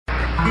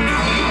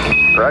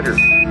Roger.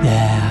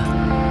 Yeah.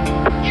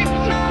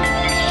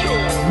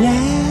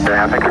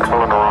 Yeah, I think you're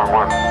pulling the wrong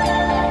one.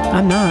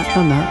 I'm not.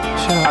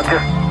 Shut up.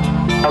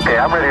 Okay,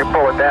 I'm ready to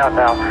pull it down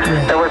now.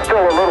 Yeah. There was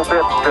still a little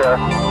bit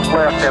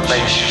left in the...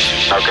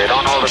 Okay,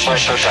 don't hold it quite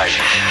so tight.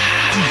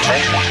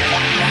 Okay?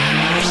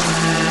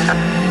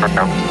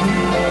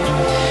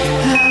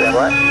 Stand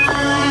what?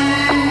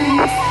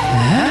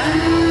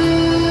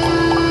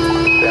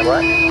 Stand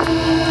what?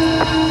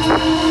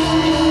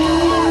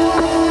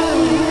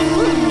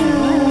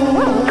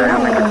 Okay, I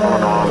think you're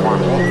pulling the wrong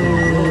one.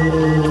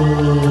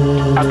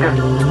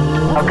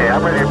 Okay,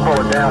 I'm ready to pull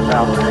it down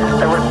now.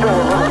 There was still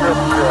a little bit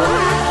left in the...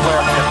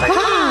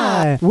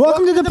 Hi.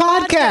 Welcome to the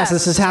podcast.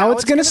 This is how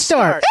it's going to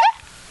start.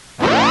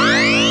 You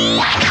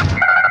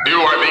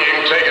are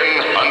being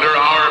taken under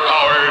our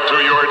power to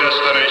your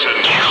destination.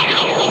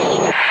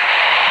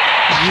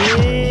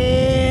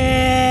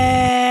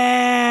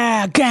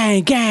 Yeah.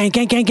 Gang.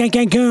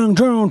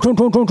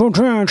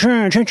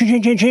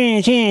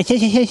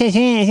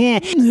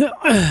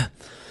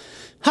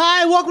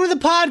 Hi, welcome to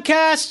the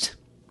podcast.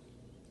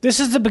 This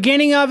is the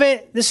beginning of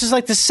it. This is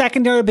like the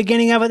secondary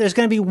beginning of it. There's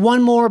going to be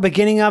one more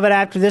beginning of it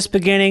after this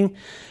beginning.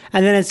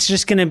 And then it's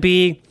just going to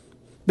be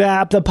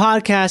the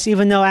podcast,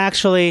 even though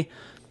actually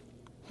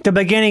the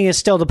beginning is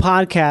still the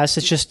podcast.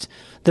 It's just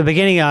the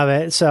beginning of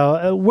it.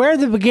 So where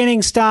the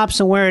beginning stops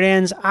and where it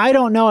ends, I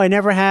don't know. I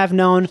never have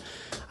known.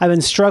 I've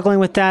been struggling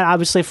with that,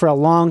 obviously, for a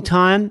long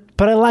time.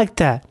 But I like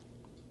that.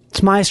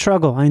 It's my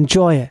struggle. I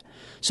enjoy it.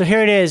 So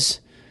here it is.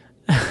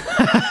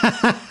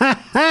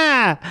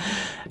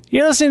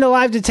 You're listening to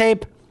Live to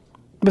Tape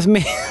with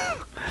me.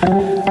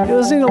 You're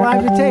listening to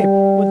Live to Tape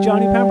with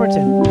Johnny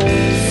Pemberton.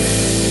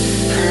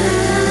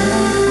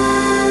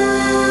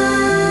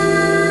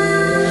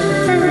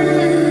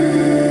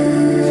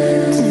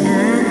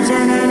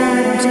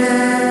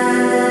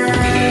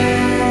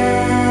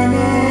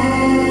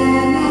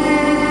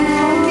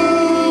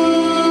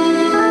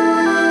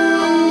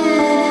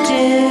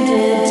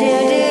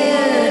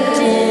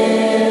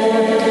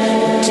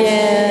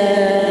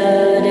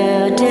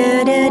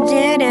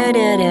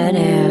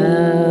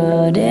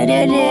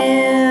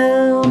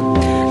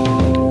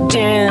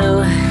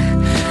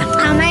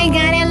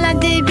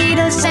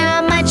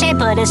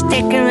 A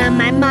sticker on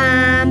my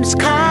mom's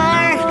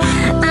car.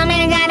 Oh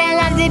my God, I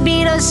love the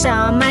Beatles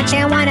so much.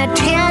 I want to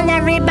tell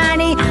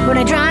everybody when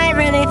I drive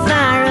really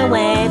far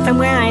away from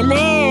where I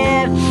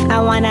live.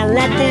 I want to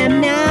let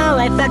them know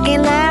I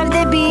fucking love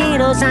the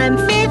Beatles. I'm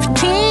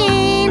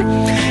 15.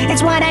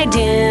 It's what I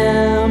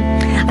do.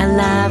 I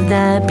love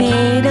the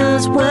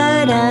Beatles.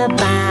 What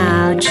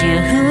about you?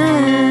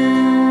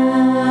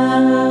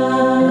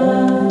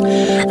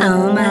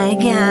 Oh my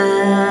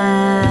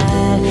God.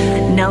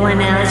 No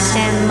one else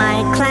in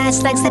my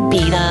class likes the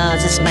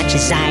Beatles as much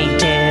as I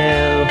do.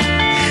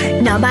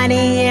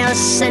 Nobody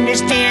else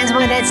understands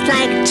what it's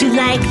like to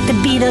like the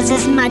Beatles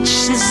as much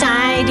as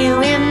I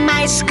do in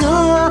my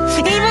school.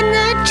 Even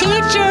the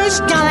teachers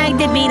don't like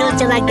the Beatles,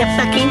 they like the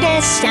fucking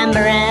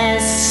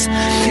Decemberists.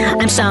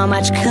 I'm so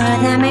much cooler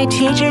than my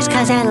teachers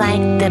cause I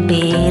like the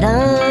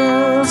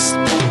Beatles.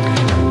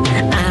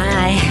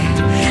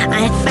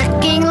 I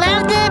fucking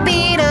love the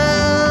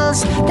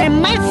Beatles. They're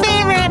my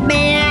favorite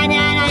band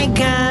and I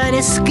go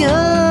to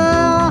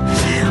school.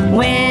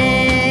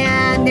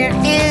 When there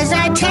is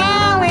a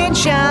talent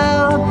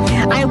show,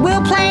 I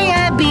will play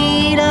a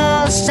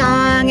Beatles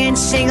song and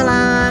sing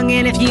along.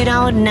 And if you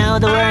don't know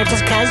the words,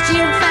 it's cause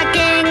you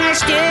fucking are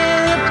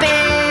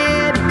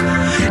stupid.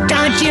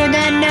 Don't you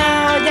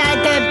know that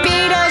the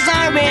Beatles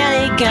are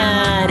really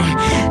good?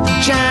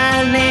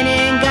 John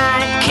Lennon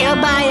got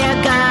killed by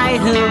a guy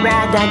who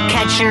read The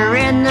Catcher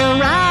in the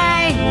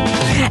Rye.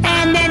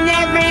 And then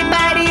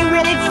everybody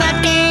really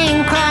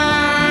fucking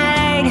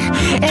cried,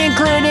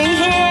 including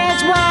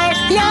his wife,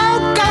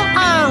 Yoko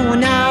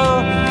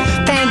Ono.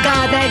 Thank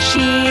God that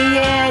she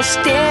is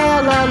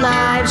still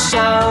alive,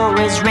 so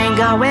is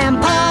Ringo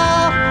and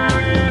Paul.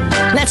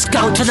 Let's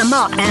go to the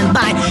mall and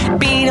buy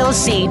Beatles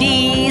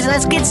CDs.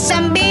 Let's get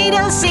some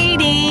Beatles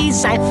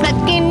CDs. I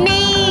fucking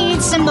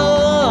need some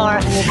more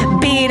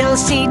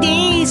Beatles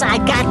CDs. I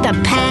got the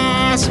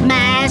Past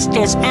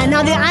Masters and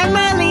all the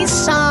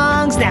unreleased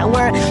songs that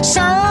were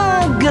so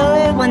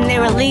good when they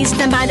released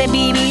them by the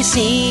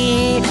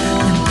BBC.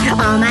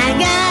 Oh my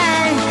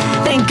God,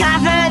 thank God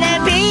for the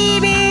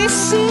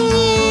BBC.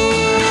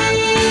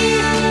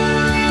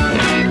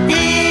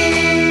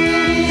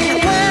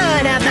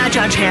 What about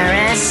George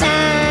Harrison?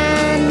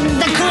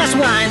 The coolest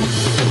one.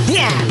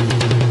 Yeah.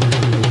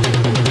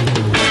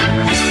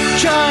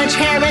 George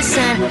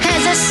Harrison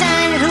has a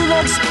son who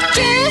looks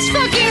just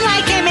fucking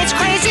like him. It's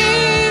crazy.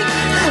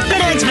 But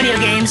he likes video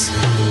games.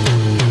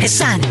 His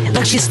son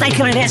looks just like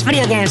him when he has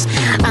video games.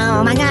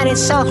 Oh my God,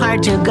 it's so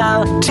hard to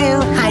go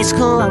to high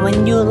school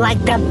when you like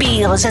the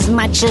Beatles as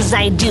much as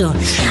I do.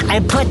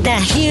 I put the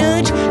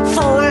huge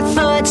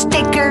 4-foot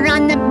sticker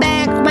on the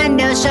back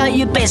window so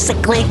you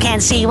basically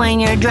can't see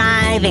when you're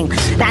driving.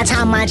 That's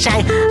how much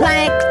I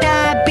like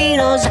the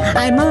Beatles.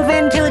 I move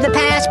into the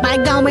past by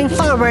going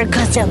forward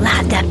cause I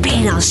love the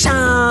Beatles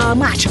so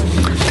much.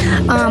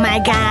 Oh my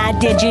God,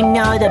 did you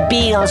know the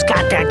Beatles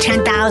got their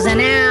 10,000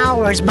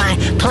 hours by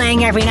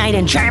playing every night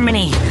in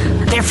Germany?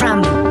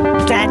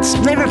 That's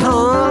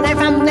Liverpool. They're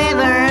from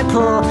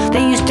Liverpool.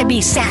 They used to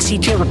be sassy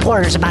to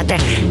reporters about their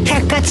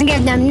haircuts and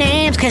give them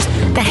names because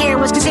the hair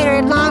was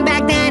considered long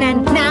back then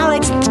and now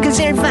it's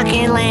considered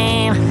fucking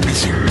lame.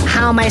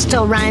 How am I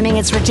still rhyming?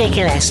 It's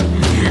ridiculous.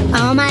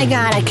 Oh my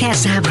God, I can't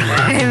stop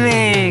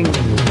rhyming.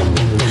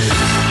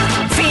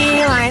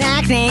 Feline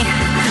acne.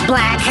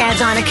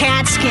 Blackheads on a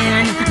cat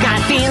skin. Got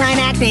feline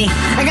acne.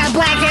 I got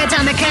blackheads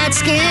on the cat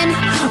skin.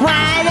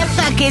 Why the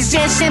fuck is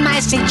this in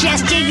my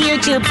suggested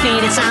YouTube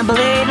feed? It's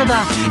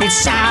unbelievable. It's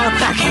so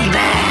fucking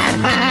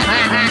bad.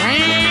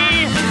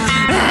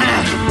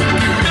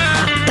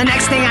 The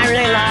next thing I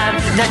really love,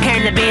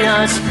 compared to the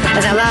Beatles,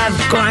 is I love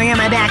going in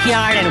my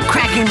backyard and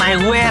cracking my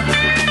whip.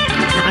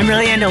 I'm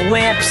really into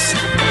whips.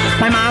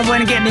 My mom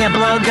wouldn't get me a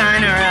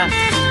blowgun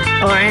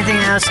or anything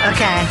else.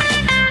 Okay.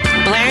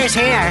 Blair's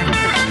here.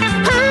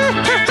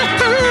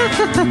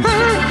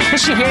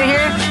 Is she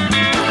here?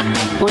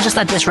 We'll just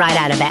let this ride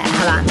out of bed.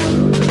 Hold on.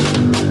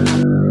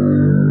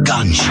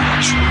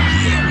 Gunshots from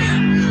the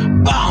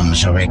area.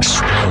 Bombs are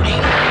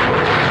exploding.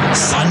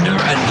 Thunder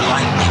and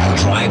lightning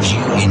drives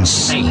you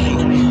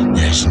insane.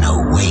 There's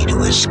no way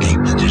to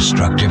escape the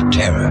destructive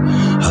terror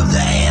of the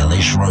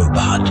hellish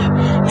robot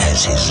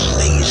as his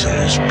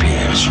lasers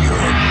pierce your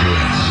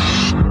brain.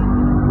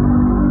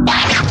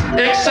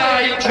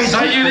 Excite,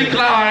 now you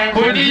decline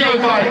for the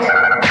fight.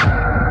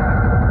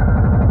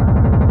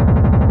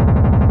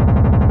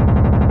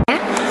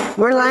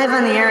 We're live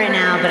on the air right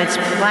now, but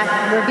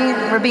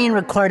we're being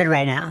recorded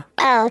right now.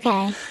 Oh,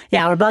 okay.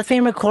 Yeah, we're both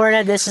being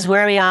recorded. This is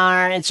where we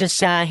are. It's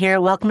just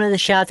here. Welcome to the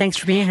show. Thanks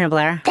for being here,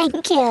 Blair.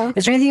 Thank you.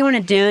 Is there anything you want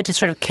to do to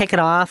sort of kick it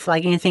off?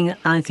 Like anything,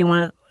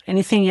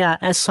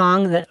 a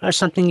song or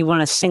something you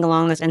want to sing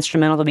along that's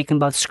instrumental that we can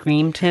both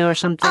scream to or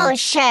something? Oh,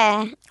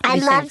 sure.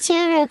 I'd love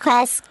to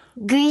request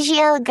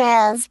Grigio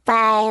Girls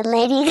by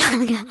Lady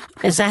Gaga.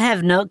 Does that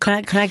have can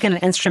I get an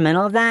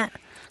instrumental of that?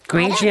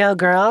 Grigio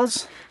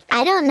Girls?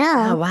 I don't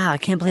know. Oh, wow. I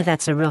can't believe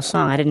that's a real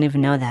song. I didn't even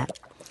know that.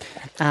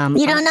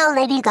 You don't know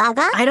Lady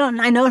Gaga?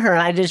 I know her.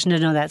 I just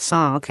didn't know that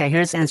song. Okay,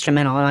 here's the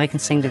instrumental, and I can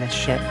sing to this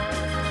shit.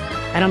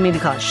 I don't mean to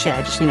call it shit.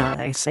 I just,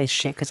 I say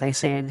shit because I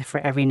say it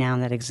for every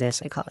noun that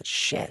exists. I call it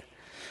shit.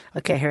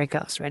 Okay, here it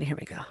goes. Ready? Here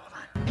we go. Hold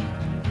on.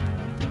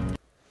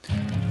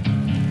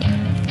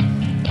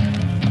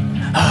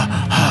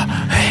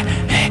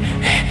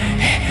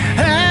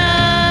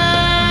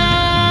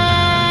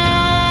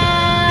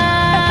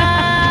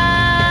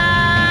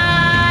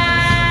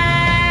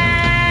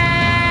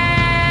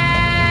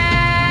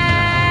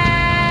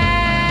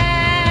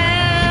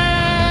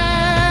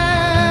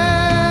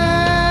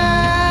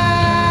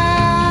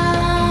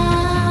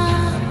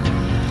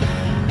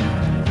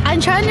 I'm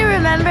trying to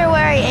remember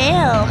where I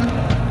am.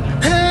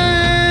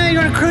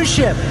 You're on a cruise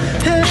ship.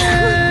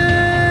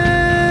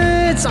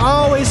 It's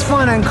always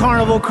fun on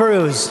Carnival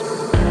Cruise.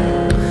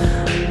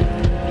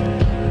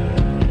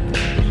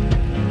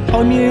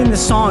 Oh, I mean in the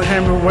song. I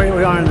can't remember where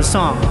we are in the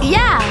song.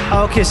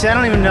 Yeah. Okay, so I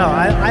don't even know.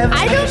 I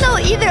don't know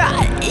either.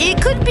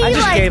 It could be I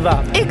just gave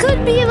up. It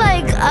could be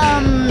like,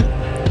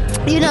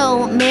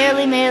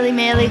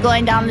 merrily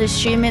going down the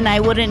stream and I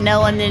wouldn't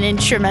know on an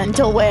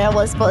instrumental where I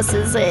was supposed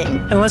to sing.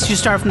 Unless you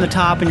start from the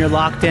top and you're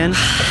locked in.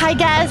 I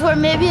guess, or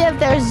maybe if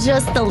there's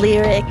just the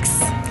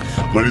lyrics.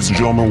 Ladies and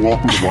gentlemen,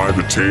 welcome to Live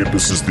to Tape.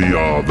 This is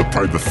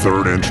probably the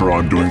third intro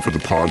I'm doing for the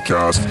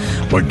podcast.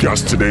 My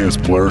guest today is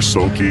Blair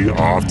Sochi,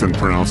 often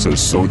pronounced as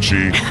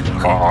Sochi.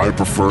 I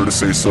prefer to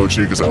say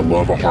Sochi because I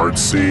love a hard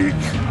C.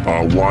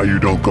 Why you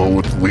don't go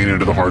with lean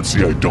into the hard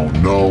C, I don't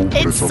know.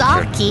 But It's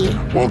okay.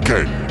 sake. Well,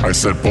 okay, I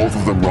said both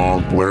of them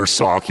wrong. Blair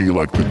Sake,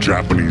 like the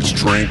Japanese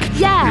drink.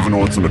 Yeah. Even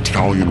though it's an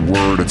Italian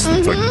word, it's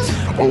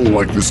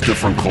like this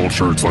different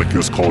culture. It's like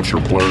this culture.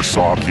 Blair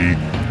Sake,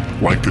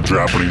 like the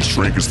Japanese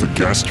drink, is the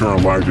guest here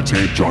on Live to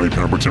Tape. Johnny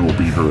Pemberton will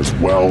be here as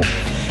well.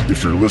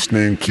 If you're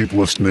listening, keep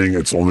listening.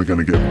 It's only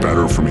going to get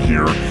better from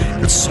here.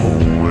 It's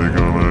only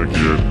going to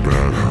get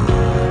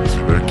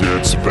better. It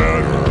gets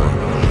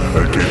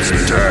better. It gets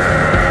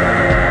better.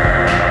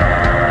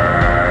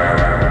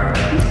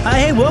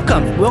 Hey,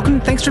 welcome.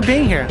 Thanks for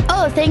being here.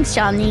 Oh, thanks,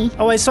 Johnny.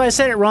 Oh, wait, so I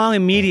said it wrong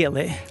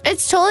immediately.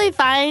 It's totally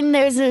fine.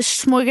 There's a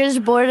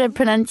smorgasbord of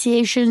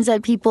pronunciations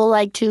that people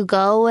like to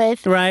go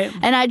with. Right.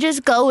 And I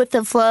just go with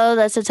the flow.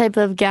 That's the type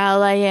of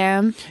gal I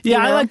am. Yeah,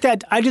 you know? I like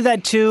that. I do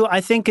that too.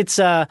 I think it's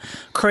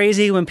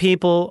crazy when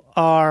people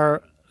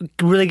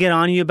really get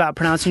on you about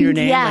pronouncing your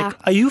name. Yeah. Like,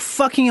 are you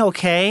fucking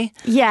okay?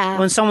 Yeah.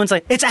 When someone's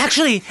like, it's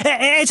actually.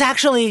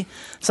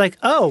 It's like,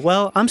 oh,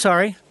 well, I'm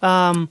sorry.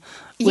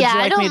 Would you I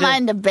like me don't to-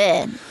 mind a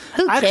bit.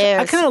 Who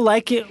cares? I kind of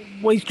like it.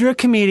 Well, you're a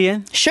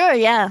comedian. Sure,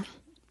 yeah.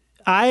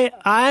 I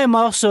am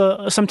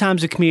also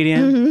sometimes a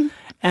comedian,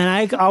 and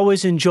I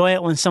always enjoy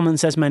it when someone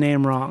says my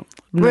name wrong.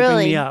 Ripping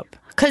Really? me up.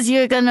 Because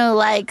you're going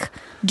to,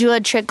 do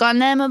a trick on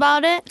them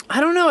about it? I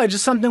don't know. It's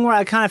just something where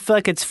I kind of feel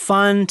like it's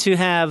fun to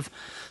have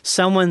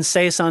someone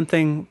say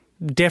something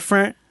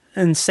different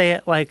and say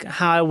it like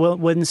how I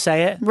wouldn't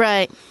say it.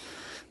 Right.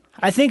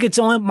 I think it's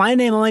only my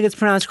name only gets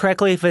pronounced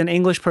correctly if an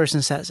English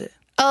person says it.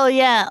 Oh,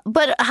 yeah.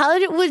 But how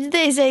would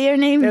they say your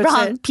name would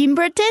wrong? say-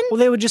 Pemberton? Well,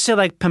 they would just say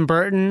like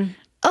Pemberton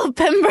Oh,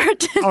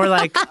 Pemberton. or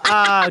like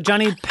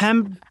Johnny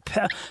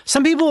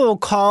Some people will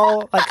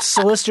call, like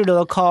solicitor,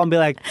 they'll call and be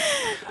like,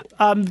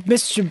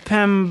 Mr.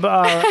 Pem,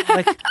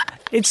 like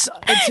it's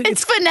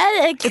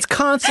phonetic. It's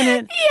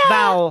consonant,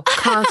 vowel,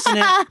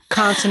 consonant,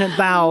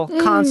 vowel,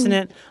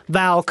 consonant,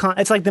 vowel.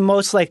 It's like the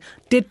most like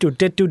dit-do.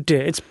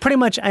 It's pretty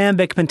much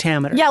iambic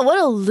pentameter. Yeah, what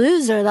a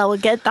loser that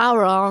would get that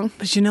wrong.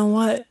 But you know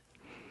what?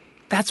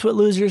 That's what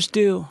losers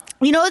do.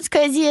 You know what's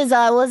crazy is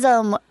I was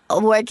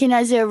working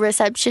as a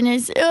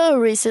receptionist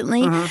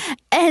recently,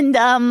 and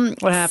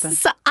What happened?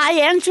 So I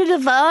answered the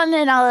phone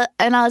and I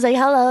was like,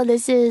 "Hello,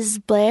 this is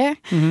Blair,"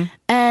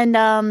 and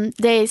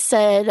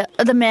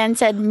the man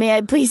said, "May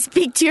I please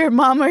speak to your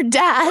mom or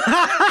dad?" And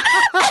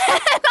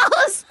I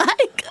was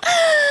like,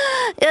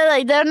 "Yeah,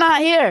 like they're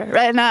not here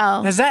right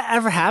now." Has that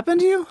ever happened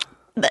to you?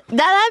 That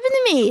happened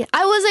to me.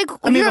 I was like,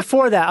 I mean,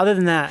 before that, other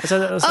than that, was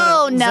that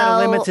a no.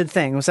 limited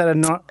thing? Was that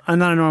not a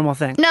normal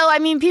thing? No, I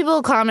mean,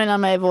 people comment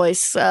on my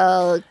voice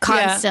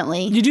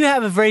constantly. Yeah. You do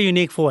have a very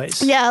unique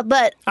voice. Yeah,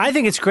 but I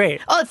think it's great.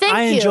 Oh, thank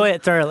I you. enjoy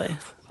it thoroughly.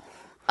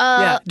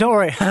 Yeah, don't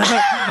worry.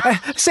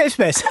 Safe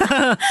space.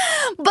 But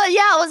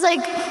yeah, I was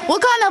like,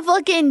 what kind of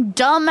fucking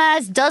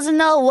dumbass doesn't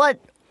know what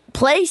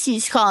place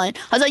he's calling?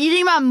 I was like, you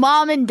think my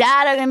mom and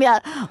dad are gonna be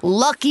at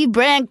Lucky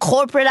Brand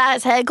corporate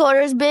ass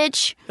headquarters,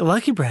 bitch?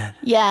 Lucky Brand.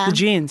 Yeah. The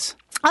jeans.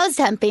 I was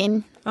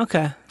temping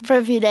Okay. for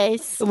a few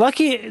days.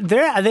 Lucky,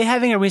 are they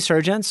having a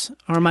resurgence,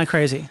 or am I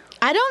crazy?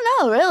 I don't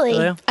know, really.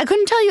 Really? I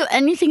couldn't tell you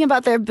anything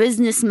about their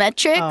business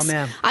metrics. Oh,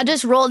 man. I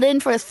just rolled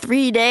in for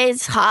 3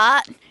 days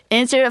hot,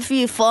 answered a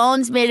few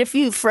phones, made a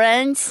few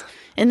friends,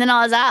 and then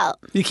I was out.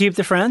 You keep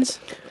the friends?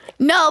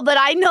 No, but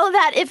I know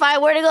that if I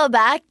were to go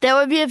back, there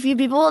would be a few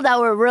people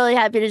that were really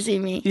happy to see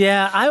me.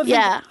 Yeah,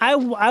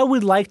 I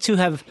would like to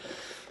have.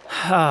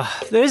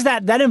 There's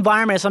that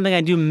environment is something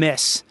I do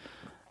miss.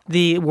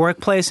 The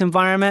workplace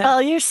environment. Oh,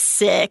 you're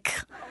sick.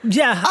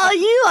 Yeah. Oh,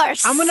 you are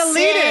I'm an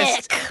elitist.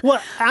 sick. Well,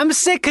 I'm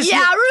sick because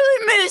Yeah, I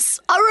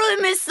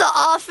really miss the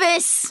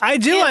office. I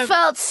do. It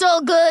felt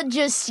so good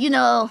just,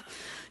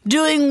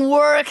 doing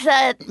work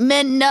that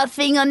meant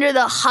nothing under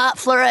the hot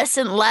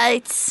fluorescent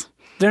lights.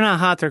 They're not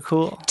hot. They're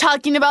cool.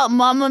 Talking about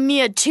Mamma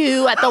Mia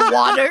 2 at the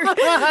water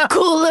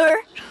cooler.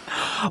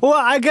 Well,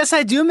 I guess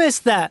I do miss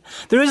that.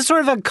 There is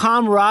sort of a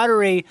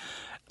camaraderie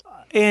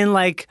in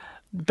like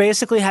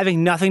basically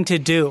having nothing to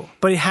do,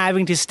 but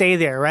having to stay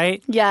there,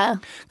 right? Yeah.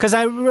 Because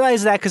I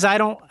realize that because I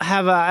don't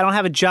have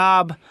a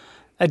job,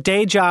 a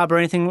day job or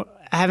anything.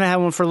 I haven't had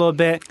one for a little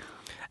bit,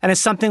 and it's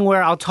something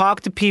where I'll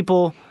talk to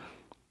people,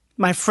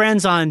 my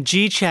friends on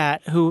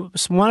GChat, who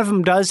one of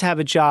them does have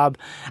a job,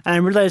 and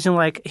I'm realizing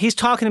like he's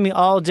talking to me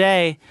all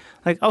day,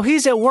 like, oh,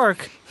 he's at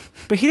work,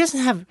 but he doesn't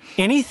have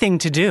anything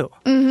to do,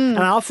 and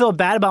I'll feel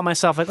bad about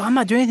myself, like, oh, I'm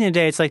not doing anything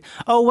today. It's like,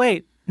 oh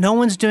wait, no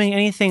one's doing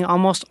anything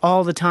almost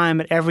all the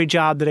time at every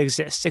job that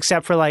exists,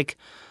 except for like,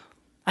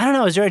 I don't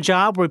know, is there a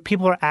job where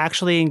people are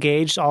actually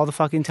engaged all the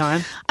fucking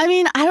time? I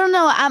mean, I don't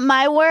know. At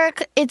my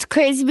work, it's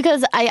crazy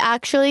because I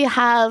actually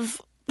have,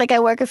 like, I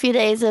work a few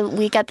days a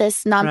week at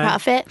this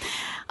nonprofit.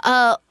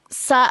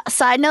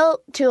 Side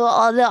note to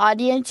all the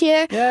audience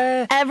here.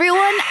 Yeah.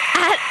 Everyone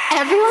had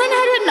a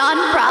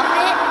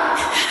nonprofit.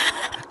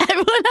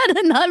 Everyone had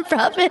a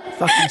nonprofit.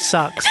 Fucking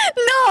sucks.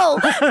 No,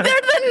 they're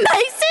the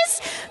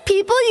nicest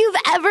people you've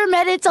ever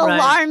met. It's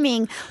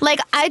alarming. Like,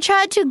 I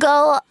tried to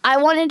go, I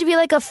wanted to be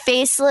like a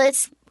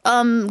faceless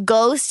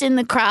ghost in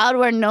the crowd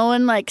where no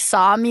one like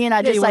saw me, and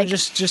I just you like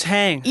just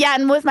hang. yeah,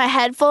 and with my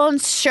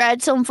headphones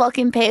shred some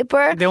fucking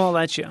paper. They won't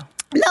let you.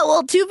 No,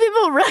 well, 2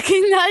 people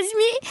recognized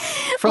me.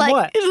 From like,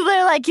 what?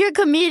 They're like, you're a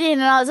comedian.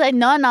 And I was like,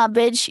 no,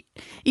 bitch.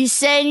 You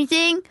say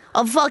anything,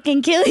 I'll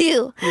fucking kill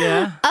you.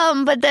 Yeah.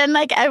 But then,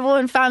 like,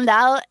 everyone found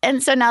out.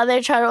 And so now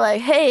they're trying to,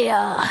 like, hey,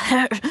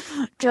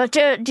 do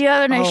you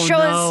have any shows?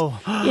 No.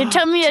 You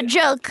tell me a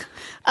joke.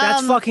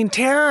 That's fucking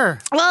terror.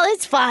 Well,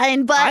 it's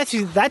fine, but...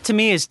 Actually, that to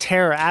me is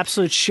terror,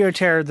 absolute sheer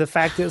terror. The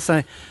fact that it's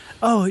like,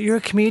 oh, you're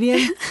a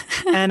comedian,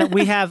 and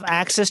we have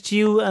access to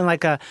you on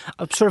like a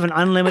sort of an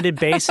unlimited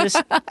basis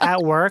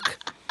at work.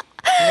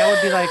 And that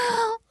would be like...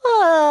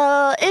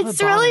 Oh,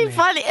 it's really me.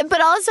 funny.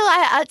 But also,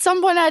 at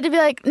some point, I had to be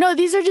like, no,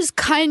 these are just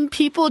kind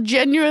people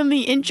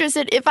genuinely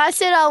interested. If I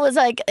said I was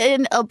like a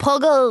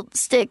pogo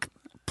stick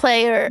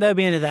player, They'd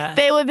be into that.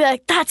 they would be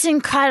like, that's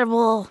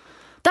incredible.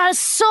 That is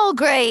so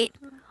great.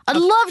 I'd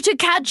love to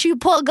catch you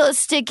pogo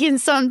sticking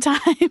sometime.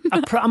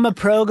 I'm a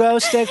pro-go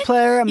stick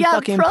player. I'm Yeah,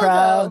 fucking pro-go.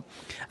 pro.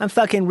 I'm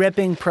fucking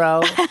ripping pro.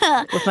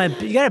 With my,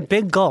 you got a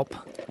big gulp.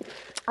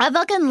 I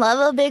fucking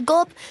love a big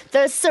gulp.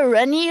 There's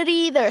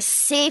serenity, there's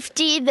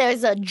safety,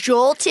 there's a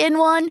jolt in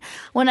one.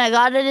 When I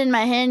got it in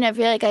my hand, I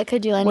feel like I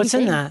could do anything. What's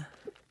in that?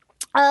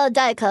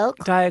 Diet Coke.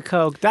 Diet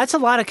Coke. That's a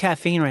lot of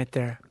caffeine right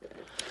there.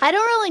 I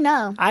don't really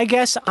know. I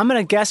guess, I'm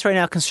going to guess right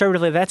now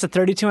conservatively, that's a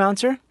 32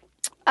 ouncer?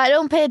 I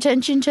don't pay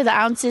attention to the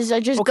ounces. I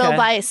just go Okay.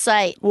 by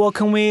sight. Well,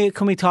 can we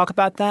talk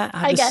about that?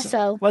 I guess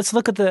so. Let's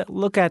look at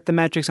the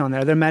metrics on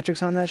there. Are there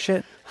metrics on that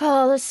shit?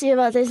 Oh, let's see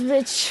about this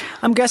bitch.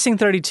 I'm guessing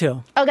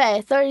 32.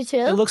 Okay, 32.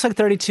 It looks like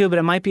 32, but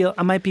it might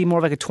be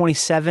more like a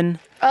 27,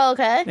 Oh,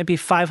 okay. maybe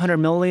 500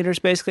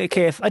 milliliters, basically.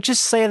 Okay, if let's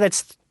just say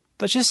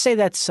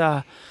that's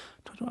at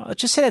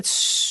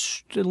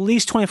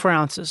least 24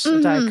 ounces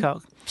of Diet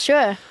Coke.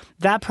 Sure.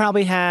 That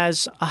probably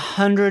has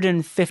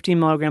 150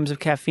 milligrams of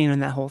caffeine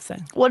in that whole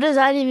thing. What does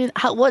that even?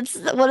 What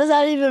does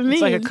that even mean?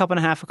 It's like a cup and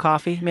a half of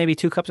coffee, maybe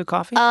 2 cups of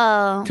coffee.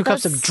 Oh, 2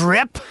 cups of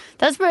drip.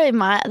 That's pretty.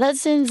 That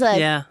seems like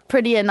Yeah.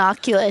 pretty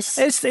innocuous.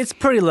 It's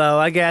pretty low,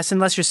 I guess,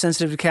 unless you're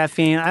sensitive to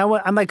caffeine.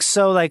 I'm like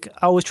I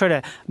always try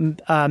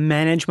to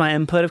manage my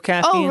input of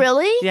caffeine. Oh,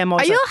 really? Yeah, I'm Are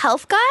always you a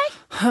health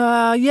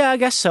guy? yeah, I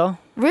guess so.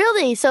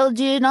 Really? So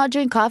do you not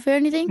drink coffee or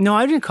anything? No,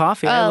 I drink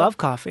coffee. I Oh. love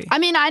coffee. I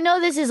mean, I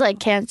know this is like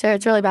cancer.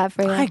 It's really bad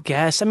for you. I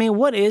guess. I mean,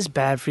 what is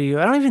bad for you?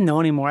 I don't even know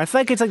anymore. I feel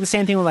like it's like the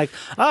same thing with like,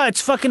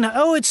 it's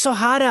so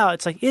hot out.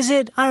 It's like, is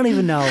it? I don't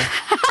even know. Is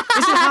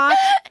it hot?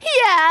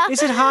 Yeah.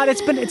 Is it hot?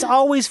 It's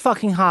always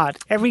fucking hot.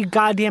 Every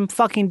goddamn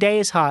fucking day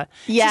is hot.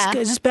 Yeah.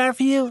 Is this bad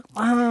for you?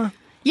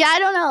 Yeah, I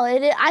don't know.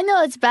 I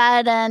know it's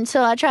bad, and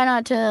so I try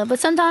not to. But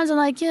sometimes I'm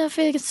like, yeah, it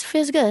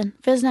feels good.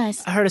 Feels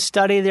nice. I heard a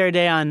study the other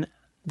day on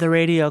the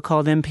radio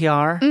called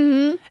NPR,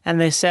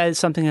 and they said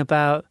something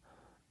about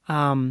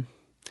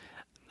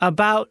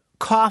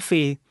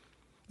coffee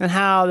and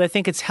how they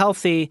think it's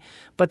healthy,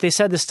 but they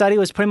said the study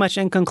was pretty much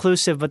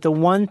inconclusive. But the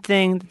one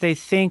thing that they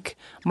think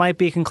might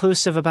be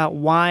conclusive about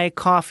why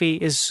coffee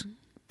is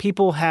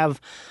people have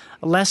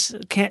less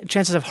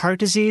chances of heart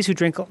disease who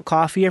drink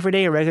coffee every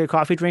day, or regular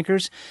coffee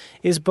drinkers,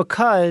 is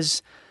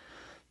because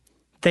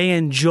they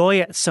enjoy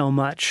it so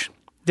much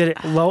that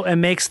it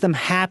makes them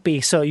happy.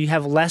 So you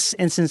have less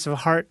incidence of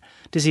heart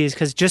disease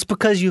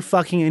because you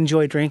fucking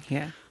enjoy drinking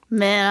it.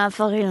 Man, I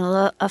fucking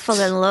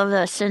love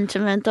that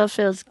sentiment. That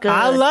feels good.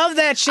 I love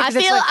that shit.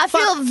 I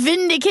feel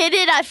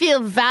vindicated. I feel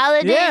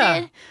validated.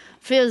 Yeah.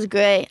 Feels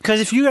great.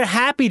 Because if you're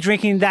happy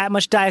drinking that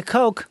much Diet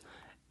Coke,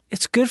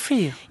 it's good for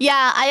you.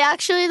 Yeah,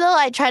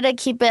 I try to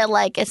keep it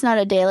like it's not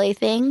a daily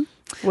thing.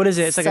 What is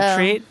it? It's like a So-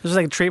 treat? This is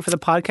like a treat for the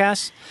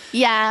podcast?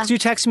 Yeah. So you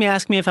texted me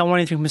asking me if I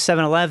wanted anything from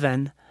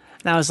 7-Eleven.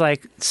 And I was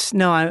like,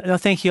 no,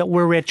 thank you.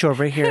 We're rich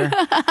over here.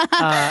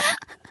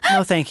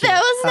 No, thank you. There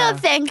was no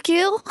thank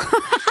you.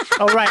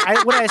 Oh,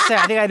 right. What did I say?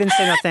 I think I didn't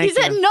say no thank You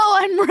said, you. no,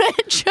 I'm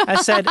rich. I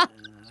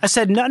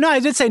said, no, I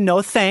did say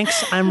no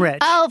thanks. I'm rich.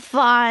 Oh,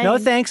 fine. No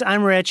thanks.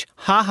 I'm rich.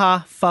 Ha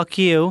ha. Fuck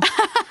you.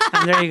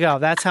 And there you go.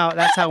 That's how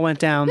it went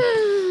down.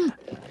 Yeah.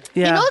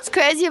 You know what's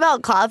crazy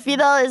about coffee,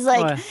 though, is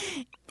like,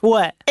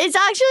 What? it's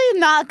actually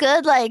not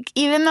good. Like,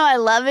 even though I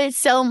love it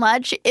so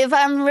much, if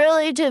I'm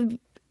really to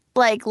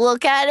like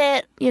look at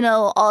it,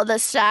 all the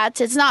stats,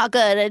 it's not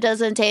good. It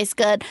doesn't taste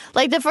good.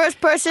 Like the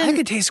first person. I think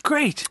it tastes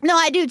great. No,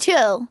 I do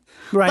too.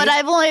 Right. But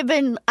I've only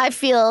been, I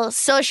feel,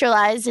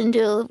 socialized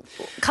into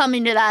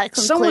coming to that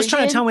conclusion. Someone's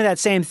trying to tell me that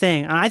same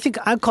thing. And I think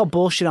I'd call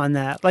bullshit on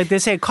that. Like they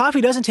say coffee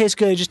doesn't taste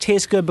good, it just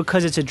tastes good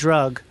because it's a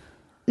drug.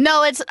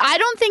 No, I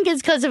don't think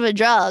it's because of a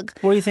drug.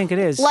 What do you think it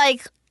is?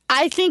 Like,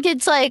 I think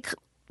it's like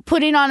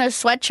putting on a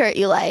sweatshirt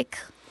you like.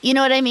 You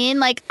know what I mean?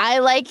 Like, I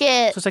like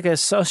it. So it's like an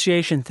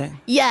association thing.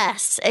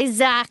 Yes,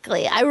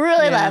 exactly. I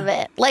really love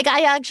it. Like,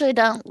 I actually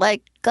don't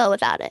like go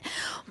without it.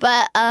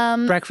 But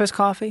Breakfast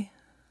coffee?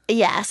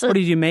 yeah, so What do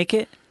you make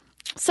it?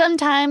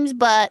 sometimes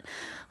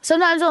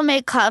I'll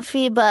make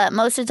coffee, but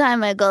most of the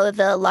time I go with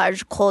a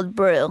large cold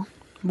brew.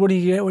 Where do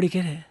you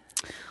get it?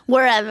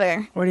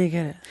 Wherever. Where do you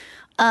get it?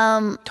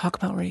 Talk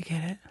about where you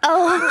get it.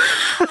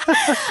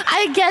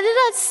 I get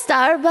it at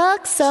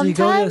Starbucks So sometimes. you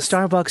go to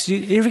Starbucks.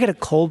 You ever get a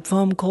cold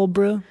foam cold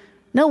brew?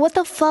 No, what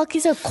the fuck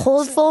is a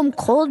cold foam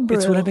cold brew?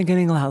 It's what I've been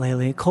getting a lot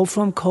lately. Cold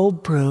foam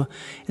cold brew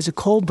is a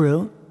cold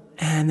brew,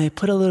 and they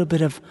put a little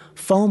bit of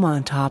foam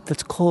on top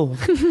that's cold,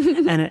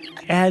 and it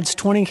adds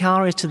 20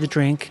 calories to the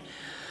drink,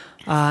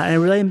 and it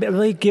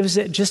really gives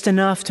it just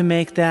enough to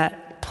make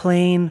that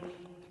plain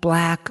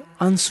black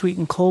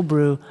unsweetened cold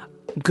brew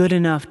good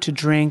enough to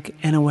drink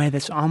in a way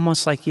that's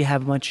almost like you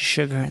have a bunch of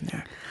sugar in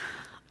there.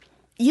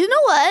 You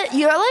know what?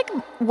 You're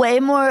like way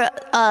more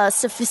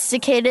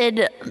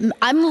sophisticated.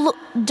 I'm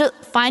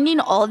finding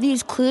all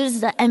these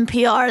clues, the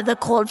NPR, the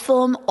cold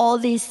foam, all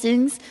these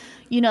things.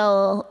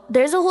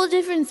 There's a whole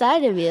different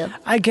side of you.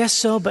 I guess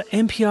so, but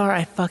NPR,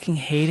 I fucking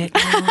hate it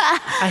now.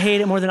 I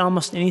hate it more than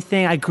almost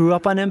anything. I grew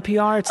up on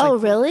NPR. It's Oh,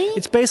 like, really?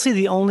 It's basically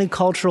the only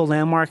cultural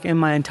landmark in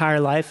my entire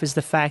life is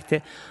the fact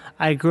that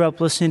I grew up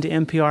listening to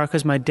NPR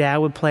because my dad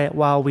would play it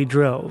while we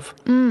drove.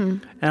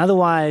 And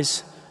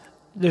otherwise,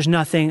 there's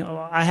nothing.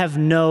 I have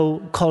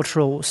no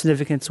cultural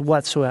significance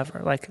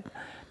whatsoever. Like,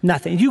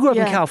 nothing. You grew up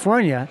in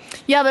California.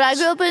 Yeah, but I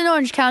grew up in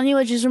Orange County,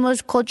 which is the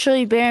most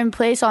culturally barren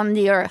place on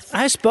the earth.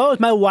 I suppose.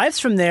 My wife's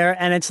from there,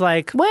 and it's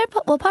like... What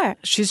part?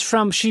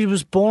 She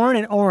was born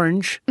in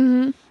Orange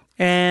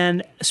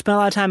and spent a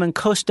lot of time in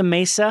Costa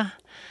Mesa.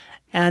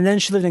 And then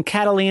she lived in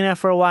Catalina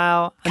for a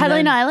while.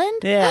 Catalina Island?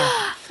 Yeah.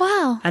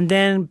 Wow. And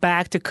then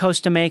back to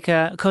Costa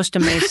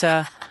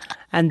Mesa.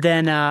 And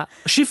then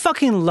she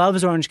fucking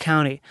loves Orange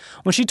County.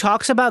 When she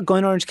talks about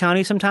going to Orange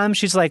County sometimes,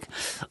 she's like,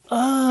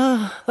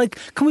 can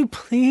we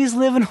please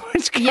live in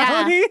Orange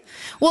County? Yeah.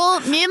 Well,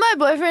 me and my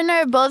boyfriend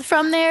are both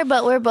from there,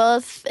 but we're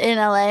both in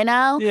LA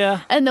now.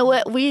 Yeah. And the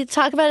way we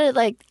talk about it,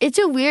 like, it's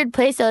a weird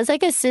place, though. It's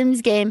like a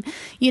Sims game.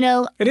 You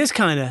know, It is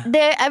kind of.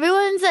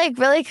 everyone's like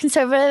really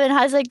conservative and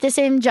has like the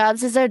same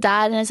jobs as their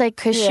dad, and it's like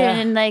Christian,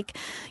 and like,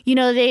 you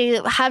know, they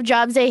have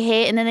jobs they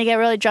hate, and then they get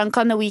really drunk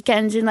on the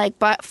weekends and like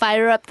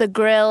fire up the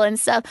grill and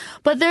stuff.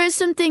 But there is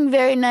something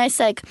very nice,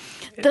 like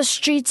the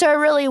streets are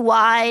really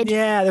wide.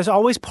 Yeah, there's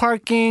always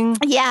parking.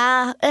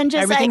 Yeah, and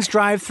just Everything's like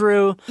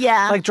drive-through.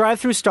 Yeah. Like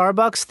drive-through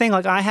Starbucks thing.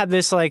 Like I have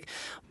this like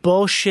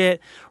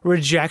bullshit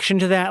rejection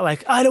to that.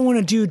 Like I don't want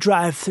to do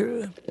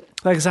drive-through.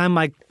 Like 'cause I'm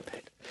like,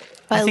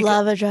 I think-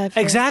 love a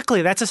drive-thru.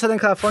 Exactly. That's a Southern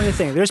California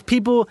thing. There's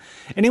people,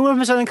 anyone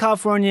from Southern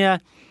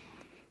California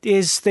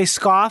they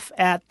scoff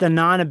at the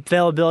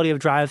non-availability of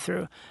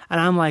drive-through. And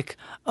I'm like,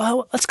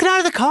 oh, let's get out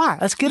of the car.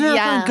 Let's get out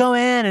and go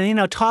in and, you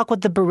know, talk with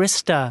the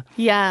barista.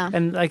 Yeah.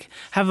 And like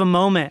have a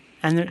moment.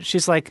 And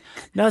she's like,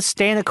 no,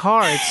 stay in the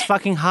car. It's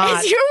fucking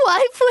hot. Is your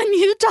wife, when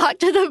you talk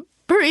to the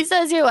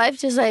barista, is your wife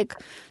just like,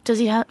 does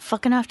he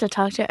fucking have to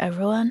talk to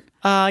everyone?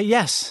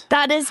 Yes.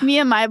 That is me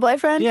and my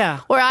boyfriend.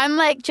 Yeah. Where I'm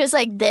like just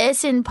like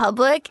this in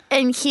public,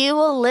 and he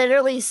will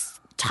literally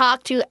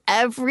talk to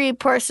every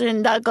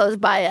person that goes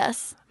by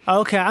us.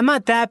 Okay, I'm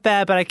not that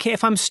bad, but I can't,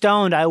 if I'm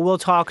stoned, I will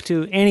talk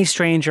to any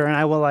stranger, and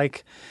I will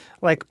like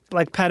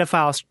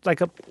pedophiles,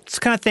 like it's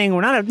kind of thing. We're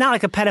not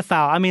like a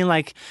pedophile. I mean,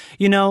 like,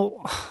 you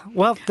know,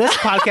 well, this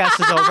podcast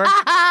is over.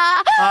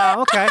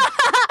 Okay.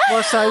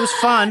 Well, so it was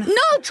fun.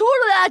 No,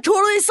 totally. I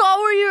totally saw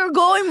where you were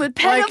going with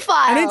pedophile.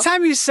 Like,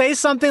 anytime you say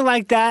something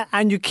like that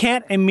and you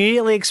can't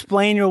immediately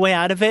explain your way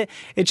out of it,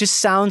 it just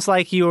sounds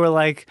like you were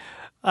like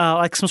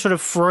some sort of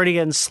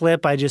Freudian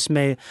slip I just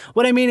made.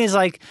 What I mean is,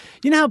 like,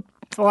 you know how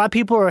a lot of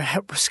people are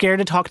scared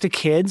to talk to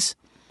kids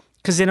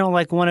because they don't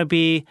like want to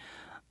be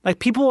like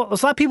people.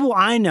 There's a lot of people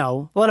I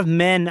know, a lot of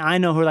men I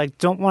know who are like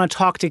don't want to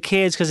talk to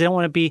kids because they don't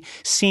want to be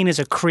seen as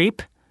a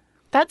creep.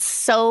 That's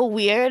so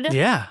weird.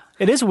 Yeah,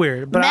 it is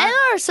weird. But Men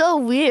are so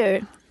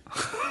weird.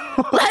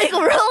 Like,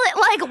 really?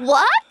 Like,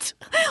 what?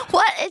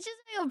 What? It's just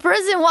like a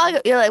person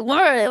walking. You're like,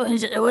 what are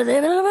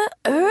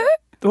they?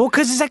 Well,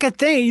 because it's like a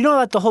thing. You know,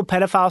 like the whole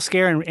pedophile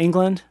scare in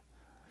England?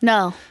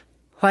 No.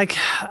 Like,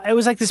 it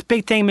was like this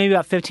big thing maybe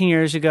about 15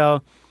 years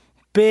ago.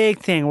 Big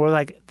thing where,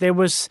 like, there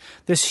was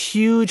this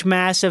huge,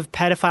 massive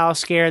pedophile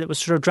scare that was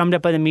sort of drummed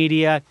up by the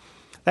media.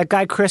 That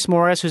guy, Chris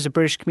Morris, who's a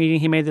British comedian,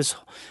 he made this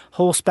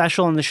whole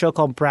special on the show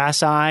called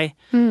Brass Eye.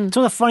 It's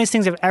one of the funniest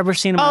things I've ever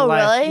seen in my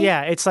life. Oh, really?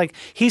 Yeah, it's like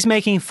he's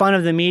making fun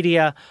of the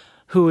media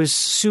who is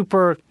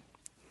super...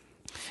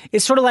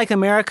 It's sort of like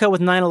America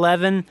with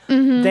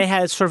 9/11. They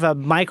had sort of a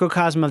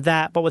microcosm of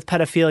that, but with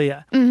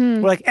pedophilia. Where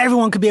like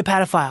everyone could be a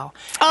pedophile.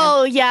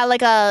 Oh, yeah,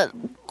 like a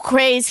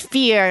crazed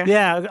fear.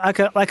 Yeah, like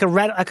a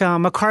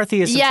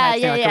McCarthyism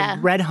type thing, like a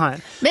red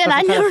hunt. Man, but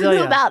I for never knew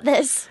pedophilia. about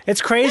this.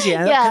 It's crazy.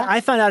 And Yeah.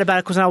 I found out about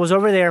it because when I was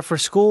over there for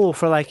school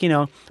for like, you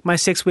know, my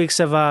 6 weeks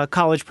of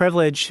college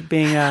privilege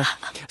being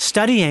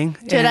studying.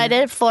 Dude, I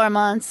did 4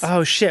 months.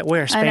 Oh, shit.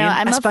 Where? Spain?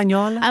 I know.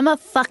 Española? I'm a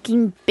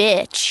fucking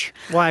bitch.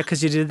 Why?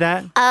 Because you did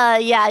that?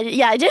 Yeah,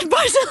 I did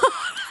Barcelona.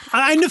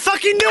 I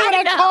fucking knew what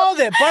I know. called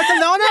it.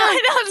 Barcelona?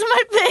 I know, it's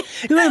my thing.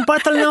 You were in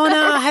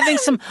Barcelona having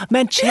some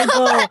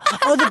manchego.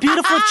 Oh, the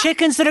beautiful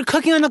chickens that are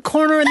cooking on the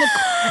corner in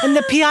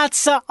the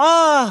piazza.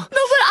 Oh. No, but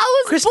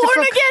I was Christopher-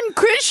 born again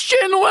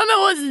Christian when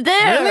I was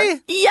there.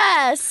 Really?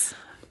 Yes.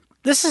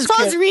 This is So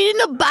I was good. reading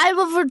the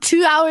Bible for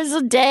 2 hours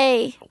a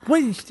day.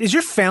 Wait, is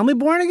your family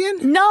born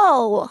again?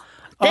 No.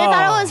 They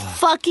thought it was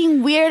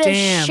fucking weird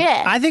Damn. as shit.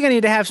 I think I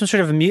need to have some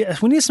sort of we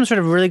need some sort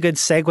of really good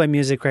segue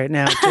music right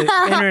now to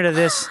enter into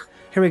this.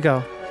 Here we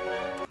go.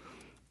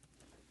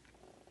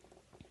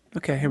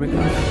 Okay, here we go.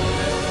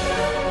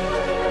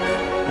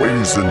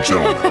 Ladies and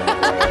gentlemen,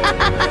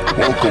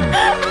 welcome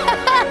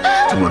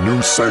to a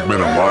new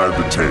segment of Live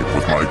to Tape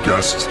with my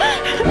guest,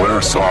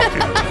 Blair Saki,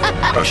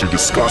 as she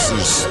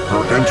discusses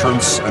her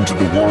entrance into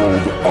the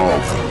world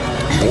of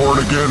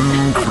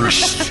born-again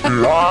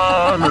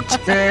Christianity.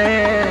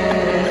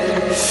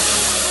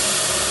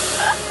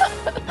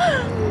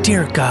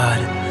 Dear God,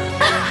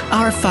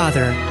 our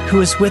Father,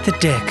 who is with a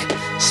dick,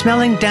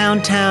 smelling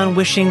downtown,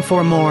 wishing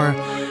for more,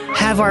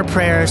 have our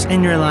prayers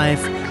in your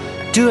life.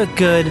 Do It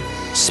Good,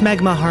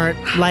 Smegma Heart,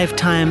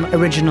 Lifetime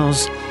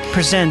Originals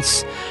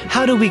presents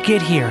How Do We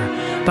Get Here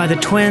by the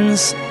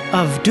twins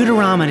of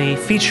Deuteronomy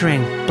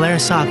featuring Blair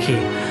Saki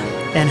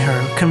and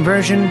her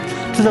conversion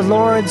to the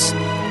Lord's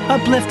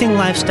uplifting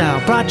lifestyle,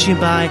 brought to you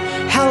by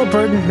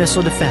Halliburton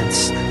Missile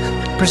Defense,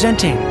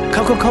 presenting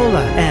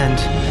Coca-Cola and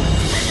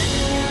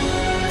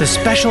the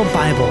Special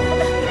Bible,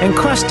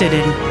 encrusted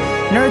in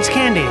Nerds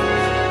Candy,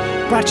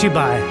 brought to you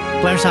by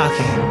Blair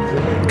Saki.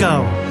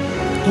 Go.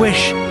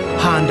 Wish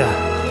Honda.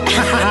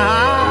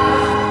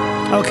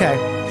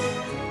 Okay.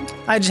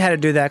 I just had to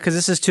do that because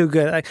this is too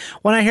good. Like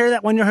when I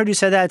heard you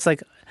say that, it's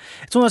like,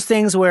 it's one of those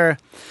things where,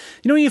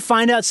 you know, when you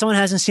find out someone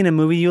hasn't seen a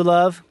movie you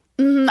love,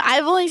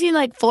 I've only seen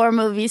like 4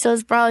 movies, so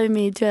it's probably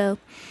me too.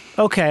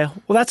 Okay,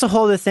 well, that's a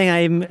whole other thing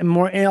I'm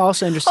more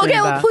also interested Okay,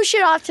 about. we'll push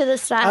it off to the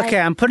side. Okay,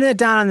 I'm putting it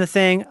down on the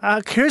thing.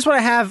 Here's what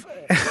I have.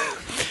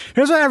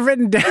 Here's what I've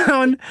written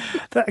down.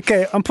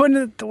 Okay, I'm putting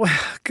it. What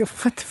the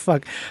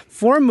fuck?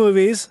 4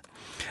 movies.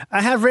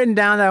 I have written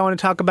down that I want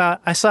to talk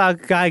about. I saw a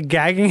guy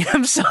gagging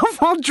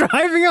himself while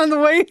driving on the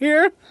way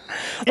here.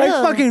 Like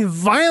Ew. fucking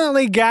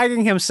violently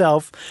gagging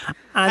himself.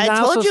 And I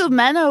told you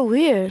men are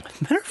weird.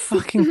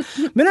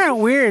 Men aren't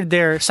weird.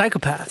 They're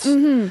psychopaths.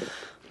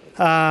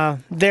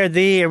 They're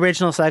the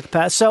original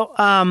psychopaths. So,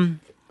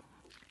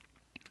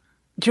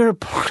 you're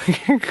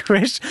a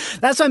Christian.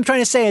 That's what I'm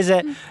trying to say is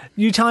that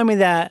you telling me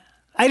that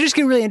I just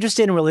get really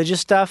interested in religious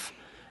stuff.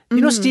 You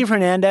know Steve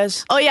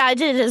Hernandez? Oh yeah, I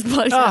did his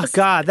podcast. Oh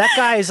God, that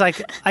guy is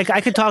like I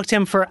could talk to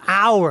him for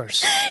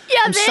hours. Yeah,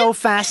 I'm so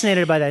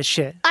fascinated by that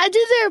shit. I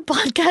did their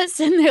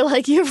podcast and they're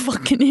like, "You're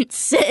fucking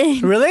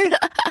insane." Really?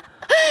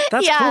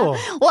 That's cool.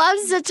 Well,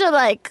 I'm such a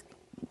like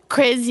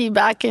crazy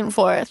back and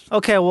forth.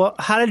 Okay, well,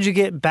 how did you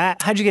get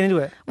back? How'd you get into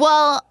it?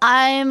 Well,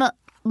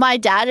 my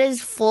dad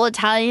is full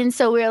Italian,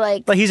 so we're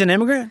like, Like he's an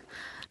immigrant?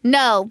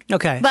 no.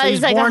 Okay, But so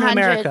he's like born in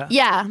 100, America.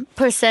 Yeah,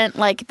 percent.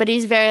 Like, but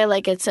he's very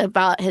like it's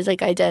about his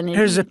like identity.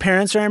 His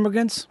parents are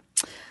immigrants?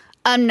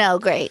 No,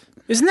 great.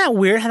 Isn't that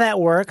weird how that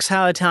works?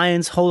 How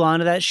Italians hold on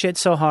to that shit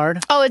so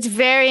hard? Oh, it's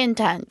very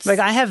intense. Like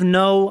I have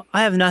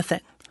nothing.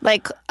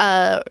 Like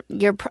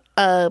your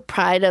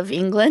pride of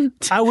England.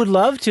 I would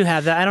love to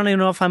have that. I don't even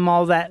know if I'm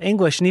all that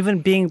English. And even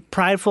being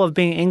prideful of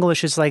being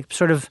English is like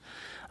sort of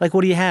like,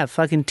 what do you have?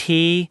 Fucking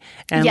tea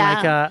and Yeah.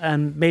 like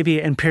and maybe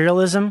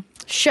imperialism.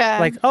 Sure.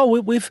 Like, oh,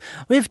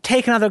 we've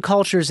taken other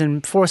cultures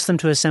and forced them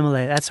to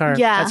assimilate. That's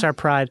our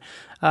pride.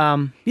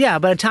 Yeah,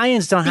 but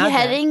Italians don't have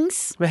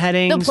beheadings.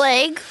 Beheadings. The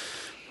plague.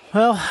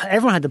 Well,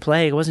 everyone had the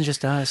plague. It wasn't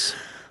just us.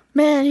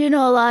 Man, you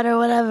know a lot or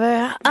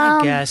whatever.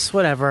 I guess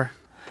whatever.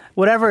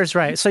 Whatever is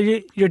right. So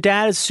your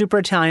dad is super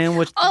Italian,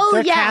 which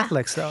they're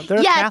Catholics though.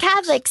 They're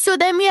Catholic. So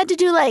then we had to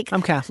do like.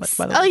 I'm Catholic,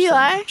 by the way. Oh, you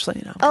are? Just let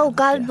you know. Oh,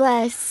 God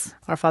bless.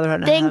 Our Father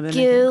art in Thank heaven.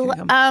 you.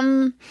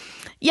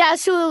 Yeah.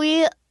 So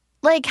we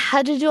like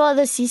had to do all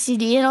the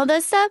CCD and all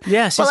that stuff.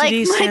 Yeah, CCD but,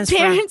 like, stands my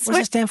for. parents What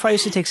does it stand for? I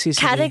used to take CCD.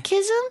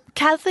 Catechism,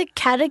 Catholic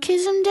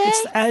Catechism Day,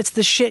 It's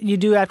the shit you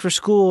do after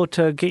school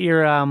to get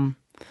your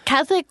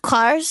Catholic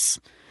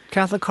cars.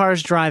 Catholic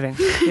cars driving.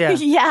 Yeah.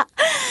 Yeah.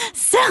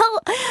 So,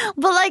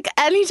 but like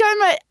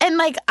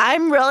anytime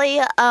I'm really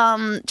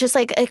just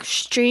like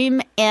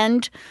extreme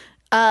and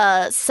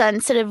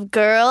sensitive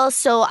girl,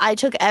 so I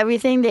took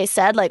everything they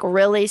said like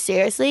really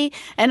seriously,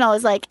 and I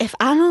was like, if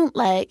I'm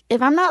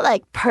not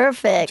like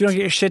perfect, You don't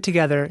get your shit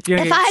together. You're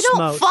gonna if get I don't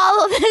smoked.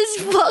 follow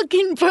this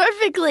fucking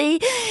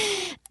perfectly.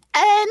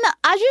 And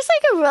I'm just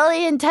like a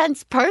really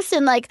intense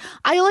person. Like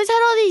I always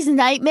had all these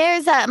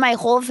nightmares that my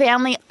whole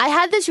family. I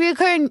had this two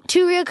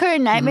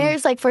reoccurring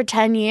nightmares like for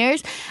 10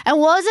 years, and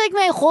one was like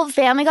my whole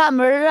family got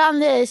murdered on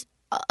this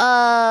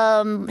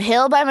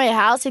hill by my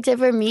house, except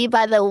for me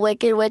by the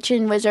Wicked Witch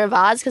and Wizard of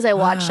Oz because I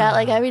watched that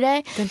like every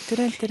day. And so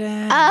I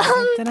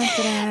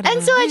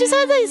just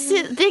had this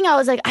thing. I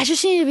was like, I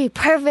just need to be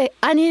perfect.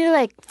 I need to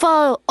like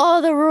follow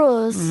all the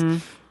rules,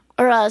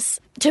 or else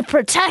to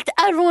protect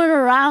everyone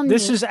around me.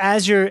 This is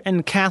as you're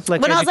in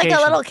Catholic when I was like a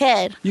education. little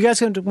kid. You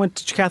guys went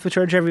to Catholic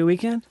church every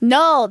weekend?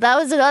 No, that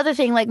was another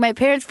thing. Like my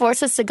parents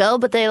forced us to go,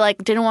 but they like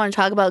didn't want to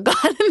talk about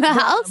God in the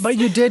house. But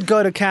you did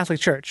go to Catholic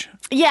church.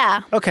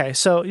 Yeah. Okay,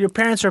 so your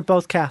parents are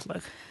both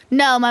Catholic.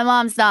 No, my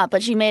mom's not,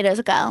 but she made us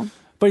go.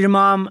 But your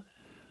mom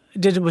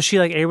was she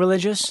like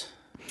a-religious?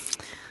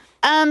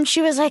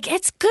 She was like,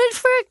 it's good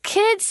for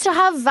kids to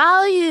have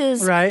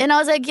values. Right. And I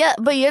was like, yeah,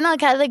 but you're not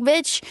Catholic,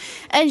 bitch.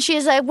 And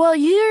she's like, well,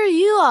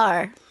 you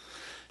are.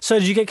 So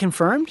did you get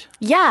confirmed?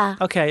 Yeah.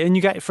 Okay, and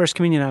you got your first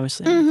communion,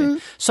 obviously.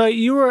 Okay. So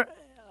you were,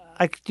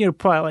 like,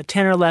 probably like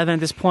 10 or 11 at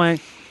this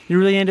point. You're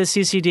really into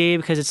CCD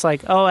because it's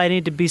like, oh, I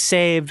need to be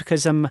saved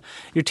because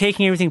you're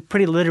taking everything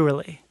pretty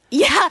literally.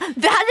 Yeah,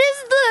 that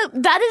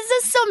is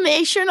the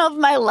summation of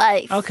my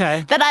life.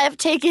 Okay. That I have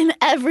taken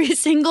every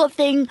single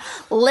thing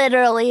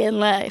literally in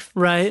life.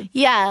 Right.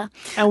 Yeah.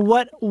 And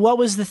what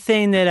was the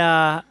thing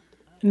that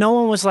no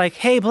one was like,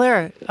 hey,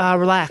 Blair,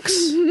 relax.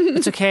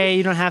 It's okay.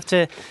 You don't have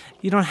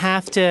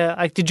to,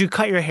 like, did you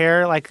cut your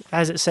hair, like,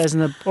 as it says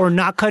or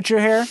not cut your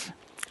hair?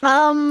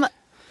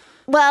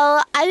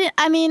 Well,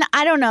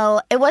 I don't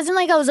know. It wasn't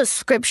like I was a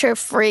scripture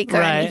freak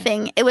or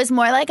anything. It was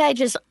more like I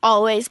just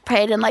always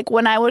prayed, and like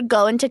when I would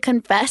go in to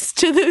confess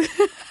to the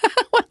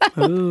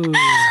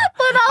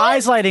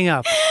Eyes lighting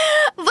up.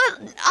 But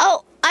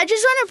I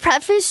just want to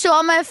preface to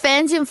all my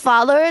fans and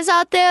followers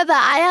out there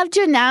that I have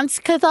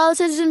denounced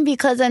Catholicism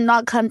because I'm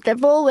not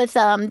comfortable with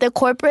the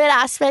corporate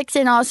aspects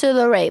and also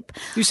the rape.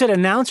 You said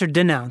announce or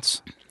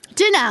denounce?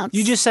 Denounce.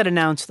 You just said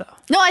announce, though.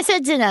 No, I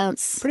said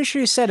denounce. Pretty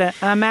sure you said it.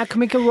 Matt, can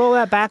we roll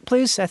that back,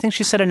 please? I think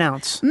she said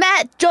announce.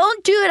 Matt,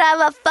 don't do it. I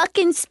have a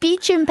fucking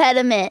speech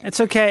impediment. It's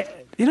okay.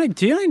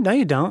 Do you? No,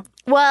 you don't.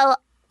 Well,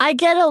 I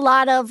get a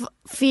lot of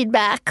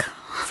feedback.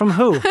 From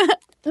who?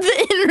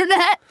 the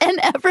internet and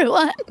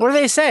everyone. What do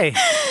they say?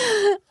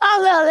 I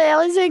don't know. They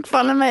always make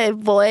fun of my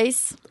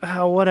voice.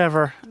 Oh,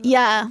 whatever.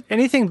 Yeah.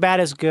 Anything bad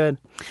is good.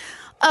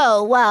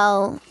 Oh,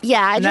 well,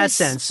 yeah. In that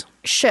sense.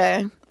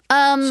 Sure.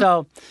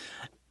 So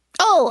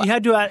Oh, you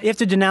have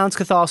to denounce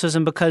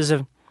Catholicism because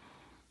of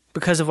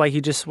like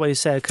what you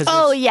said.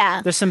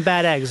 Yeah. There's some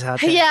bad eggs out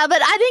there. Yeah,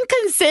 but I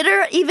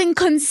didn't even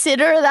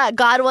consider that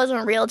God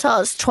wasn't real till I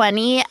was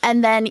 20.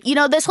 And then,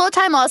 this whole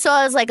time also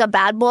I was like a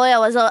bad boy.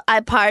 I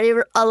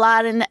partied a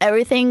lot and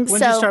everything. When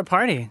did you start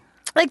partying?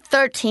 Like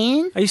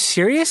 13. Are you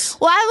serious?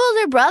 Well, I have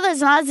older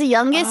brothers and I was the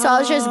youngest, so I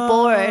was just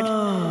bored.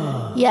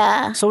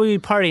 Yeah. So were you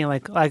partying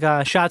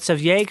like shots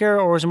of Jaeger,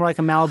 or was it more like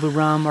a Malibu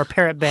rum or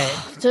Parrot Bay?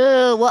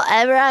 Dude,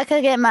 whatever I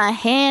could get my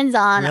hands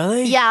on.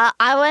 Really? Yeah,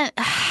 I went.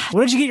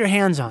 What did you get your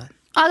hands on?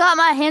 I got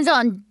my hands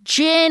on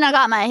gin. I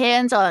got my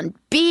hands on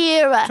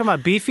beer. Talking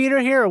about Beefeater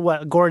here or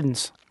what?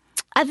 Gordon's?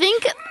 I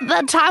think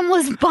the time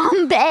was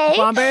Bombay.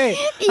 Bombay.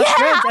 That's Yeah.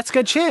 good. That's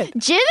good shit.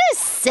 Gin is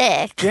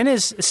sick. Gin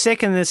is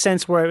sick in the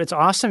sense where it's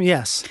awesome,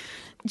 yes.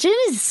 Gin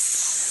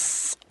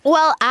is...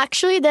 Well,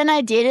 actually, then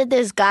I dated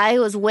this guy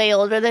who was way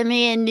older than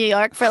me in New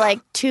York for like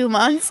 2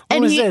 months.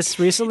 When was this?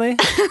 Recently?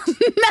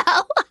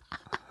 No.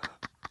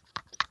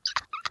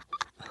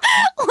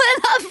 When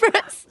I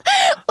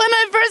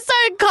first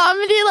started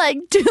comedy, like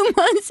 2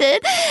 months in,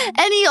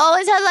 and he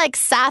always had like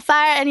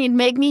Sapphire, and he'd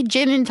make me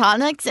gin and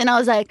tonics, and I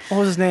was like, What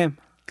was his name?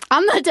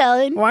 I'm not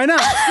telling. Why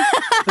not?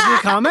 Was he a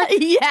comic?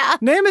 Yeah.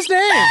 Name his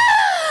name.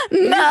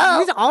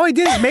 No. All he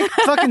did is make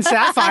fucking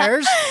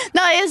sapphires.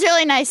 No, he was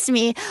really nice to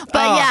me.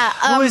 But yeah.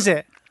 Who is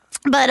it?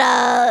 But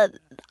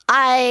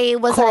I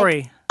was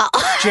Corey.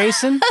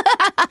 Jason?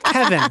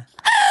 Kevin.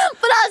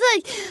 But I was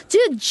like,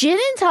 dude, gin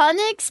and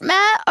tonics,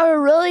 Matt, are a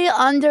really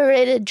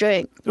underrated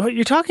drink. What,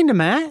 you're talking to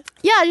Matt?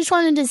 Yeah, I just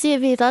wanted to see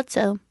if he thought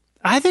so.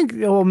 I think,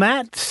 well,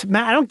 Matt,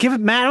 I don't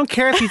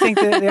care if you think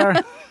that they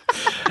are.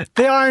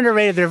 They are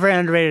underrated. They're very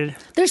underrated.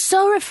 They're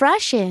so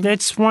refreshing.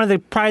 It's probably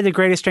the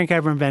greatest drink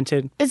ever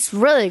invented. It's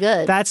really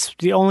good. That's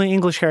the only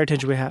English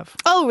heritage we have.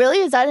 Oh, really?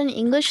 Is that an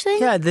English thing?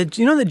 Yeah, the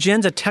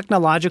gin's a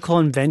technological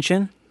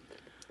invention?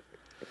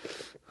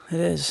 It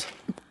is.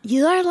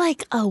 You are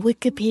like a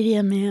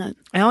Wikipedia man.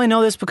 I only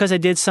know this because I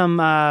did some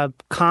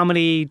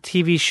comedy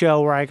TV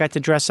show where I got to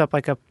dress up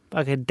like a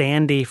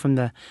dandy from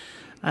the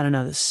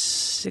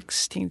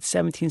 16th,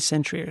 17th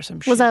century or some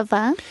shit. Was that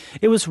fun?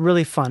 It was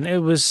really fun. It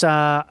was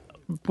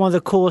one of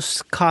the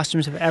coolest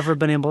costumes I've ever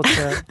been able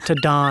to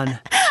don.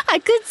 I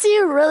could see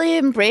you really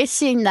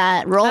embracing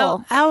that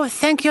role. Oh,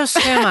 thank you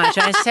so much.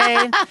 I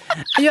say,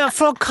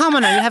 for a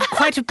commoner, you have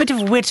quite a bit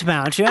of wit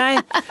about you.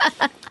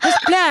 Miss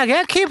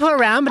Blair, keep her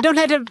around, but don't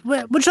let her...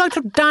 Would you like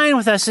to dine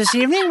with us this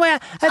evening? We're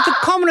at the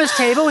commoner's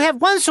table. We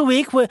have once a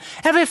week,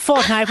 every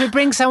fortnight, we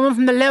bring someone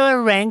from the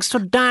lower ranks to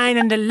dine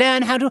and to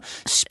learn how to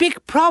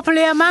speak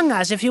properly among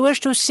us, if you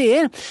wish to see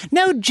it.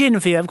 No gin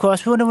for you, of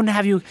course. We wouldn't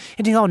have you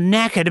getting all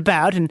knackered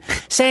about and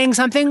saying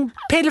something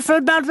pitiful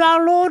about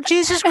our Lord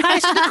Jesus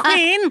Christ and the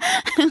Queen.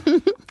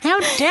 How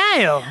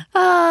dare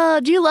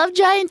you? Do you love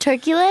giant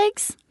turkey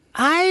legs?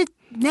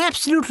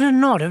 Absolutely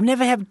not. I've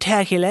never had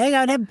turkey leg.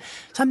 I'd have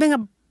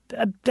something,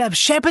 a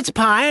shepherd's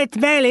pie at the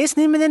very least,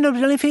 and then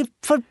only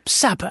for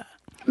supper.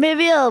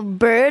 Maybe a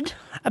bird?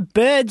 A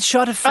bird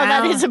shot a fowl. Oh,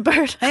 that is a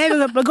bird.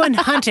 We're going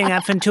hunting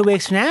up in 2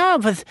 weeks from now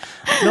with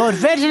Lord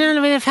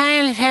Reginald with a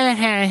fine.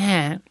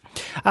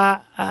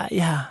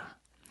 Yeah.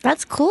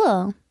 That's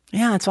cool.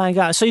 Yeah, that's what I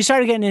got. So you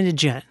started getting into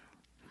gin.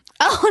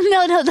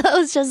 Oh, no, that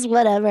was just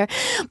whatever.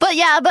 But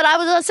yeah, but I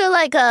was also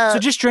like So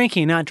just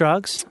drinking, not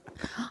drugs?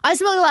 I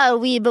smoked a lot of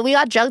weed, but we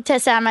got drug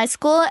tests at my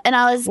school, and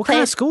I was... What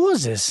kind of school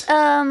is this?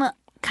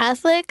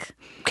 Catholic.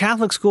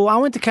 Catholic school. I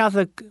went to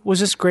Catholic. Was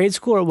this grade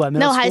school or what?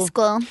 Middle high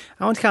school.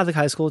 I went to Catholic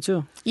high school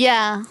too.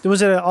 Yeah.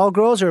 Was it all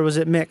girls or was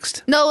it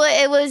mixed? No,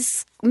 it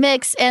was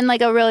mixed and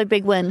like a really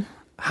big win.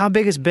 How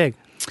big is big?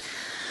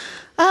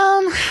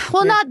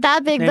 Well, not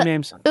that big, but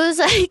names. It was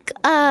like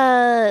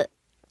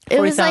it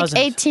was like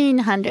 40,000.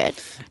 1,800.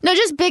 No,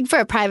 just big for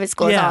a private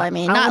school is all I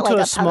mean. I Not went like to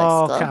a a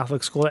small public school.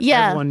 Catholic school.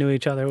 Yeah. Everyone knew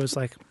each other. It was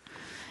like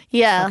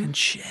fucking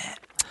shit.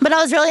 But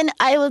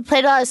I would play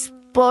a lot of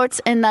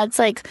sports, and that's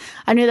like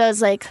I knew that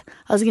was like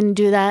I was going to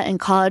do that in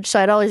college, so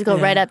I'd always go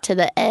right up to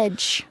the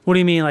edge. What do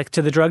you mean, like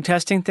to the drug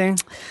testing thing?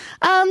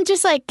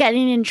 Just like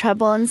getting in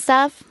trouble and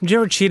stuff. Did you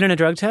ever cheat on a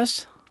drug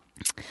test?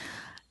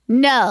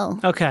 No.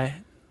 Okay.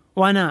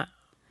 Why not?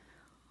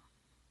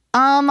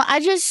 I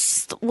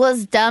just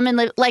was dumb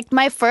and like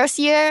my first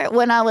year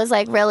when I was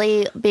like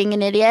really being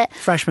an idiot.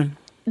 Freshman.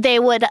 They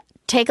would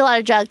take a lot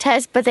of drug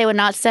tests, but they would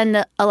not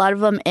send a lot of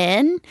them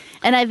in.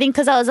 And I think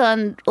because I was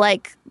on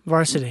like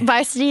Varsity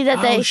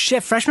that they... Oh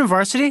shit, freshman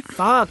varsity?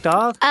 Fuck,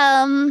 dog.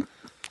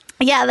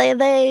 Yeah, they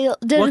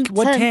didn't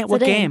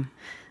What game?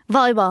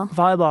 Volleyball.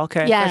 Volleyball,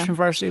 okay. Yeah. Freshman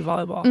varsity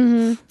volleyball.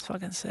 Mm-hmm. It's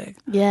fucking sick.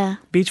 Yeah.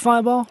 Beach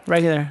volleyball?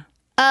 Regular?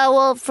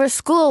 Well, for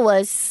school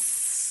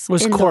was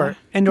indoor. Court.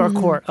 Indoor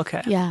court,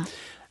 okay. Yeah.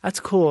 That's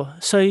cool.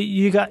 So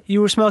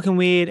you were smoking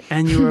weed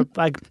and you were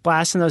like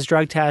blasting those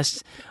drug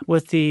tests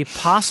with the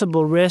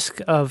possible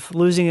risk of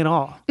losing it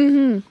all.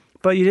 Mm-hmm.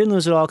 But you didn't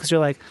lose it all because you're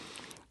like,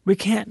 we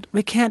can't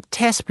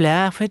test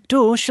Blair. If we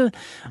do, she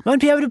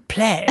won't be able to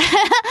play.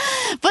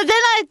 But then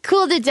I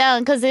cooled it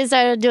down because they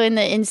started doing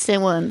the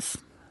instant ones.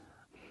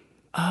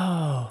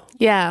 Oh.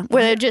 Yeah,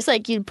 where they're just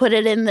like you'd put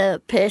it in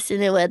the piss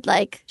and it would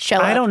like show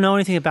up. I don't know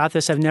anything about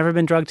this. I've never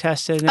been drug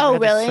tested. Never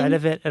had really? the threat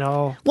of it at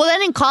all. Well,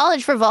 then in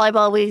college for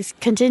volleyball, we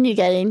continue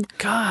getting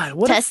God,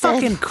 what tested. a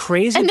fucking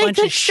crazy and bunch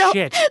of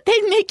shit.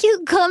 They'd make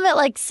you come at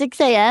like 6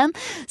 a.m.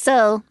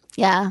 So,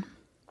 yeah.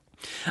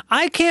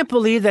 I can't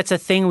believe that's a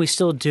thing we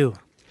still do.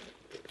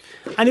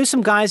 I knew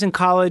some guys in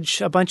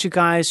college, a bunch of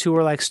guys who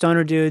were like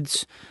stoner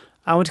dudes.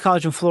 I went to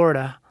college in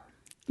Florida.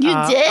 You did?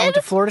 I went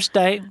to Florida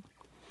State.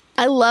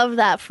 I love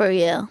that for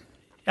you.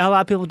 A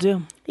lot of people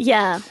do.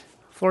 Yeah.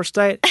 Florida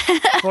State.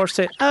 Florida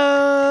State.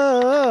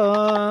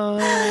 Oh.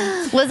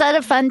 Was that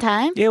a fun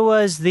time? It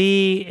was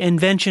the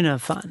invention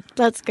of fun.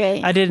 That's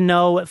great. I didn't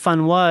know what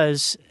fun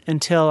was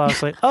until I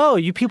was like, oh,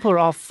 you people are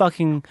all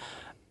fucking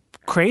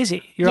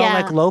crazy. You're all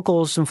like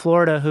locals in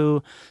Florida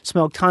who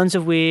smoke tons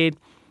of weed.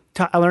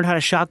 I learned how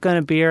to shotgun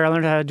a beer. I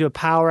learned how to do a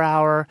power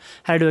hour,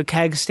 how to do a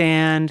keg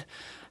stand,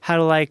 how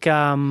to like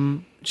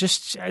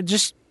just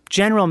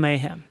general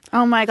mayhem.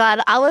 Oh my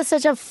God. I was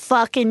such a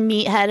fucking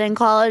meathead in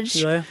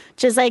college. Really?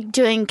 Just like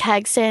doing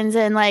keg stands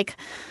and like.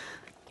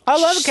 I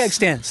love keg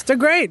stands. They're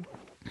great.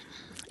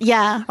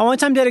 Yeah. I one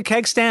time did a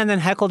keg stand and then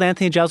heckled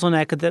Anthony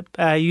Jeselnik at the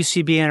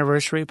UCB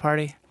anniversary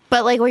party.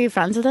 But like, were you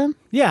friends with him?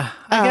 Yeah,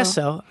 I guess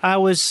so. I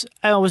was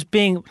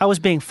being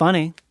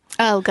funny.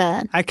 Oh,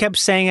 good. I kept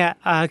saying it.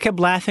 I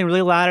kept laughing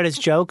really loud at his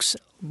jokes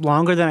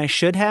longer than I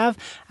should have.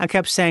 I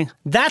kept saying,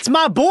 "That's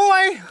my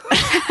boy,"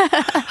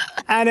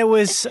 and it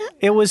was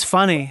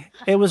funny.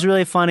 It was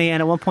really funny.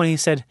 And at one point, he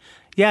said,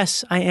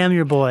 "Yes, I am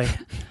your boy,"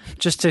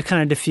 just to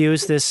kind of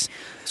diffuse this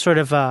sort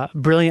of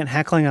brilliant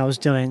heckling I was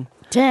doing.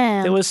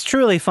 Damn. It was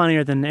truly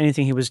funnier than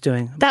anything he was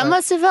doing. That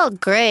must have felt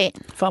great.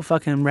 Felt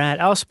fucking rad.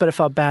 But it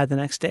felt bad the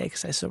next day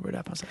because I sobered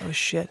up. I was like, "Oh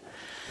shit."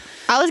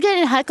 I was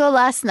getting heckled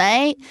last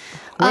night.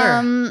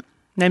 Where?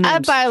 Name At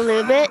names. Bar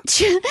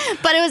Lubitsch.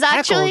 But it was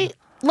actually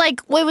like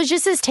it was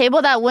just this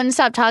table that wouldn't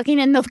stop talking,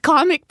 and the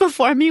comic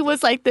before me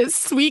was like this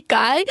sweet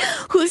guy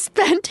who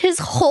spent his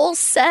whole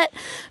set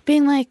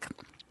being like,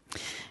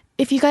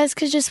 if you guys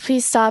could just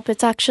please stop,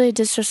 it's actually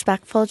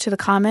disrespectful to the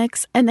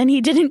comics. And then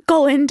he didn't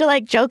go into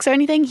like jokes or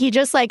anything. He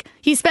just like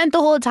he spent the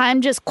whole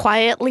time just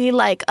quietly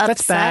like upset.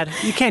 That's bad.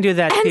 You can't do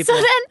that to And people.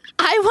 so then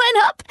I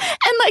went up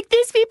and like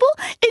these people,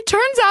 it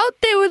turns out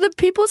they were the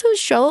people whose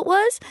show it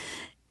was.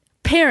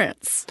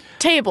 Parents.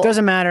 Table.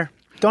 Doesn't matter.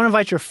 Don't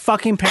invite your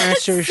fucking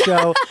parents to your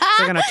show.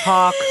 They're going to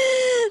talk.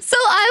 So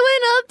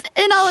I went up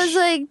and I was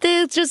like,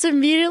 they just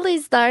immediately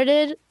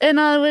started. And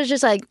I was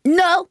just like,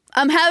 no,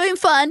 I'm having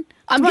fun.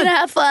 I'm going to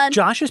have fun.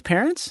 Josh's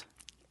parents?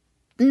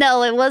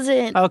 No, it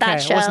wasn't Okay,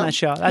 that show. it wasn't that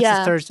show. That's yeah.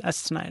 the Thursday.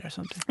 That's tonight or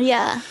something.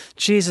 Yeah.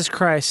 Jesus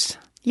Christ.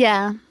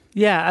 Yeah.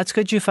 Yeah, that's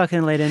good you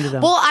fucking laid into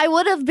them. Well, I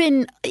would have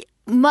been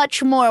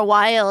much more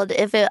wild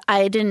if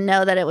I didn't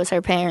know that it was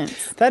her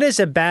parents. That is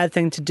a bad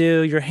thing to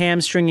do. You're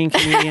hamstringing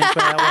comedians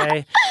by that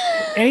way.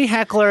 Any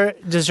heckler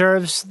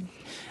deserves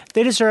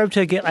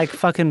to get like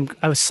fucking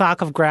a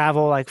sock of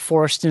gravel like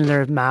forced into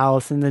their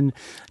mouth and then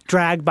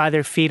dragged by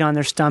their feet on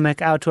their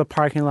stomach out to a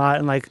parking lot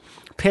and like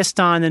pissed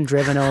on and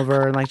driven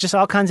over and like just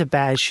all kinds of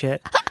bad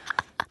shit.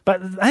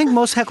 But I think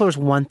most hecklers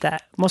want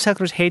that. Most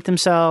hecklers hate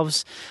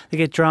themselves. They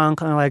get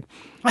drunk and they're like,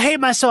 I hate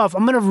myself.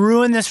 I'm going to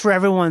ruin this for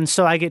everyone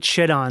so I get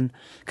shit on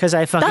because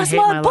I fucking hate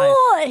my life. That's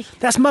my boy.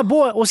 That's my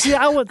boy. Well, see,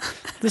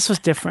 this was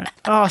different.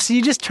 Oh, so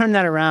you just turned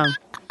that around.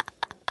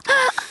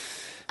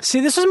 See,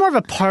 this was more of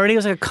a party. It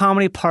was like a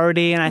comedy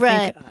party. And I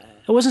think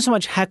it wasn't so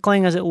much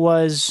heckling as it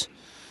was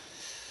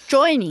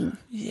joining.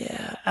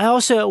 Yeah.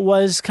 It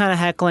was kind of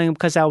heckling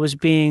because I was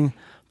being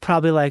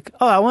probably like,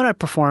 oh, I want to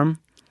perform.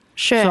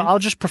 Sure. So I'll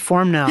just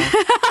perform now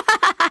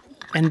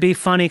and be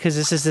funny because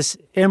this is this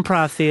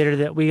improv theater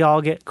that we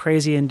all get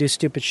crazy and do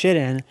stupid shit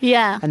in.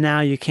 Yeah. And now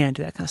you can't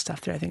do that kind of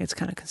stuff there. I think it's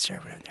kind of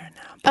conservative there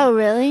now. But, oh,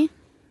 really?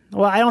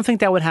 Well, I don't think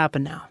that would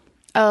happen now.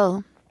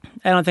 Oh.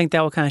 I don't think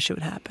that kind of shit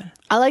would happen.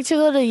 I like to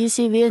go to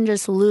UCB and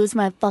just lose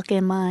my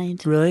fucking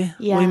mind. Really?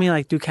 Yeah. What do you mean,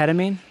 like do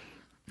ketamine?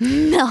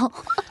 No.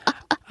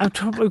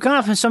 We've gone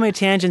off on so many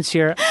tangents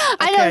here. Okay.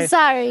 I know,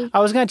 sorry. I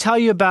was going to tell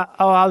you about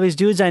all these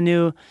dudes I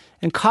knew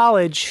in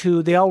college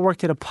who they all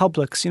worked at a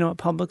Publix. You know what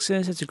Publix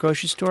is? It's a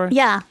grocery store.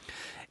 Yeah.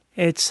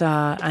 It's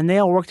and they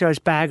all worked there as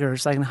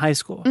baggers, like in high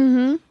school.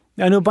 Mm-hmm.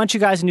 I knew a bunch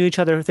of guys who knew each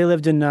other. They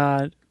lived in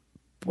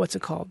what's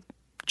it called?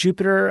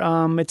 Jupiter.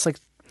 It's like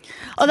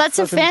that's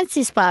a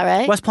fancy spot,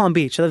 right? West Palm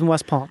Beach. I live in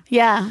West Palm.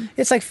 Yeah.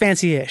 It's like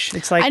fancy-ish.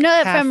 It's like I know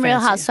it half from Real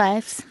fancy.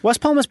 Housewives.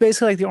 West Palm is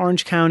basically like the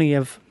Orange County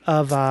of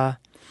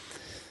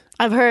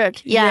I've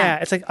heard. Yeah.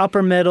 it's like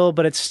upper middle,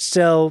 but it's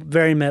still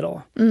very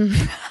middle.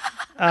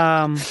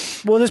 Well,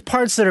 there's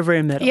parts that are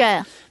very middle.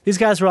 Yeah. These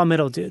guys were all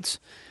middle dudes,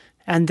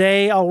 and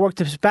they all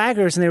worked as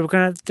baggers, and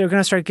they're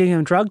gonna start giving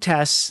them drug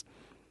tests.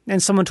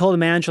 And someone told the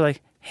manager,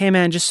 like, "Hey,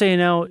 man, just so you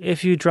know,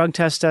 if you drug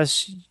test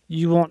us,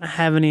 you won't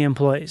have any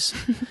employees."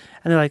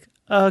 And they're like,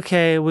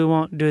 "Okay, we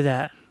won't do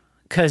that,"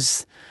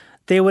 because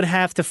they would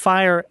have to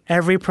fire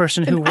every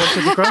person who worked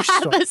at the grocery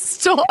store. The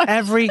store.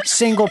 Every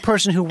single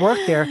person who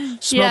worked there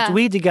smoked Yeah.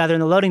 weed together in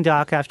the loading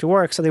dock after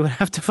work, so they would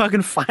have to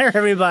fucking fire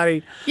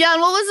everybody. Yeah,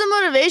 and what was the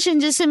motivation?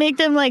 Just to make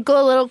them like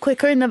go a little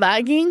quicker in the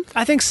bagging?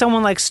 I think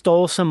someone like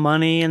stole some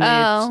money, and they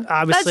Oh,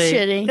 obviously,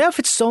 that's shitty.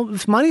 yeah.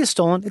 If money is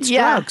stolen, it's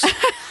Yeah. drugs.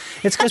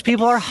 It's because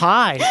people are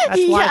high.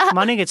 That's why Yeah.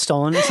 money gets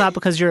stolen. It's not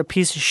because you're a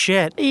piece of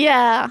shit.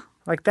 Yeah.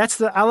 Like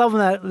I love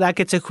when that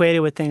gets equated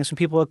with things, when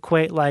people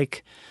equate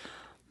like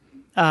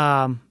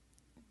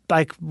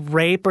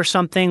rape or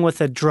something with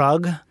a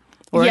drug,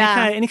 or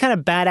Yeah. any kind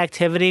of bad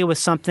activity with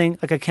something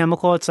like a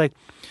chemical. It's like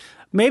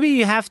maybe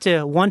you have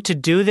to want to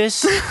do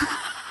this.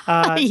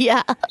 Yeah.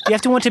 You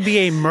have to want to be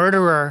a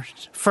murderer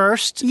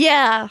first.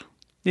 Yeah.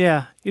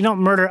 Yeah, you don't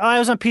murder. Oh, I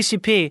was on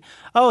PCP.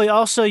 Oh,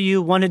 also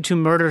you wanted to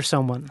murder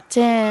someone.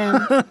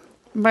 Damn.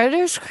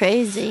 Murder's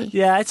crazy.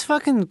 Yeah, it's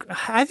fucking.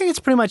 I think it's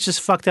pretty much as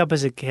fucked up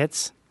as it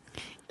gets.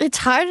 It's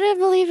hard to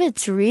believe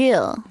it's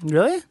real.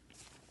 Really?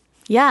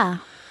 Yeah.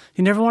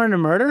 You never wanted to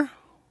murder?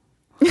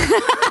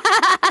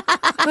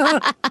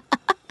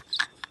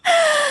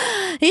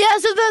 Yeah,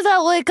 sometimes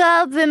I wake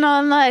up and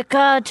I'm like,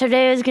 God,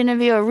 today is going to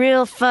be a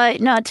real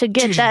fight not to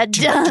get that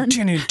done.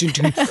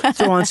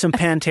 Throw on some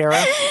Pantera.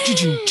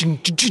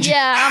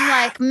 Yeah, I'm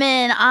like,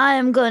 man, I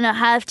am going to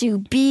have to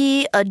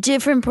be a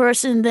different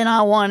person than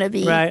I want to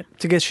be. Right,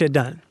 to get shit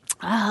done.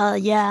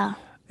 Yeah.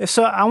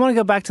 So I want to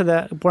go back to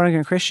the born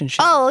again Christian shit.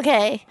 Oh,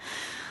 okay.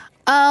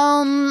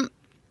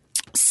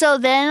 So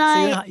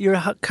then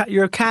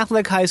You're a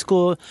Catholic high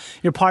school.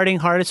 You're partying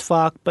hard as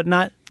fuck, but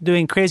not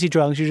doing crazy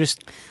drugs. You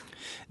just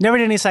never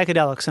did any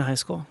psychedelics in high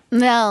school.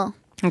 No.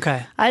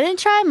 Okay. I didn't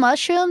try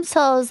mushrooms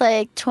till I was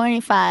like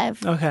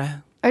 25 Okay.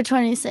 or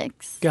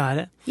 26. Got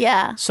it.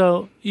 Yeah.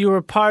 So you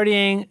were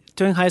partying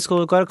during high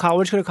school. Go to college.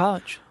 Where'd you go to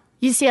college?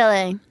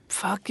 UCLA.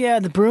 Fuck yeah,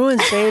 the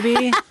Bruins,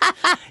 baby.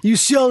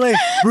 UCLA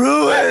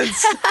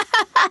Bruins.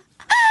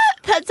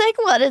 That's like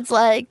what it's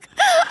like.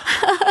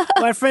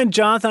 My friend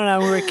Jonathan and I,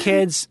 when we were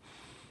kids,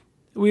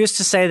 we used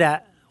to say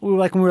that. When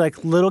we were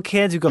like little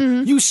kids, we'd go,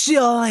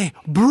 UCLA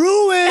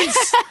Bruins.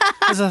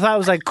 Because I thought it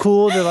was like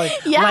cool to like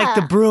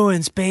the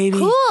Bruins, baby.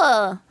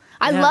 Cool.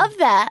 I love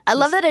that. I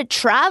love that it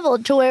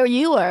traveled to where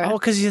you were. Oh,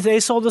 because they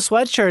sold the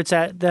sweatshirts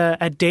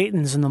at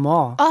Dayton's in the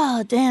mall.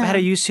 Oh, damn. I had a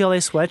UCLA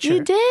sweatshirt.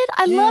 You did?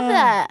 I love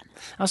that.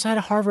 I also had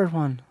a Harvard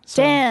one.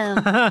 So.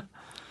 Damn.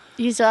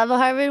 You still have a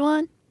Harvard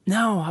one?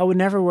 No, I would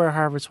never wear a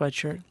Harvard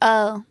sweatshirt.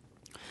 Oh,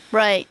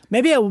 right.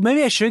 Maybe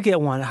I should get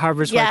one, a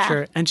Harvard Yeah.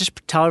 sweatshirt, and just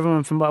tell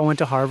everyone I went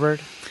to Harvard.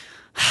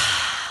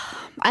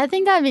 I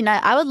think that'd be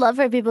nice. I would love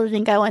for people to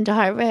think I went to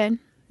Harvard.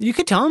 You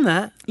could tell them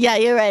that. Yeah,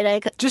 you're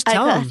right. Just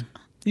tell them.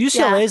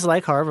 UCLA is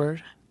like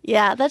Harvard.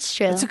 Yeah, that's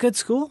true. It's a good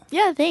school.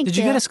 Yeah, thank you. Did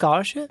you get a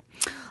scholarship?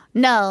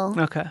 No.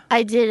 Okay.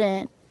 I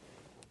didn't.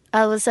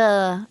 I was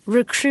a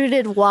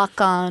recruited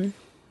walk-on.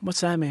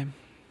 What's that mean?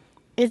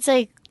 It's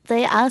like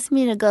they asked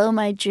me to go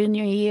my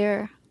junior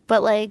year,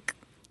 but like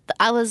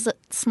I was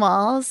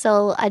small,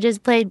 so I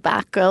just played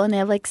back row, and they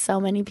have like so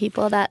many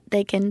people that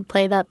they can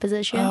play that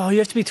position. Oh, you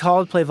have to be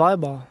tall to play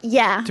volleyball.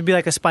 Yeah. To be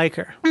like a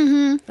spiker.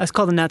 Mm-hmm. That's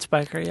called a net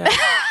spiker, yeah.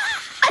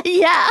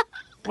 Yeah.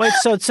 Wait,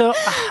 so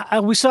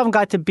we still haven't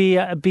got to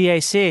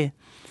BAC.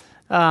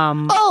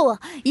 Oh,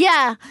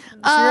 yeah.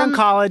 So you're in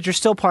college, you're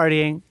still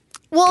partying.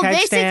 Well, Keg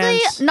basically,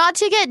 stands. not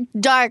to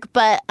get dark,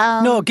 but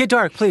No, get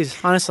dark, please,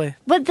 honestly.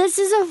 But this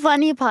is a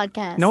funny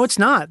podcast. No, it's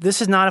not.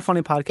 This is not a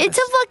funny podcast. It's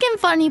a fucking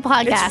funny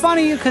podcast. It's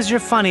funny because you're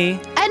funny.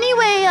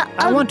 Anyway,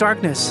 I want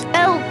darkness.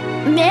 a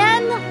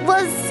man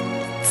was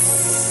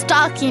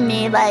stalking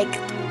me like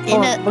in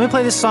Hold on, let me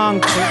play this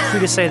song for you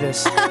to say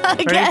this.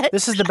 Okay. Ready?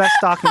 This is the best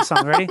stalking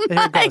song. Ready? Here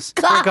it goes.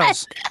 Here it God.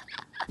 goes.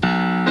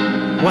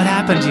 What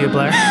happened to you,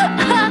 Blair?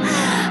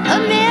 A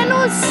man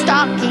was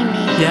stalking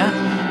me. Yeah?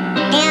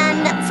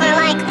 And for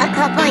like a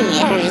couple of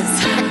years.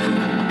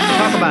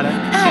 Talk about it.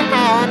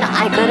 And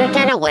I couldn't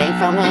get away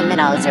from him, and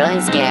I was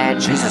really scared.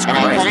 Jesus and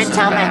Christ, I this couldn't is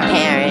tell my bad.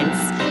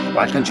 parents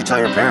Why couldn't you tell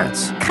your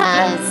parents?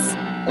 because,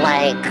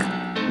 like,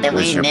 that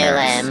Who's we your knew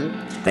parents? him.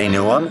 They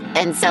knew him?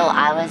 And so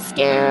I was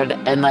scared,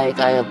 and like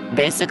I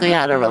basically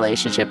had a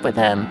relationship with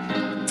him.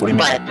 What do you mean?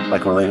 But-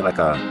 Like related, like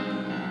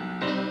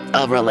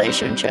A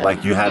relationship.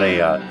 like you had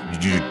a,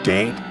 did you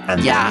date and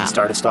then Yeah, he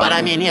started stalking? but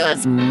I mean, he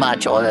was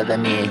much older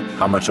than me.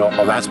 How much, oh,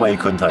 that's why you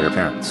couldn't tell your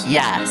parents.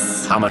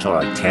 Yes. How much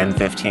older, like 10,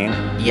 15?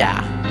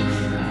 Yeah.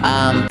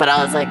 But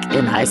I was like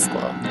in high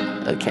school.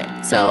 Okay.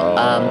 So,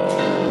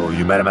 Oh,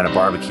 you met him at a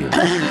barbecue.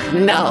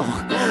 no.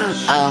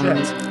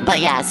 Shit. But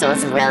yeah, so it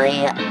was a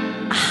really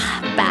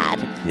bad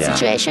Yeah.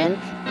 situation.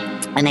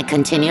 And it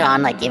continued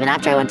on, like, even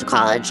after I went to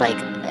college, like,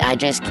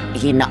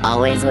 he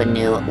always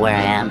knew where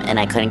I am, and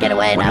I couldn't get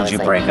away. And When I did was you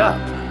like, break up?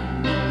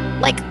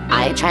 Like,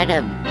 I tried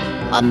to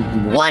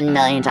 1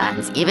 million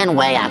times, even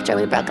way after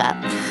we broke up.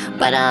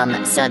 But,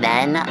 so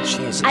then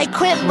Jesus I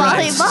quit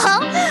Christ.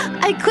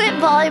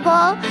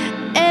 volleyball,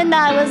 and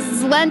I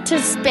went to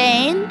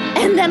Spain,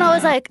 and then I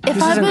was like, if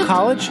This I is in moved,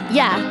 college?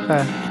 yeah,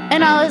 Okay.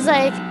 and I was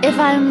like, if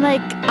I'm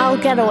like, I'll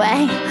get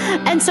away,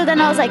 and so then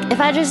I was like, if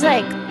I just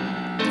like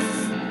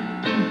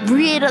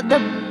read the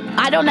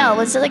I don't know, it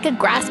was like a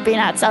grasping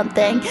at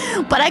something.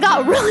 But I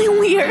got really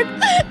weird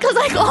because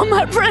like all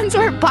my friends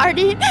were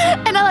partying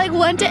and I like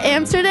went to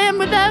Amsterdam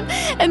with them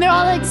and they're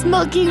all like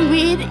smoking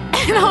weed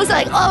and I was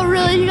like, oh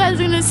really, you guys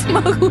are gonna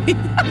smoke weed?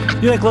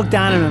 You like looked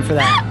down on him for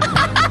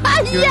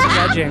that. You were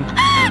judging.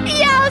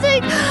 Yeah, I was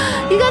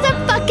like, you guys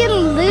are fucking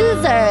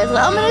losers.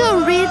 I'm gonna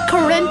go read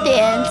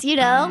Corinthians, you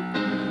know?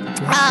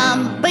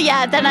 But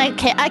yeah, then I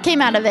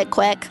came out of it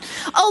quick.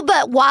 Oh,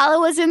 but while I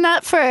was in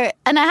that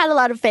and I had a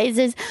lot of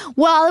phases.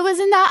 While I was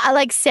in that, I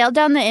like sailed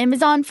down the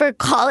Amazon for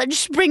college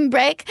spring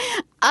break.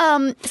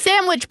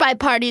 Sandwiched by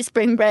party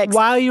spring breaks.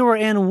 While you were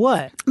in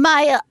what?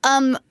 My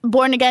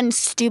born again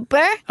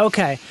stupor.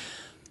 Okay.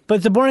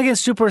 But the born again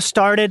stupor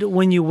started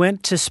when you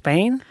went to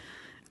Spain?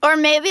 Or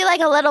maybe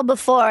like a little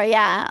before,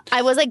 yeah.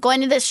 I was like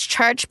going to this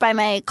church by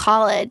my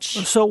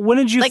college. So when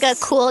did you... Like a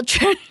cool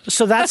church.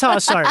 So that's how it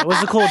started. It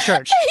was a cool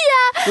church.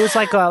 Yeah. It was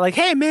like,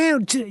 hey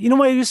man, you know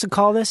what I used to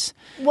call this?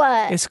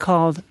 What? It's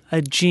called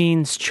a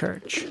jeans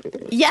church.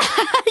 Yeah,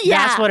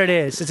 yeah. That's what it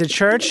is. It's a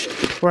church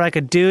where like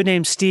a dude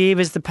named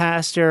Steve is the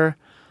pastor.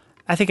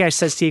 I think I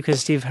said Steve because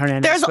Steve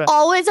Hernandez. There's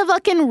always a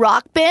fucking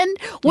rock band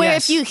where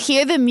Yes. if you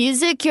hear the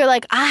music, you're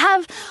like, I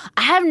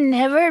have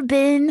never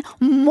been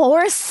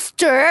more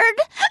stirred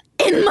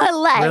in my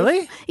life.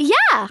 Really?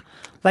 Yeah.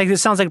 Like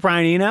this sounds like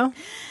Brian Eno?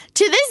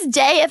 To this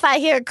day, if I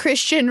hear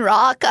Christian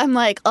rock, I'm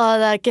like, oh,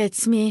 that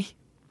gets me.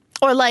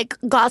 Or like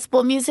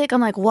gospel music,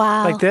 I'm like,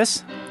 wow. Like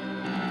this?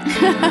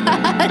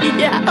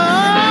 Yeah.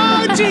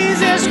 Oh,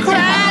 Jesus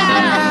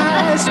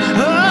Christ.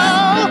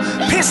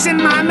 Oh, piss in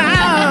my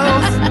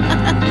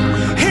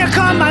mouth. Here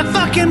come my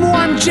fucking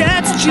warm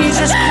jets,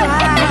 Jesus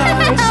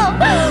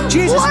Christ.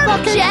 Jesus Warm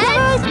fucking jets?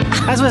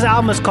 Christ. That's what his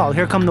album is called.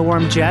 Here come the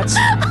warm jets.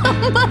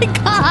 Oh my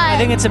God. I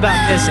think it's about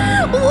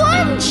pissing.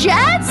 Warm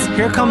jets?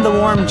 Here come the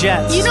warm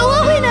jets. You know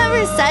what we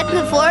never said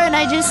before, and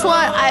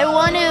I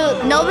want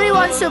to, nobody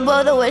wants to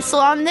blow the whistle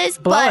on this,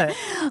 Blow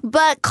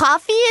but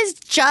coffee is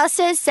just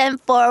as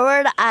sent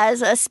forward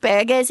as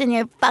asparagus in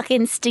your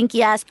fucking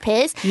stinky ass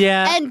piss.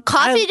 Yeah, And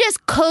coffee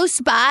just coasts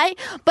by,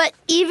 but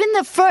even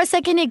the first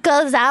second it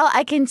goes out,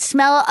 I can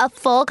smell a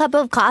full cup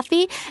of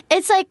coffee.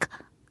 It's like,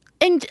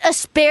 and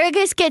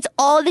asparagus gets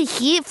all the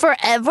heat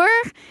forever,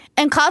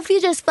 and coffee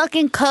just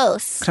fucking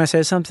coasts. Can I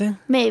say something?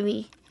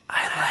 Maybe.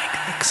 I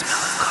like the smell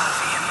of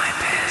coffee in my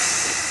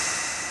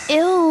piss.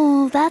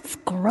 Ew, that's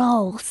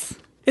gross.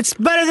 It's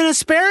better than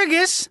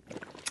asparagus.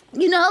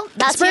 You know,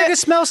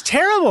 Asparagus smells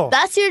terrible.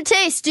 That's your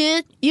taste,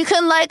 dude. You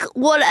can like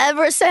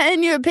whatever scent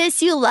in your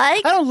piss you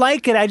like. I don't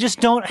like it. I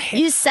just don't.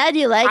 You said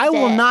you liked it. I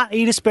will not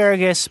eat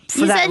asparagus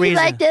for that reason. You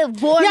said you liked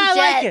it warm Yeah, I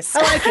like it. jets.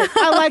 I like it.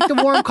 I like the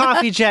warm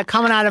coffee jet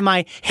coming out of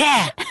my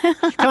head.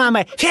 Coming out of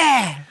my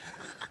head.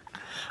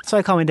 That's why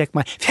I call my dick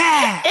my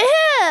head.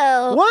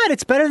 Ew. What?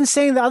 It's better than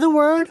saying the other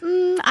word?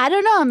 I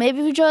don't know.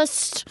 Maybe we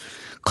just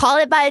call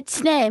it by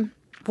its name.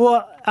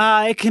 Well,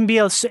 it can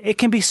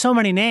be so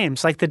many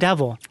names, like the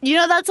devil. You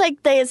know, that's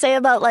like they say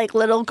about like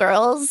little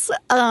girls.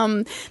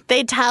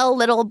 They tell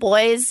little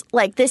boys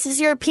like, "This is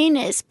your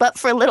penis," but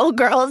for little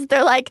girls,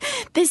 they're like,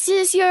 "This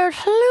is your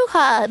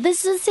hoo-ha.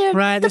 This is your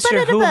Right, this is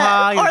your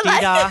hoo-ha, your Or,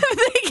 like, dee-dah.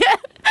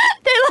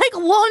 they like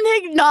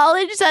won't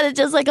acknowledge that it's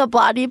just like a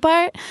body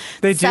part.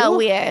 They so do?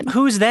 weird.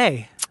 Who's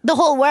they? The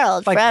whole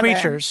world, Like forever.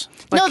 preachers?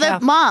 No, Like they're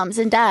moms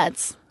and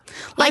dads.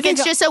 Like think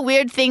it's just a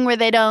weird thing where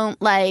they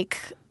don't like.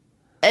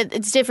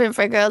 It's different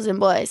for girls and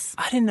boys.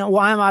 I didn't know.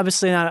 Well,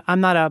 I'm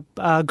not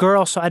a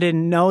girl, so I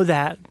didn't know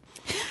that.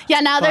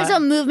 Yeah, now there's But- a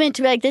movement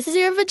to be like, this is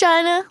your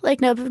vagina,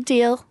 like no big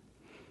deal.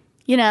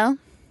 You know?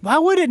 Why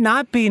would it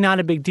not be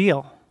not a big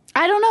deal?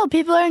 I don't know.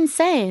 People are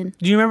insane.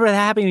 Do you remember that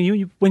happening to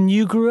you when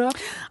you grew up?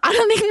 I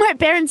don't think my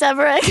parents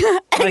ever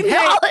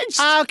acknowledged.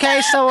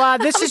 Okay, so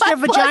this is your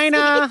My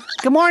vagina.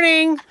 Good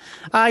morning.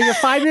 You're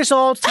 5 years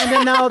old. It's time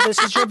to know this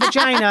is your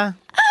vagina.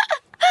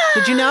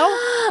 Did you know?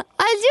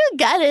 I do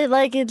get it,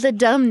 like it's the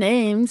dumb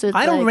names. It's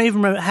I don't like,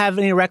 even have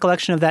any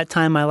recollection of that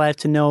time in my life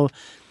to know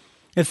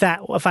if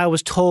I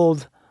was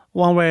told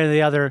one way or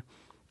the other,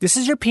 this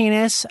is your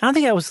penis. I don't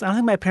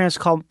think my parents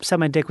said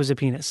my dick was a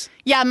penis.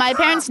 Yeah, my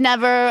parents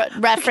never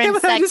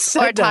referenced I just sex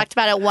said or that. talked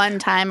about it one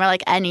time or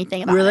like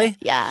anything about Really? it.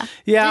 Yeah.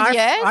 Yeah, Did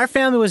yours? our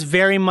family was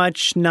very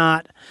much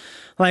not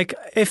like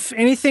if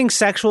anything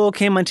sexual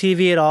came on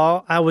TV at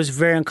all, I was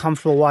very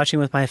uncomfortable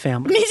watching with my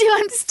family. Me too.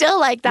 I'm still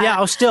like that. Yeah,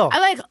 I was still.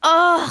 I'm like,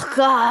 oh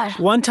god.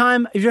 One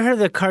time, have you heard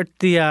of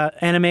the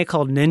anime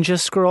called Ninja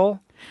Scroll?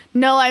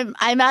 No, I've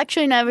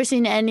actually never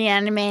seen any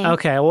anime.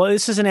 Okay, well,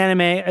 this is an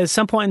anime. At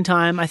some point in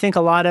time, I think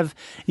a lot of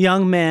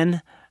young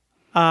men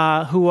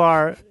who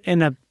are in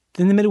the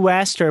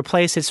Midwest or a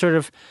place that's sort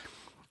of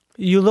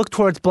you look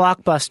towards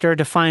Blockbuster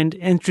to find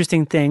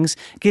interesting things,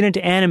 get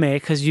into anime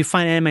because you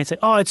find anime, it's like,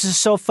 oh, it's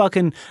just so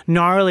fucking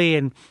gnarly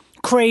and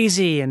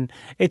crazy, and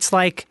it's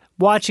like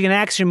watching an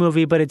action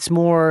movie, but it's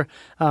more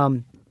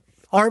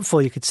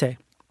artful, you could say.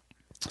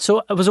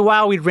 So it was a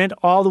while we'd rent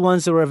all the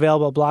ones that were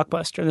available at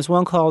Blockbuster, and there's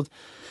one called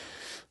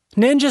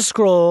Ninja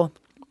Scroll.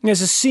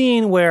 There's a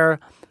scene where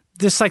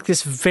this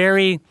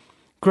very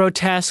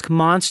grotesque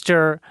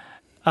monster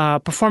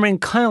performing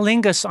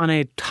cunnilingus on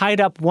a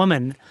tied-up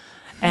woman.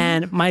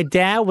 And my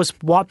dad was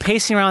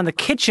pacing around the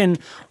kitchen,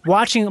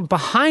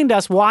 behind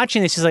us,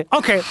 watching this. He's like,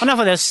 okay, enough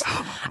of this.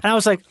 And I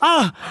was like,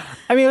 oh.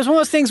 I mean, it was one of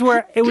those things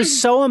where it was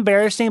so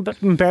embarrassing, but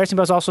I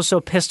was also so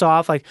pissed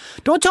off. Like,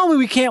 don't tell me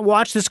we can't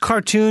watch this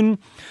cartoon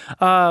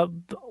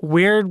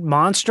weird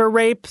monster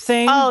rape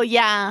thing. Oh,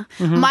 yeah.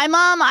 My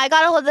mom, I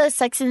got a hold of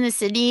Sex and the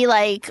City,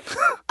 like,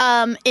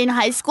 in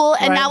high school.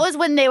 And that was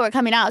when they were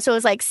coming out. So it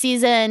was like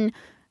season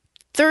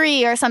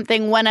 3 or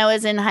something when I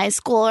was in high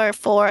school, or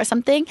 4 or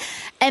something.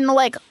 And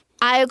like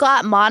I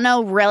got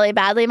mono really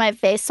badly. My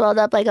face swelled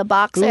up like a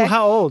boxer. Ooh,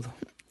 how old?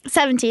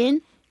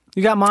 17.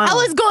 You got mono. I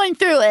was going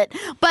through it.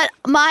 But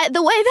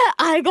the way that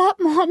I got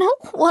mono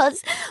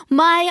was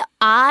my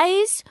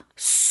eyes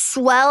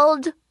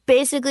swelled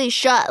basically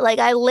shut. Like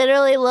I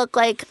literally looked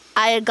like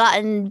I had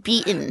gotten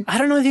beaten. I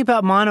don't know anything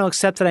about mono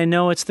except that I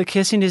know it's the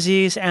kissing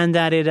disease and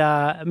that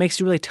it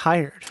makes you really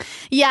tired.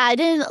 Yeah, I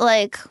didn't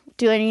like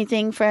do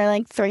anything for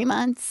like 3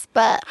 months,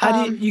 but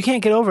how do you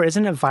can't get over it?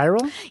 Isn't it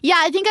viral? Yeah,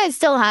 I think I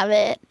still have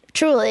it.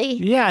 Truly.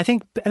 Yeah, I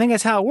think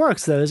that's how it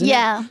works, though, isn't it?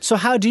 Yeah. So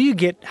how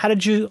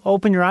did you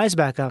open your eyes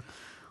back up?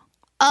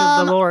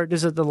 To the Lord?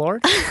 Is it the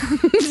Lord? To the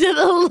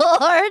Lord?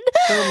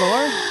 To the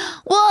Lord?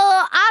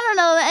 Well, I don't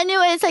know.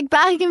 Anyway, it's like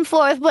back and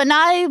forth, but now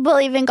I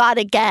believe in God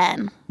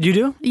again. You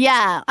do?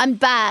 Yeah, I'm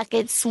back.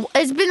 It's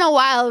been a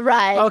wild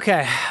ride.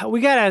 Okay, we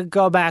gotta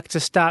go back to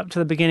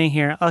the beginning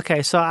here.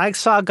 Okay, so I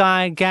saw a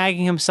guy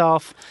gagging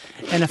himself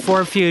in a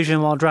Ford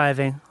Fusion while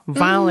driving,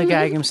 violently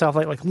gagging himself,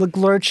 like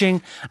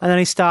lurching, and then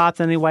he stopped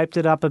and he wiped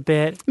it up a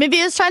bit. Maybe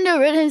he was trying to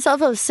rid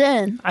himself of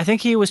sin. I think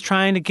he was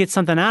trying to get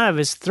something out of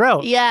his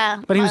throat.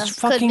 Yeah, but he was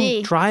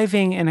fucking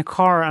driving in a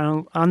car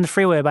on the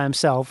freeway by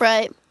himself.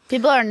 Right.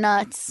 People are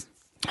nuts.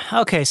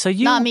 Okay, so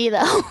you... Not me,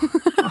 though.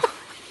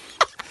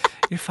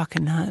 You're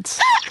fucking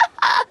nuts.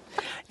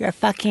 You're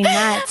fucking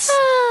nuts.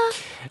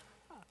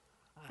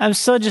 I'm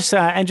so just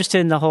interested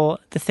in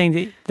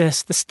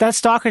that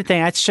stalker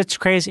thing. That shit's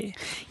crazy.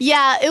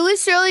 Yeah, it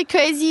was really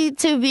crazy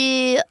to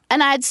be,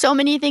 and I had so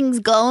many things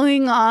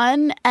going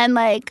on, and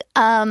like,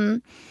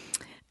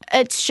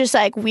 it's just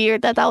like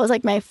weird that was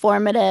like my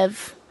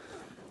formative.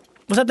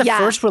 Was that the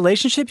first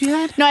relationship you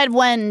had? No, I had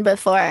one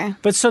before.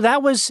 But so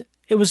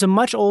it was a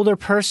much older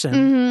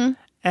person,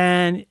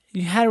 and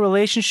you had a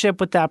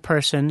relationship with that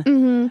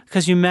person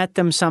because you met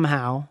them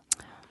somehow.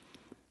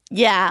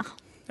 Yeah.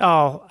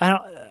 Oh,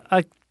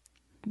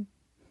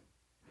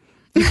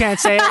 you can't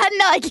say it?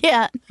 No, I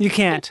can't. You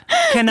can't.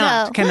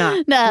 Cannot.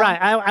 No. Right.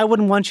 I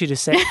wouldn't want you to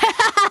say it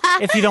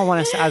if you don't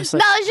want to say it, obviously.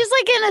 No, it's just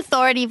like an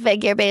authority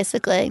figure,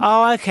 basically.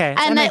 Oh, okay.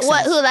 And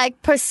who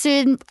like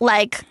pursued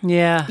like...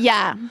 Yeah.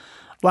 Yeah.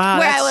 Wow,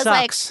 where that I was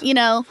sucks.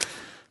 like,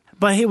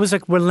 But he was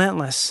like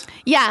relentless.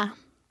 Yeah.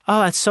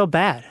 Oh, that's so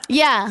bad.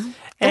 Yeah.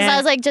 Because I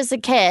was like just a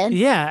kid.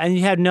 Yeah, and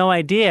you had no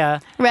idea.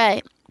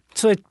 Right.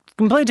 So it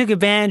completely took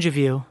advantage of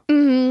you.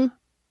 Mm-hmm.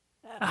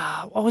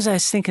 What was I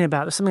thinking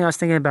about? There's something I was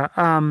thinking about.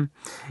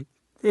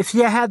 If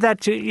you had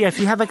that, if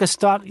you have like a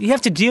stock, you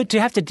have to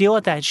deal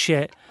with that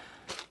shit.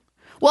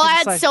 Well,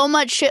 I had so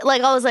much shit.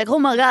 Like, I was like, oh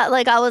my God.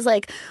 Like, I was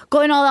like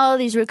going on all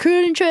these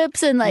recruiting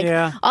trips and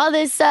like all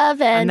this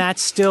stuff. And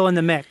that's still in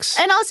the mix.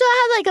 And also,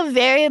 I had like a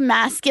very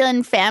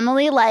masculine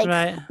family,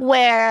 like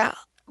where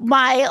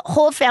my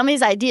whole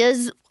family's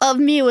ideas of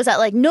me was that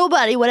like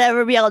nobody would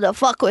ever be able to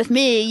fuck with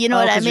me. You know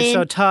what I mean?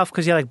 You're so tough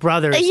because you're like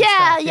brothers.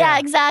 Yeah,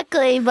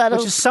 exactly. But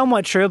which is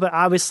somewhat true, but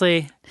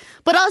obviously.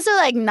 But also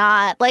like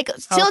not. Like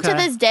still to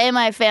this day,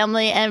 my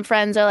family and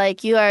friends are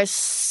like, you are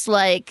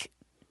like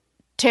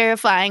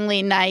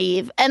terrifyingly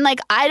naive. And like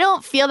I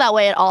don't feel that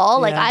way at all.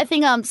 Like I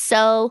think I'm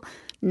so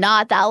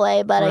not that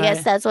way, but I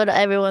guess that's what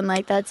everyone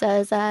like that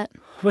says that.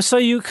 Well, so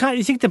you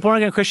think the born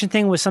again Christian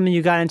thing was something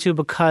you got into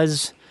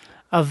because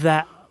of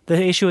that,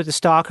 the issue with the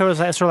stalker? Was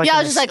that sort of like I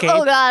was just like,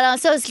 oh God, I'm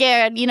so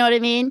scared. You know what I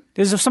mean?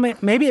 Is there something,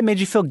 maybe it made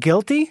you feel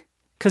guilty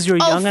because you were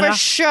young enough? Oh, for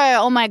sure.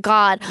 Oh my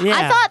God. Yeah.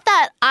 I thought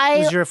that it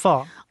was your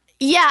fault.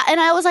 Yeah,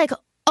 and I was like,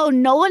 oh,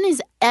 no one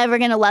is ever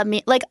going to love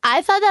me. Like,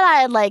 I thought that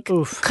I had, like,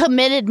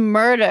 committed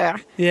murder.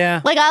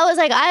 Yeah. Like, I was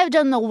like, I have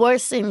done the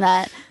worst thing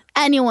that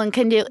anyone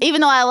can do.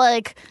 Even though I,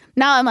 like,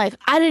 now I'm like,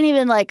 I didn't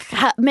even, like,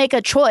 make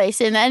a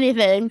choice in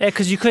anything. Yeah,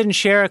 because you couldn't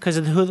share it because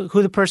of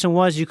who the person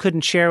was. You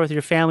couldn't share with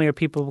your family or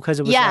people because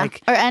it was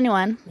like... or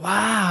anyone.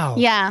 Wow.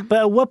 Yeah. But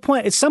at what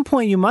point? At some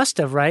point you must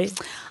have, right?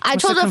 I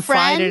told a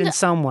friend... in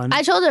someone.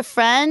 I told a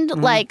friend,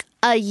 like,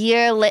 a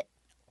year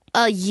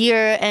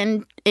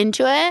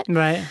into it.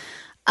 Right.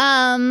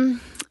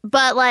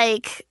 But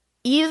like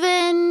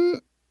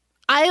even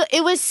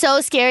it was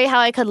so scary how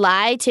I could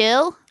lie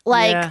too.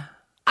 Like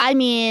I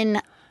mean,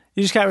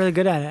 you just got really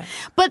good at it.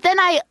 But then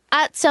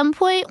at some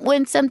point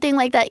when something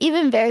like that,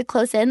 even very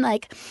close in,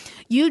 like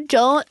you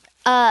don't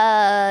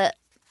no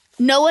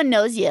one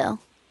knows you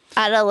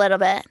at a little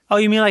bit. Oh,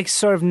 you mean like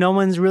sort of no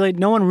one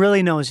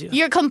really knows you.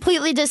 You're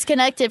completely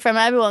disconnected from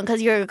everyone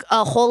because your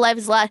whole life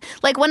is lost.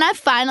 Like when I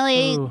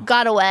finally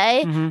got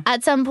away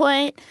at some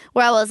point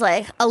where I was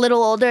like a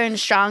little older and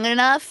strong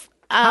enough.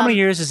 How many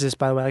years is this,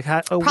 by the way?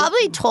 Like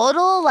probably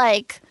total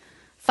like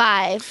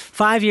 5.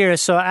 5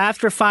 years. So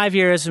after 5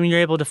 years, when you're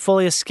able to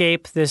fully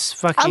escape this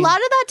fucking... A lot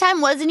of that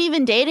time wasn't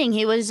even dating.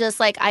 He was just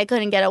like, I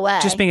couldn't get away.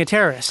 Just being a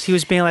terrorist. He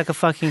was being like a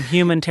fucking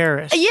human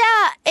terrorist.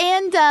 Yeah,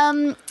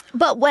 and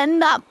but when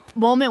that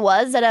moment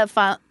was that I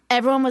found,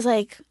 everyone was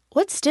like,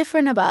 "What's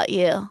different about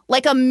you?"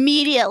 Like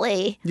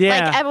immediately, Yeah.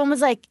 like everyone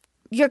was like,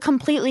 "You're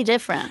completely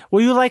different."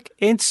 Were you like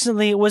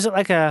instantly, was it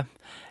like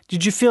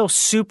did you feel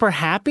super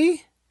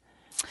happy?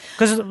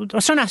 Because,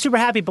 sorry, not super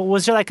happy, but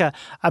was there like a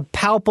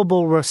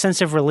palpable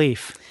sense of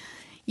relief?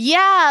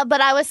 Yeah,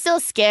 but I was still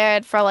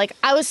scared for like,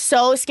 I was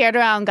so scared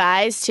around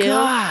guys too.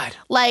 God.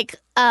 Like,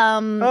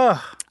 Ugh.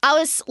 I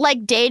was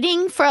like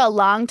dating for a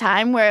long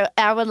time where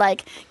I would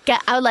like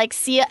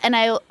see it and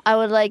I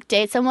would like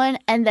date someone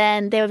and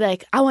then they would be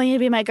like, I want you to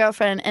be my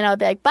girlfriend. And I would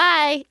be like,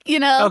 bye, you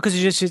know? Oh, because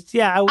you just,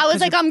 yeah. I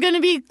was like, I'm going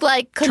to be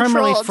like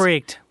controlled. Terminally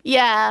freaked.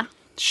 Yeah.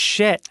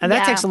 Shit. And that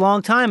Yeah. takes a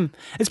long time.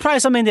 It's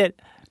probably something that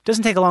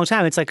doesn't take a long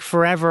time. It's like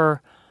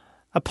forever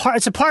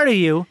it's a part of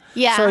you.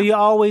 Yeah. So you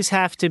always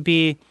have to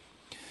be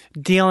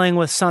dealing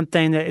with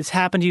something that has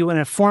happened to you in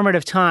a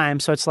formative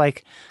time. So it's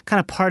like kind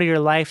of part of your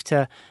life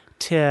to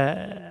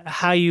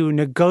how you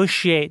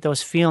negotiate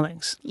those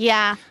feelings.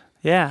 Yeah.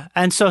 Yeah.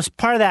 And so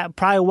part of that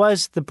probably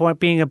was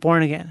being a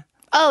born again.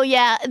 Oh,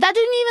 yeah. That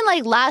didn't even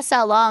like last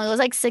that long. It was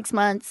like 6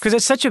 months. Because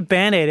it's such a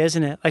Band-Aid,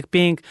 isn't it? Like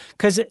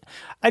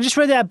I just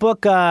read that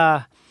book,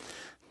 Under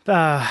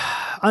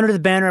the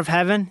Banner of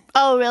Heaven.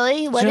 Oh,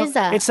 really? What is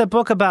that? It's a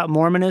book about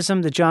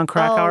Mormonism that John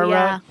Krakauer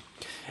yeah. wrote.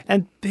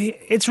 And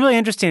it's really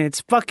interesting.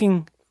 It's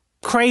fucking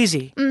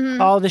crazy.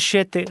 Mm-hmm. All the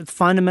shit that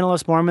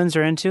fundamentalist Mormons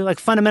are into. Like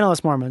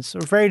fundamentalist Mormons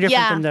are very different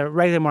Yeah. than the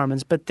regular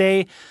Mormons. But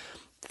the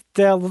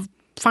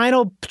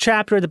final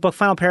chapter of the book,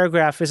 final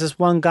paragraph, is this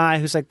one guy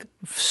who's like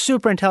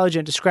super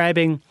intelligent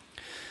describing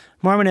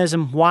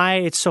Mormonism, why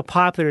it's so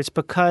popular. It's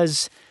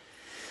because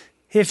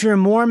if you're a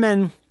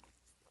Mormon,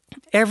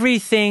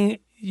 everything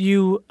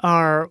you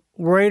are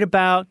worried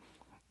about,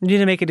 you need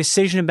to make a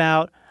decision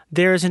about,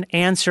 there's an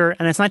answer,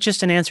 and it's not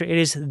just an answer, it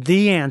is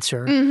the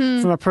answer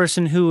from a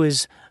person who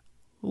is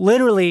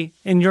literally,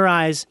 in your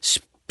eyes,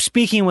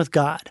 speaking with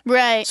God.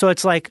 Right. So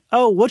it's like,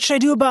 oh, what should I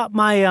do about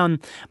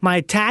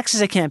my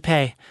taxes I can't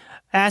pay?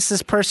 Ask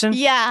this person.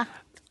 Yeah.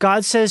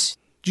 God says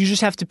you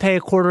just have to pay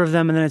a quarter of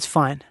them and then it's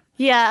fine.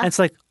 Yeah. And it's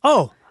like,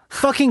 oh,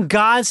 fucking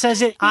God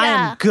says it, I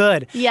am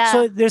good. Yeah.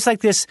 So there's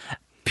like this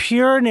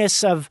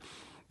pureness of,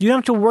 you don't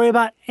have to worry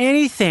about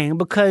anything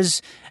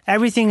because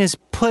everything is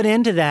put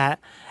into that.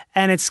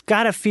 And it's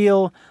got to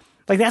feel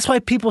like that's why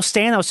people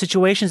stay in those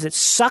situations that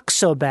suck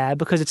so bad,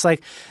 because it's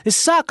like, this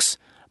sucks,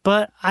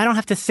 but I don't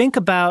have to think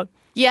about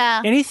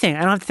anything.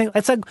 I don't have to think.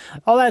 It's like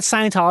all that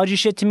Scientology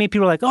shit to me.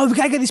 People are like, oh, we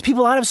got to get these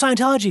people out of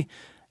Scientology.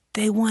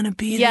 They want to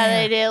be there. Yeah,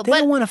 they do. They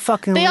don't want to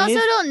fucking They leave. also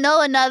don't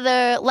know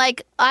another,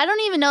 like, I don't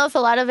even know if a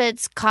lot of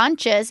it's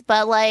conscious,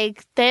 but,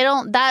 like, they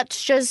don't,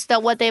 that's just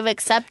what they've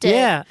accepted.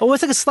 Yeah. Well,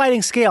 it's like a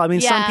sliding scale. I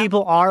mean, some Yeah.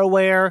 people are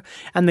aware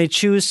and they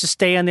choose to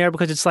stay in there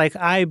because it's like,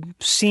 I've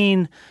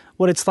seen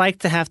what it's like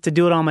to have to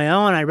do it on my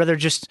own. I'd rather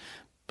just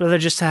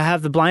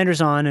have the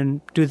blinders on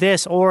and do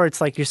this. Or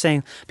it's like you're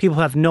saying, people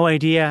have no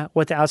idea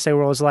what the outside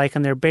world is like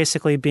and they're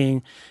basically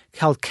being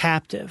held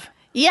captive.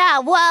 Yeah,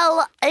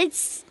 well,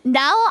 it's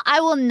now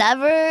I will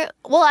never,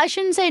 well, I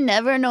shouldn't say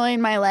never knowing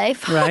my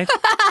life. Right.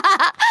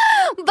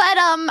 But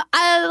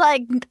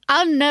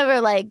I'll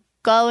never like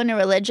go into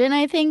religion,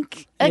 I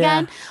think,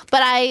 again. Yeah.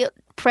 But I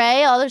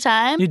pray all the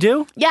time. You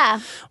do? Yeah.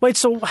 Wait,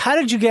 so how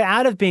did you get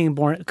out of being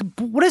born?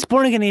 What does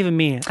born again even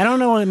mean? I don't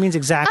know what it means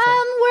exactly. Where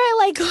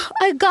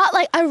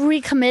I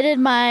recommitted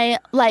my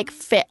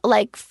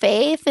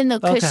faith in the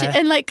Christian,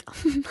 and like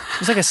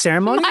It's like a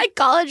ceremony? my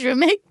college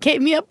roommate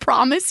gave me a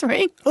promise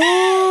ring.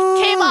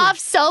 Ooh. Came off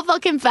so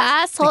fucking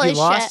fast. Holy you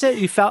lost shit.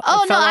 it? You fell?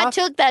 Oh it fell no, I off?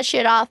 took that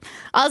shit off.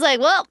 I was like,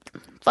 well,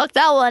 fuck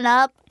that one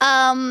up.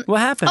 What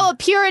happened? Oh, a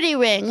purity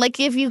ring. Like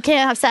if you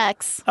can't have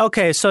sex.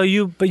 Okay, so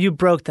you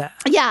broke that.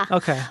 Yeah.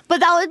 Okay. But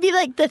that would be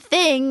like the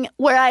thing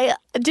where I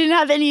didn't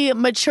have any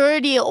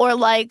maturity or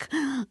like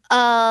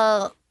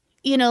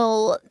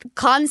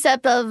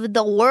concept of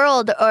the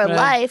world or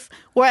life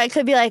where I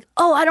could be like,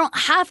 oh, I don't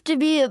have to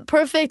be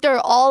perfect or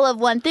all of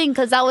one thing,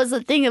 because that was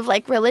the thing of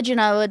like religion.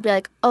 I would be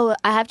like, oh,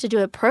 I have to do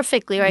it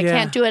perfectly or I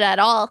can't do it at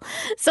all.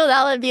 So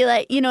that would be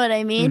like, you know what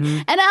I mean? Mm-hmm.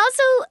 And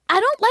I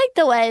don't like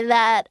the way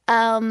that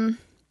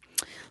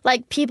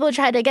like people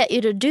try to get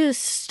you to do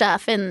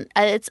stuff, and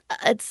it's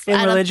In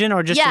religion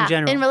or just in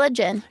general? in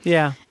religion.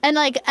 Yeah. And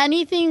like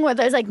anything where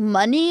there's like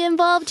money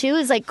involved too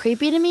is like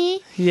creepy to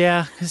me.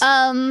 Yeah.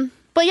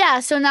 But yeah,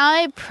 so now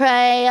I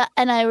pray,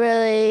 and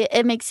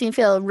it makes me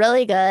feel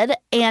really good.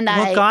 And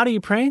What God are you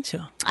praying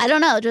to? I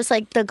don't know, just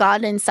like the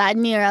God inside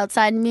me or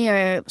outside me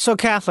or So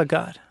Catholic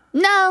God.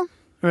 no,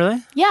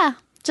 Really? yeah,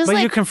 just But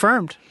like you're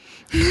confirmed.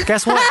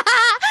 Guess what?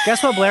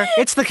 Guess what, Blair?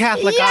 It's the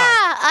Catholic yeah,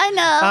 God. I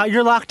know.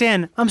 You're locked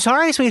in. I'm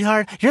sorry,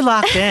 sweetheart. You're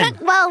locked in.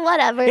 Well,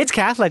 whatever. It's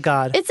Catholic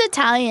God. It's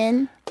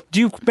Italian. Do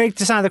you make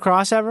the sign of the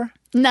cross ever?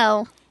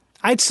 No,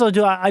 I'd still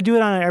do it. I do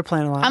it on an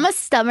airplane a lot. I'm a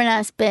stubborn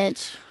ass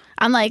bitch.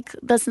 I'm like,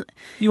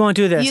 You won't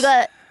do this.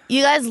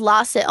 You guys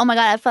lost it. Oh my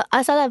God,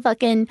 I saw that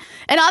fucking...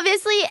 And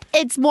obviously,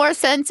 it's more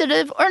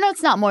sensitive. Or no,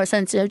 it's not more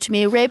sensitive to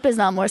me. Rape is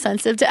not more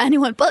sensitive to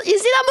anyone. But you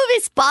see that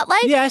movie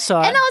Spotlight? Yeah, I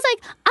saw it. And I was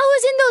like, I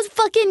was in those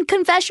fucking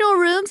confessional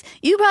rooms.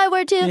 You probably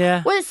were too.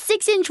 Yeah. With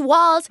 6-inch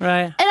walls.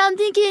 Right. And I'm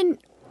thinking...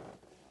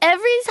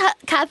 Every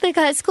Catholic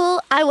high school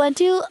I went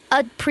to,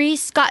 a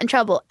priest got in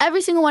trouble.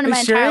 Every single one in Are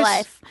my you entire serious?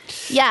 life.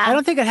 Yeah. I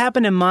don't think it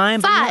happened in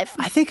mine. But 5.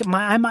 I think it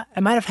might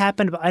have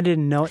happened, but I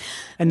didn't know it.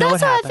 And know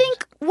That's it what I happened.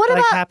 think. What Like,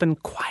 about...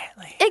 happened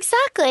quietly?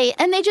 Exactly.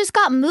 And they just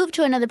got moved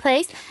to another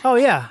place. Oh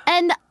yeah.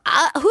 And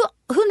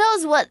who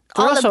knows what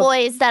They're all the also-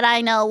 boys that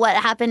I know what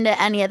happened to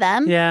any of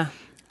them. Yeah.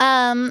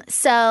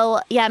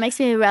 So yeah, it makes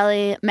me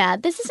really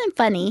mad. This isn't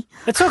funny.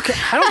 It's okay.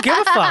 I don't give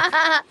a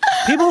fuck.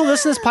 People who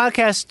listen to this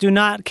podcast do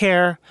not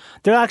care.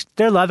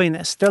 They're loving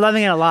this. They're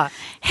loving it a lot.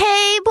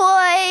 Hey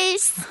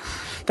boys.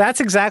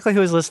 That's exactly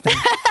who's listening.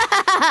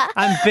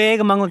 I'm big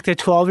among like the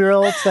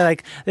 12-year-olds that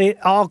like they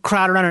all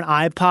crowd around an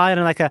iPod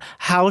and like a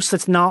house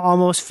that's not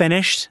almost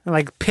finished and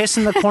like piss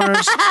in the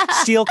corners,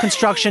 steal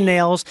construction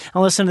nails,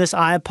 and listen to this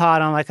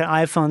iPod on like an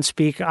iPhone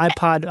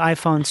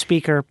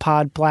speaker,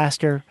 pod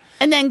blaster.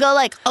 And then go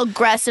like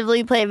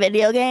aggressively play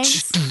video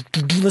games.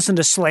 Listen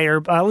to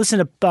Slayer. Listen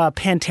to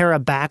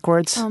Pantera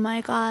backwards. Oh my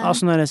God.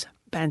 Also known as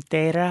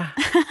Pantera.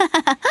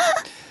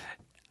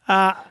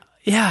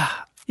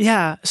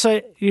 Yeah.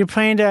 So you're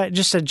playing to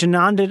just a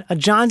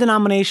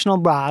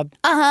John-denominational Rob.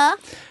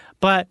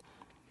 But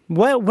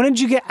when did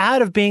you get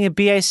out of being a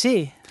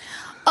BIC?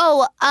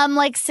 Oh,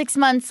 like 6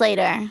 months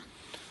later.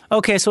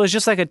 Okay, so it's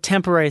just like a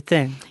temporary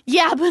thing.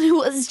 Yeah, but it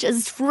was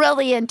just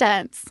really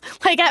intense.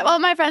 Like, all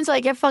my friends were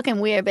like, you're fucking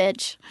weird,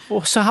 bitch.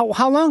 Well, so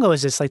how long ago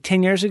was this? Like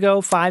 10 years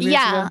ago? 5 years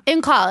ago? Yeah,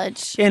 in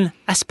college. In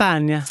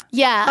España.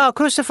 Yeah. Oh,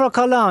 Christopher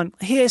Colon.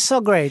 He is so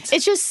great.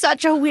 It's just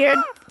such a weird,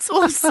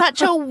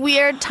 such a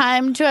weird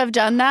time to have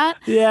done that.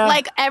 Yeah.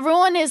 Like,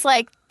 everyone is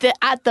like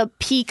at the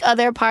peak of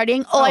their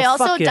partying. Oh, I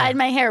also fuck yeah. dyed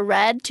my hair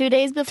red 2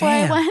 days before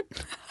Damn. I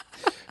went.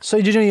 So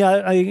did you do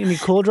any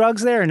cool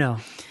drugs there or no?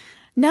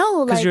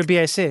 No, Because like,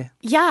 you're a BIC.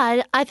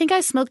 yeah, I think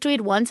I smoked weed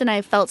once and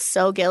I felt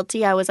so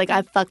guilty. I was like,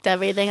 I fucked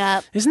everything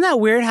up. Isn't that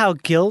weird how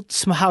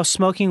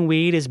smoking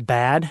weed is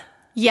bad?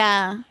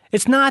 Yeah.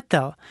 It's not,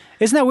 though.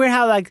 Isn't that weird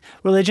how, like,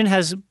 religion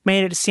has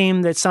made it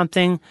seem that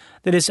something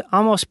that is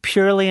almost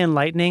purely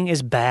enlightening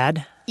is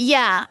bad?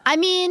 Yeah. I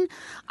mean,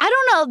 I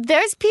don't know.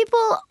 There's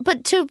people,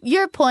 but to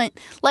your point,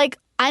 like,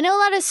 I know a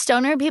lot of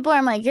stoner people.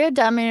 I'm like, you're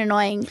dumb and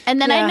annoying. And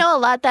then Yeah. I know a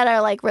lot that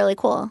are, like, really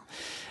cool.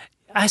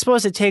 I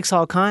suppose it takes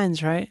all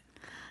kinds, right?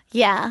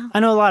 Yeah. I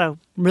know a lot of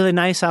really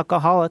nice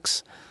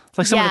alcoholics.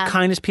 Like, some of Yeah. the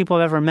kindest people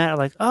I've ever met are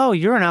like, oh,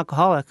 you're an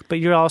alcoholic, but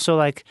you're also,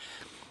 like...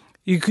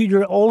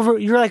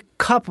 You're like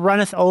cup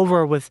runneth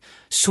over with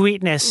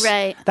sweetness.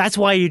 Right. That's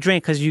why you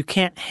drink, because you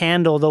can't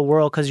handle the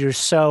world because you're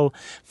so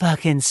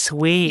fucking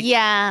sweet.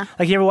 Yeah.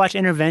 Like, you ever watch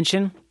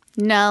Intervention?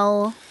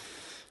 No.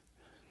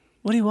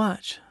 What do you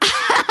watch?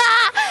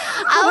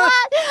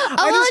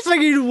 I I just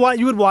figured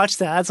you would watch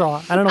that. That's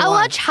all. I don't know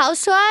why. watch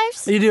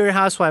Housewives. You're a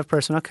housewife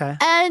person. Okay.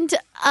 And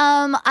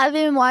I've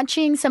been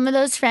watching some of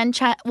those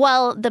franchise.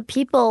 Well, the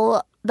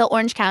people, the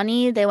Orange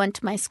County, they went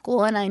to my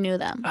school and I knew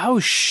them. Oh,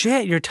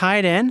 shit. You're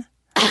tied in?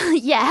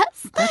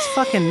 Yes. That's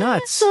fucking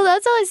nuts. So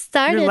that's how I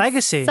started. Your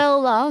legacy. So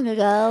long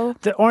ago.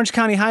 The Orange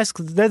County High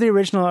School, they're the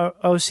original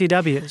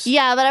OCWs.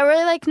 Yeah, but I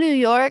really like New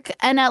York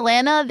and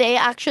Atlanta. They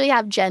actually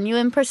have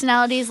genuine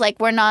personalities. Like,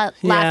 we're not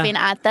Yeah. laughing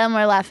at them,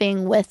 we're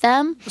laughing with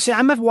them. See,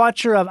 I'm a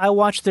watcher of, I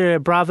watch the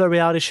Bravo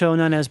reality show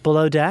known as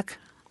Below Deck.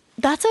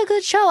 That's a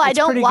good show. I It's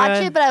don't pretty watch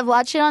good. it, but I've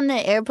watched it on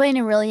the airplane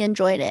and really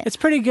enjoyed it. It's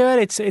pretty good.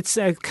 It's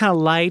kind of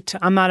light.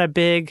 I'm not a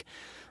big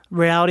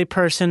reality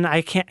person.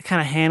 I can't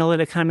kind of handle it.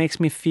 It kind of makes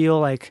me feel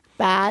like...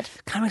 Bad.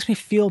 Kind of makes me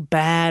feel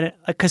bad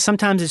because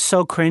sometimes it's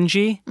so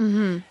cringy.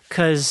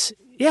 Because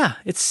yeah,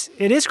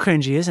 it is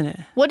cringy, isn't it?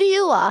 What do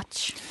you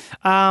watch?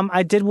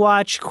 I did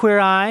watch Queer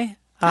Eye.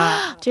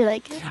 Do you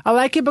like it? I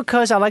like it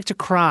because I like to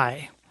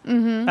cry.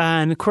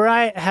 And Queer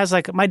Eye has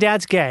like my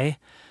dad's gay,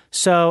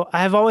 so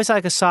I have always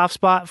like a soft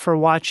spot for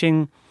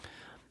watching.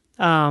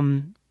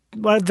 When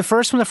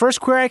the first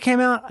Queer Eye came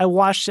out, I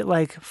watched it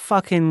like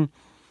fucking.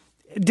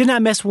 Did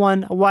not miss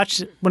one. I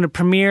watched it when it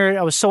premiered.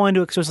 I was so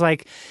into it because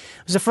it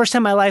was the first time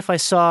in my life I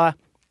saw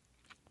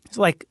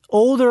like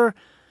older,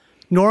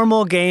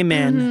 normal gay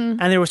men,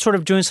 and they were sort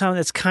of doing something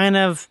that's kind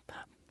of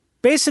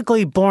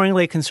basically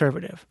boringly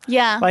conservative.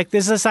 Yeah. Like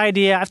there's this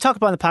idea, I've talked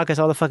about it on the podcast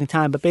all the fucking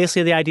time, but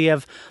basically the idea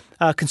of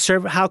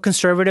how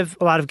conservative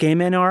a lot of gay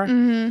men are,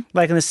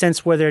 like in the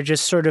sense where they're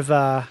just sort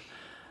of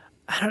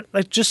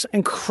just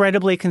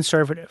incredibly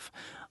conservative,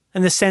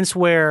 in the sense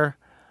where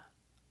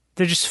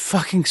they're just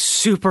fucking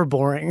super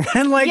boring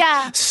and like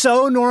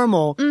so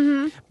normal,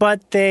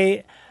 but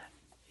they.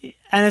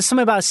 And it's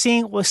something about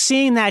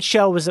seeing that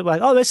show was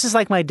like, oh, this is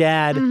like my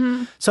dad.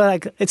 So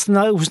like it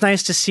was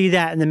nice to see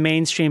that in the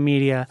mainstream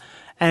media,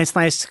 and it's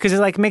nice because it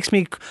like makes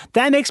me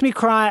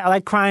cry. I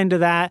like crying to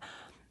that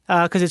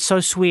because it's so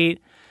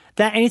sweet.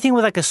 That anything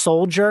with like a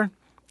soldier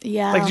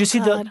Yeah. Like, did you see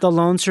the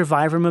Lone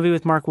Survivor movie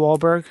with Mark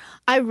Wahlberg?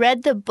 I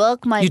read the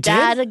book. My You did?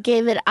 dad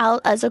gave it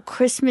out as a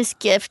Christmas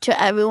gift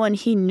to everyone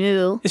he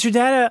knew. Is your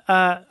dad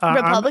a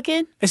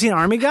Republican? Is he an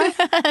army guy?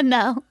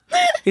 No.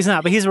 He's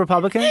not, but he's a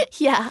Republican?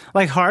 Yeah.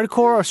 Like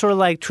hardcore or sort of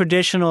like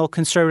traditional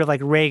conservative,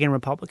 like Reagan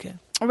Republican?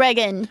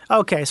 Reagan.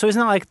 Okay, so he's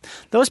not like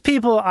those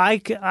people. I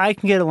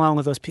can get along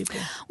with those people.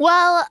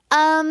 Well,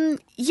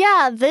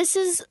 yeah, this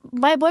is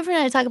my boyfriend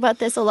and I talk about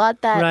this a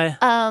lot. That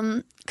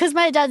Right. because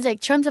my dad's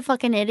like, Trump's a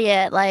fucking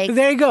idiot. Like,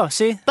 There you go.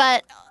 See,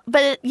 but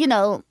you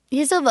know,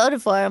 he still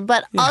voted for him.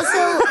 But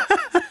also,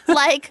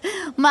 like,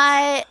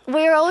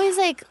 we're always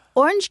like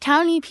Orange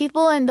County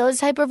people and those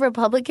type of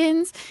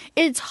Republicans.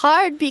 It's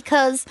hard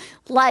because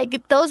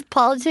like those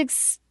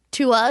politics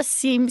to us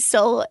seem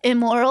so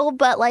immoral,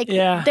 but like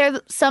Yeah.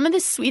 they're some of the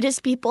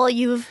sweetest people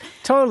you've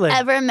totally.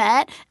 ever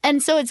met.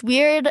 And so it's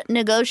weird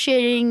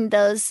negotiating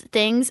those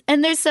things.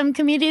 And there's some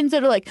comedians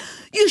that are like,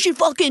 you should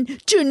fucking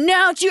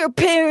denounce your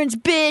parents,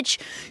 bitch.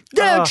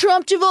 They're Oh.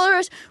 Trump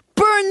voters.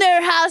 Burn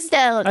their house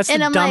down. That's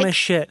and the I'm dumbest like,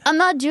 shit. I'm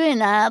not doing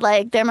that.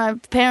 Like, they're my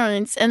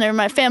parents and they're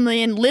my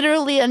family. And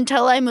literally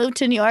until I moved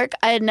to New York,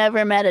 I had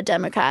never met a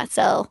Democrat.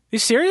 So, You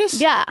serious?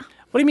 yeah.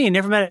 What do you mean?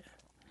 Never met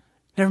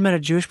a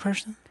Jewish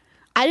person?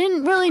 I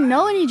didn't really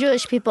know any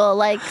Jewish people.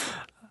 Like,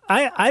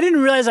 I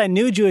didn't realize I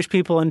knew Jewish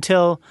people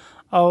until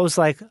I was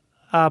like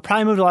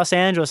probably moved to Los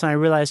Angeles and I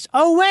realized,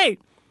 oh wait,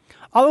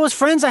 all those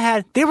friends I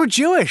had, they were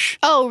Jewish.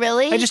 oh,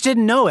 really? I just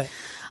didn't know it.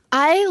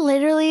 I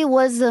literally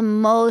was the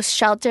most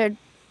sheltered.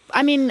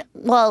 I mean,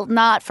 well,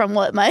 not from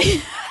what my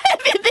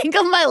if you think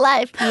of my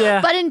life,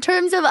 Yeah. but in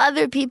terms of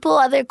other people,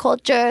 other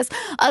cultures,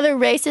 other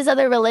races,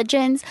 other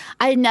religions,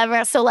 I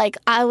never. So like,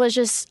 I was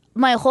just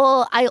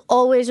I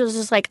always was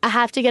just like, I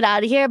have to get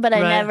out of here, but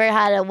I Right. never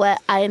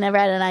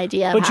had an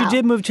idea. Of But you how.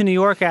 did move to New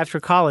York after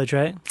college,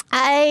 right?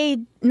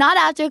 Not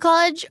after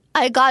college.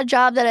 I got a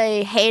job that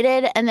I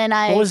hated, and then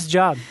What was the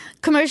job?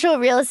 commercial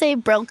real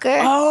estate broker.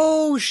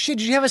 Oh shit!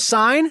 Did you have a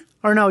sign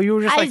or no? You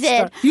were just I like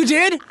did. You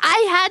did?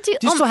 I had to.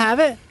 Do you still have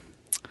it?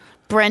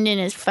 Brendan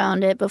has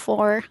found it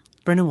before.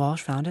 Brendan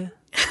Walsh found it.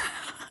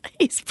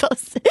 He's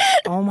supposed to.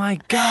 Oh my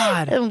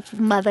god!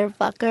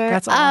 Motherfucker.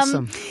 That's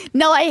awesome.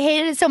 No, I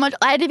hated it so much.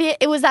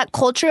 It was that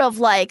culture of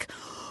like,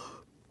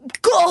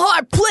 go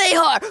hard, play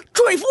hard,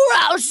 24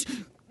 hours.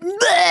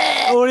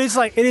 Bleh. Oh,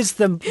 it is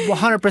the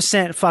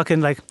 100%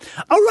 fucking like.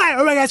 All right,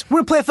 guys, we're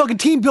gonna play a fucking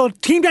team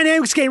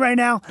dynamics game right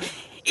now.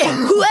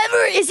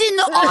 Whoever is in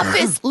the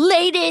office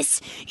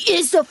latest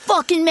is the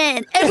fucking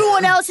man.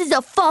 Everyone else is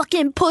a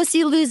fucking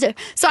pussy loser.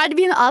 So I had to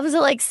be in the office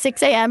at like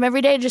 6 a.m.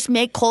 every day, just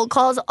make cold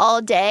calls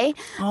all day.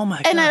 Oh my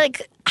god! And I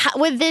like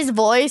with this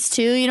voice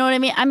too. You know what I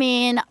mean? I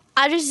mean,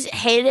 I just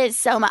hated it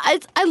so much.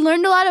 I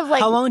learned a lot of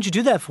like How long did you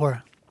do that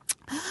for?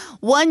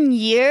 1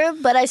 year,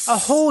 but I A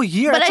whole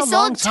year? But That's I a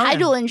long sold time.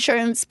 title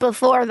insurance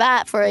before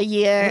that for a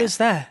year. What is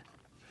that?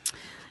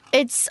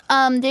 It's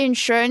the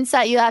insurance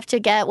that you have to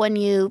get when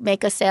you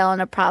make a sale on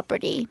a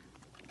property.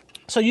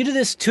 So you did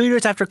this 2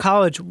 years after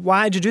college.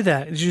 Why did you do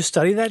that? Did you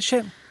study that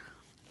shit?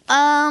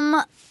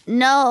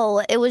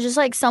 No, it was just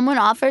like someone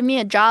offered me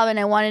a job and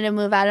I wanted to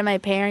move out of my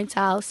parents'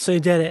 house. So you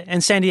did it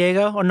in San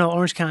Diego or no,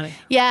 Orange County?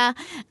 Yeah.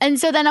 And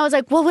so then I was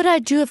like, what would I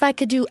do if I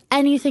could do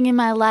anything in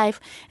my life?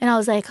 And I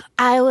was like,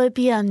 I would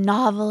be a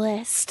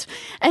novelist.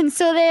 And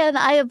so then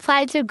I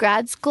applied to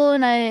grad school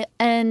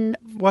and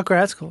What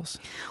grad schools?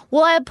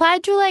 well, I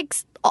applied to like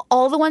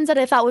all the ones that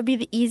I thought would be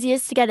the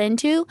easiest to get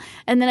into.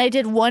 And then I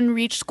did one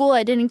reach school.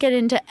 I didn't get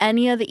into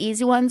any of the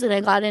easy ones and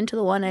I got into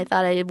the one I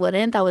thought I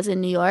wouldn't. That was in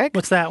New York.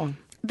 What's that one?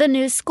 The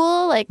new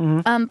school, like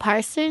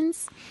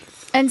Parsons.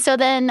 And so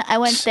then I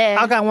went there.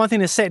 I got one thing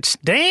to say.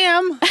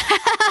 Damn.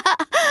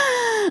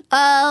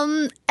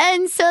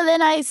 And so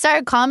then I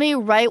started comedy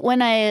right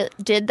when I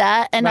did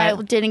that, and I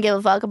Right. didn't give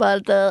a fuck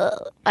about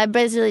I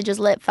basically just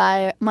lit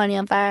money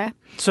on fire.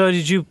 So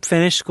did you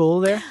finish school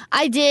there?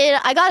 I did.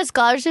 I got a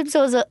scholarship,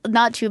 so it was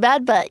not too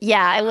bad, but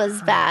yeah, it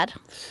was bad.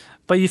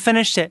 But you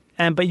finished it,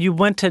 but you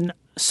went to.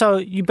 So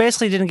you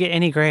basically didn't get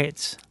any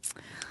grades.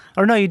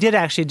 Or no, you did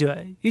actually do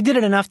it. You did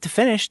it enough to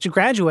finish, to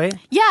graduate.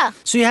 Yeah,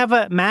 So you have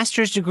a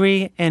master's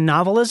degree in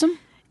novelism?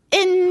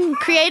 in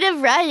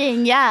creative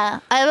writing, yeah.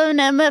 I have an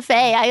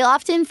MFA. I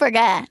often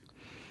forget.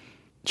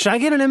 Should I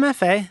get an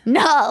MFA?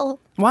 No.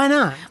 Why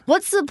not?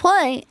 What's the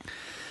point?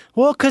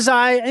 Well, because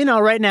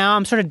right now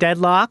I'm sort of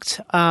deadlocked.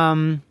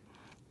 I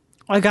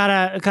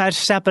gotta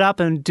step it up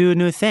and do a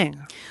new thing.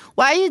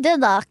 Why are you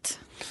deadlocked?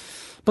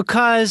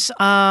 Because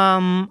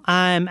I'm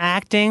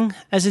acting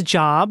as a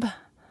job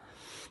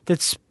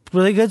that's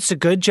really good. It's a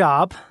good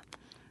job,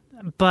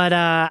 but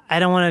I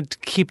don't want to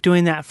keep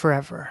doing that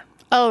forever.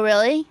 Oh,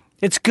 really?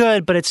 It's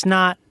good, but it's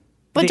not.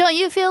 But don't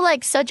you feel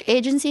like such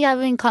agency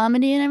having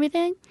comedy and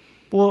everything?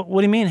 Well,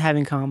 what do you mean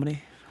having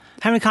comedy?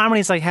 Having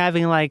comedy is like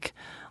having like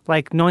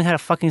knowing how to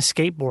fucking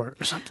skateboard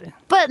or something.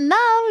 But no,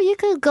 you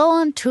could go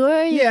on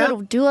tour. You Yeah.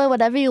 could do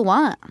whatever you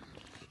want.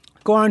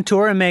 Go on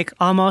tour and make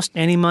almost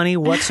any money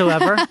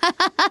whatsoever.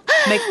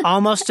 Make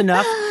almost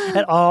enough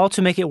at all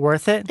to make it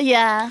worth it.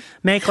 Yeah.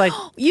 Make like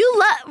You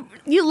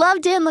love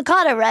Dan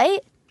Licata,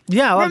 right?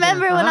 Yeah, I love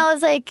Remember Dan. when Uh-huh. I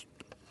was like,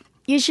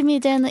 you should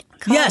meet Dan? Like,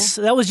 Yes,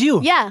 that was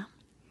you. Yeah,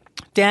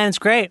 Dan, it's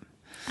great.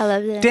 I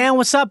love it. Dan,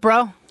 what's up,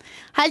 bro?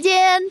 Hi,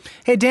 Dan.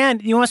 Hey, Dan,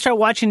 you want to start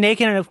watching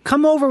Naked and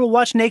come over? We'll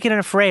watch Naked and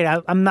Afraid.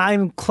 I'm not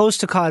even close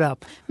to caught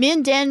up. Me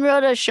and Dan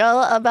wrote a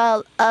show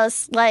about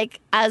us, like,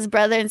 as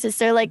brother and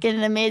sister, like in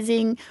an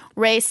Amazing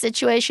Race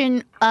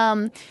situation,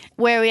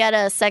 where we had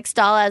a sex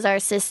doll as our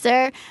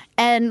sister,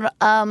 and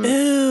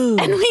Ew.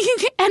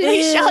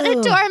 we showed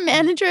it to our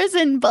managers,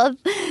 and both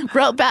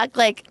wrote back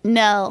like,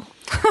 no.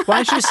 Why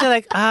don't you just say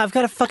like, I've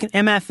got a fucking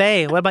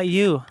MFA. What about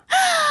you?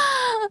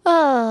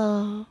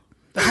 Oh.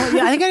 Oh,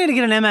 yeah, I think I need to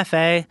get an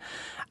MFA.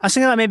 I was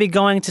thinking about maybe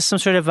going to some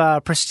sort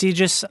of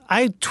prestigious.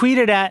 I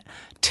tweeted at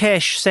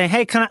Tish saying,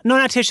 "Hey, can I?" No,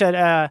 not Tish.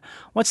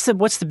 What's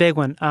the big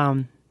one?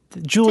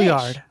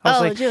 Juilliard. Tish. I was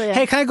Oh, like, Juilliard.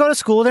 "Hey, can I go to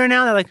school there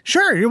now?" They're like,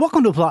 "Sure, you're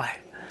welcome to apply."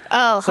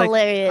 Oh, It's like,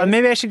 hilarious.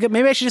 maybe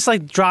I should just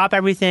like drop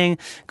everything,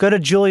 go to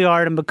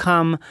Juilliard, and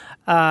become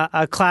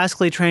a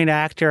classically trained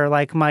actor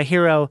like my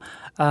hero.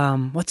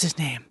 What's his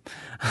name?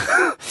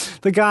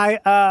 The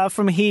guy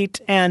from Heat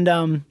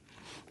and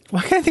why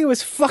can't I think of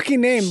his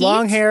fucking name? Heat?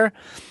 Long hair.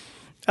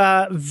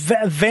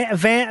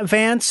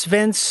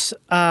 Vince.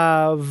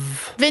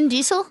 Vin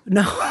Diesel?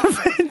 No,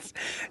 Vince.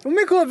 Let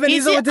me go with Vin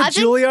Diesel with the I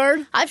think-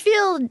 Juilliard. I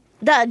feel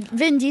that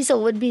Vin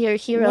Diesel would be your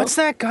hero. What's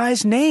that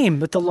guy's name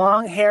with the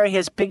long hair? He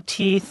has big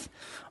teeth.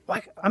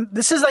 Like,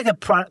 this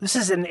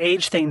is an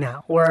age thing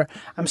now, where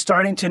I'm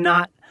starting to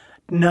not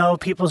know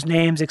people's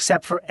names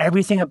except for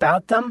everything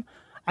about them.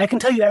 I can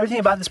tell you everything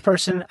about this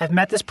person. I've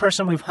met this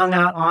person. We've hung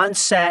out on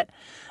set,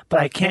 but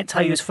I can't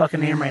tell you his fucking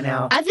name right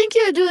now. I think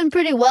you're doing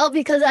pretty well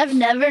because I've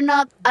never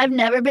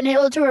been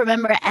able to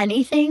remember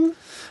anything.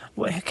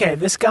 Okay,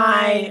 this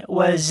guy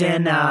was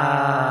in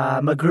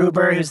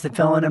MacGruber. He was the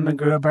villain in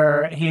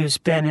MacGruber. He's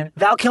been in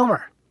Val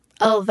Kilmer.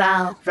 Oh,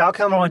 Val. Val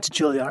Kilmer went to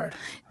Juilliard.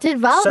 Did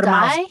Val So did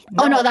die? Miles-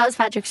 Oh, No. no, that was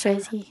Patrick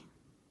Swayze.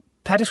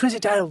 Patrick Swayze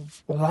died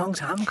a long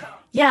time ago.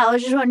 Yeah, I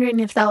was just wondering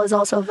if that was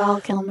also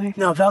Val Kilmer.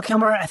 No, Val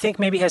Kilmer, I think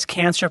maybe has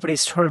cancer, but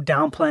he's sort of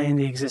downplaying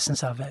the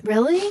existence of it.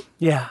 Really?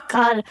 Yeah.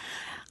 God,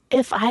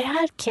 if I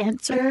had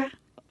cancer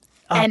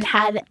and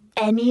had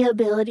any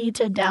ability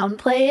to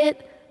downplay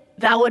it,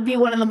 that would be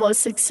one of the most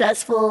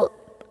successful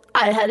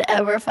I had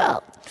ever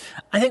felt.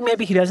 I think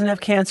maybe he doesn't have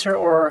cancer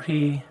or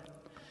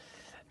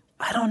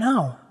I don't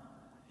know.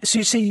 So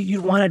you say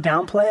you'd want to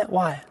downplay it?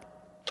 Why?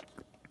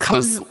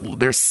 Because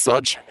there's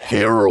such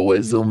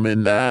heroism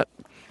in that.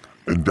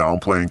 And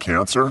downplaying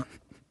cancer?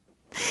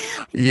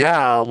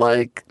 Yeah,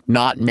 like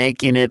not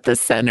making it the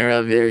center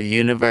of your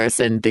universe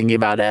and thinking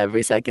about it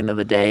every second of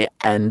the day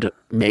and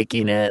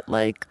making it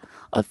like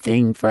a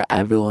thing for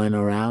everyone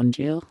around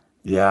you.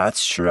 Yeah,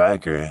 that's true. I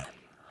agree.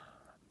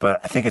 But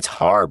I think it's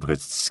hard because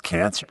it's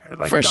cancer.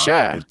 Like, For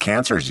sure. It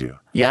cancers you.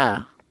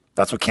 Yeah.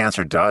 That's what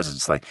cancer does.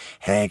 It's like,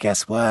 hey,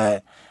 guess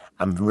what?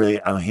 I'm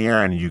here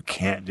and you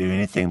can't do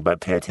anything but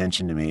pay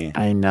attention to me.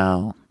 I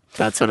know.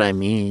 That's what I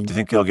mean. Do you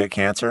think you'll get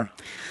cancer?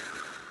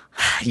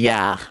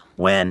 Yeah.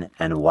 When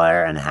and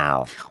where and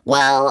how?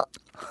 Well,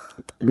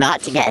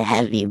 not to get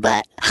heavy,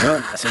 but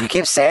So you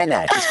keep saying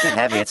that. Just get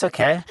heavy. It's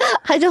okay.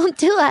 I don't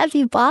do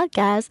heavy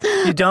podcasts.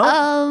 You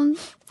don't?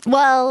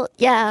 Well,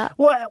 yeah.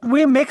 Well,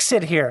 we mix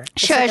it here.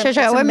 It's Sure. it's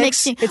a We're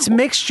mix- mixing. It's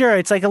mixture.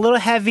 It's like a little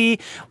heavy.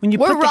 When you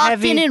We're put the rocking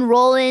heavy... and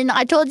rolling.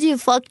 I told you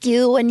fuck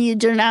you when you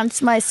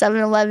denounced my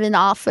 7-Eleven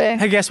offer.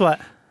 Hey, guess what?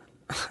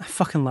 I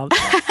fucking love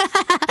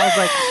that. I was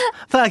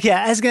like, fuck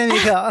yeah, it's going to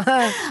be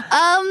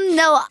cool.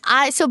 No,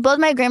 so both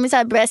my grandmas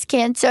had breast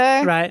cancer.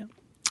 Right.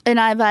 And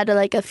I've had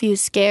like a few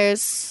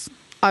scares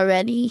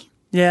already.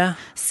 Yeah.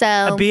 So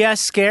A BS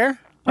scare?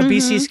 A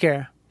BC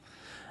scare?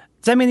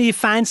 Does that mean that you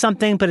find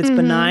something, but it's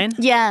benign?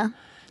 yeah.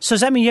 So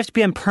does that mean you have to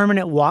be on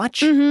permanent watch?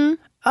 Mm-hmm.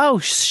 Oh,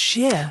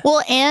 shit.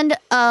 Well, and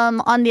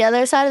on the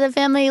other side of the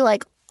family,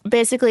 like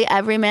basically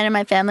every man in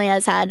my family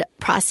has had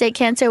prostate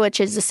cancer, which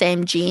is the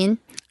same gene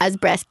as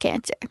breast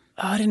cancer.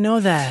 Oh, I didn't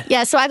know that.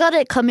 Yeah, so I got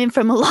it coming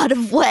from a lot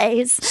of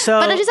ways. So-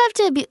 but I just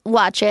have to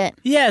watch it.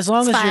 Yeah, as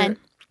long It's as fine.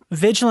 you're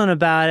vigilant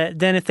about it,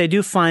 then if they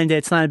do find it,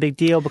 it's not a big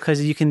deal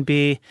because you can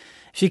be,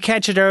 if you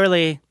catch it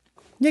early,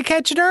 you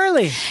catch it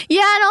early.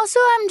 Yeah, and also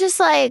I'm just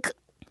like,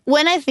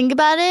 when I think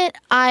about it,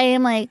 I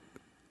am like,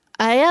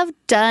 I have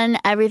done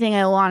everything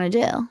I want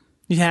to do.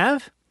 You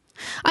have?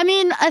 I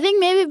mean, I think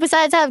maybe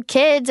besides have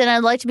kids and I'd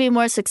like to be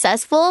more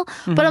successful,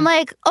 but I'm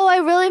like, oh, I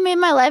really made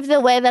my life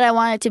the way that I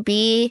want it to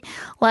be.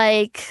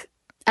 Like,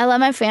 I love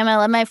my family, I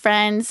love my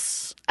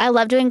friends, I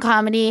love doing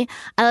comedy,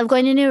 I love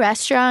going to new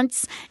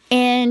restaurants,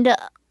 and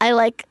I'm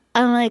like,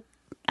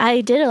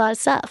 I did a lot of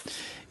stuff.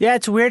 Yeah,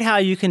 it's weird how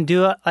you can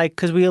do it, like,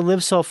 because we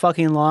live so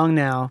fucking long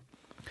now.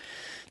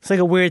 It's like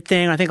a weird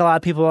thing. I think a lot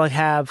of people like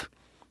have,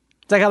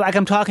 it's like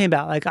I'm talking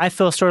about. Like, I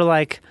feel sort of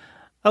like,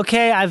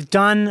 okay, I've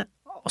done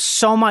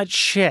so much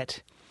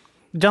shit.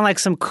 Done like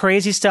some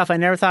crazy stuff I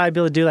never thought I'd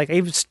be able to do. Like,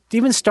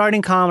 even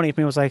starting comedy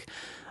for me was like,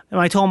 and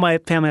I told my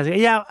family, I was like,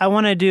 yeah, I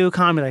want to do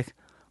comedy. Like,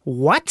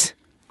 what?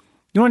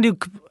 You want to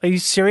do, are you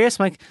serious?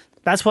 I'm like,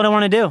 that's what I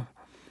want to do.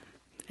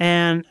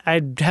 And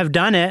I have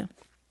done it.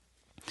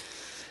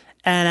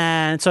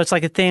 And so it's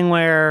like a thing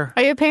where,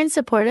 Are your parents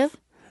supportive?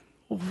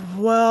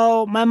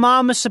 well, my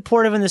mom is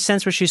supportive in the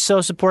sense where she's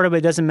so supportive, but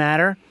it doesn't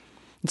matter.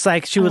 It's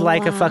like she would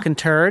like a fucking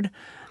turd.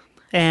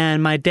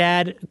 And my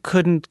dad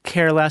couldn't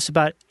care less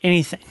about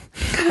anything.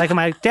 Like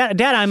my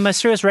dad, I'm a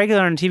serious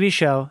regular on a TV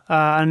show,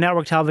 on a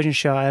network television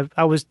show.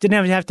 I didn't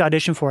even have to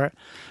audition for it.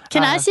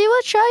 Can I see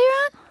what show you're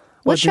on?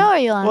 What show are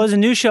you on? Well, it's a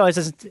new show.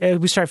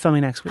 We start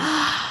filming next week.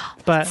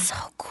 But so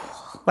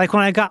cool. like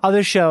when I got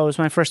other shows,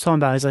 when I first told him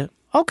about it, he's like,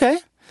 okay.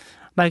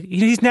 Like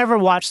he's never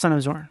watched Son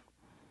of Zorn.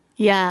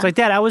 Yeah. It's like,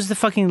 Dad, I was the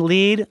fucking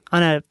lead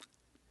on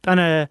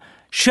a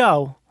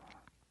show.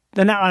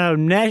 They're not on a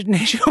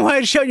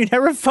nationwide show. You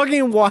never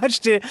fucking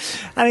watched it.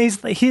 And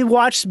he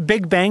watched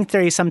Big Bang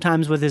Theory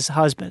sometimes with his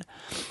husband.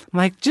 I'm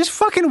like, just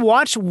fucking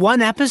watch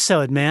one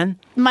episode, man.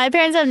 My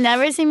parents have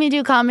never seen me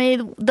do comedy.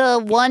 The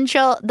one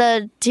show,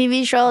 the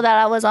TV show that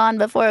I was on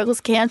before it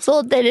was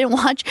canceled, they didn't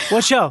watch.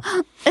 What show?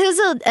 It was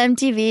an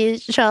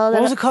MTV show.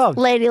 What was it called?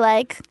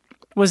 Ladylike.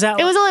 Was that?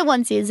 It was only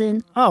one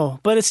season. Oh,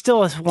 but it's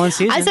still one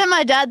season. I sent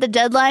my dad the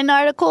Deadline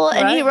article,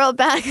 and he wrote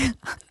back,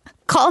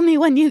 "Call me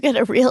when you get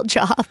a real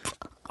job."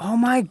 Oh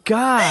my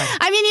God.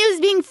 I mean, he was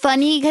being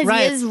funny because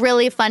he is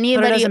really funny.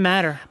 But it doesn't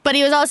matter. But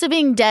he was also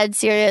being dead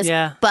serious,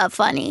 but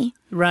funny.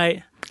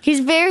 Right. He's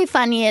very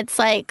funny. It's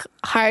like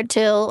hard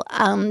to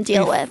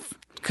deal with.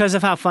 Because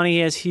of how funny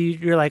he is,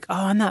 you're like,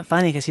 oh, I'm not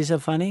funny because he's so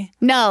funny?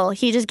 No,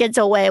 he just gets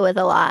away with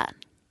a lot.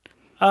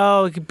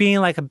 Oh, being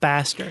like a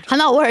bastard. I'm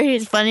not worried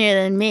he's funnier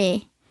than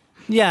me.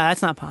 Yeah,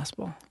 that's not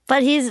possible.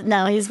 But he's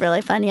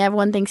really funny.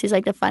 Everyone thinks he's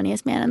like the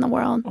funniest man in the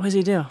world. What does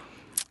he do?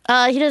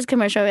 He does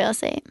commercial real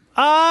estate.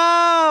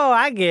 Oh,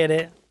 I get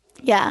it.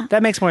 Yeah.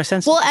 That makes more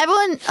sense. Well,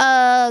 everyone,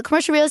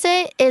 commercial real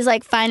estate is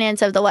like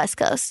finance of the West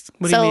Coast.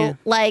 What do you mean?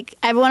 Like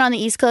everyone on the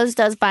East Coast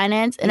does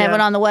finance and everyone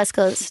on the West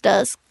Coast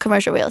does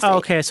commercial real estate. Oh,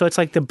 okay. So it's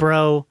like the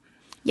bro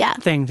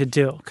thing to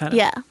do, kind of.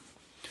 Yeah.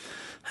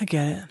 I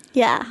get it.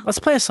 Yeah. Let's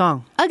play a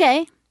song.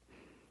 Okay.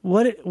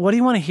 What do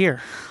you want to hear?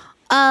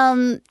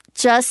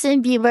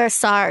 Justin Bieber,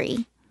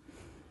 Sorry.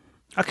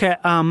 Okay,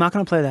 I'm not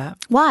going to play that.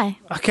 Why?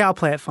 Okay, I'll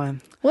play it,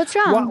 fine. What's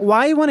wrong?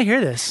 Why do you want to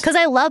hear this? Because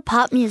I love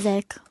pop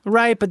music.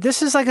 Right, but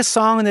this is like a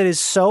song that is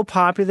so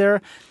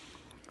popular.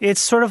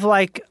 It's sort of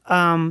like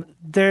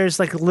there's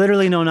like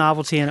literally no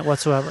novelty in it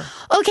whatsoever.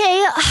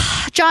 Okay,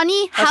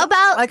 Johnny, how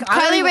about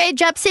Carly Rae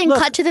Jepsen,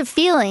 Cut to the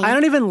Feeling? I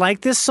don't even like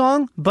this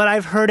song, but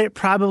I've heard it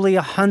probably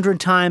 100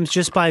 times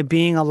just by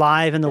being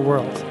alive in the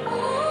world.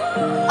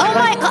 Oh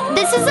my God,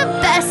 this is the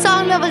best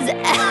song that was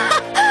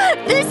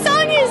This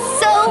song is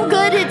so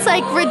good, it's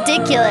like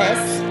ridiculous.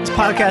 This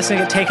podcast is going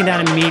to get taken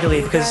down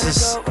immediately because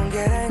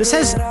this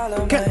has...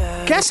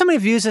 Guess how many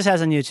views this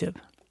has on YouTube?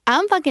 I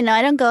don't fucking know.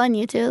 I don't go on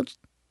YouTube.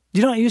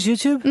 You don't use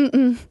YouTube?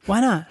 Mm-mm. Why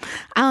not?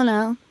 I don't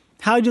know.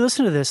 How would you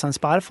listen to this? On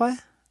Spotify?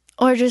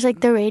 Or just like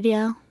the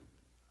radio.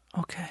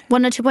 Okay.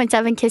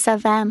 102.7 Kiss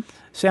FM.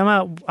 See, I'm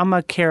a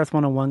Kareth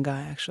 101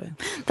 guy, actually.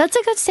 That's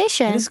a good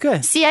station. It's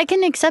good. See, I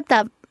can accept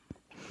that.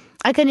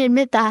 I can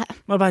admit that.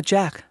 What about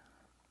Jack?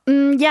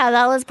 Yeah,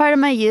 that was part of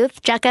my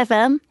youth. Jack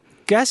FM.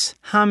 Guess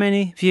how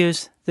many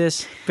views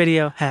this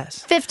video has?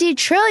 50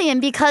 trillion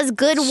because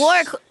good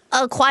work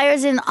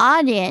acquires an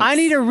audience. I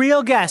need a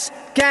real guess.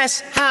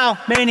 Guess how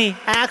many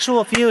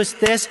actual views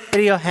this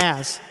video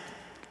has.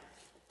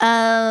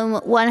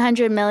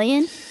 100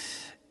 million?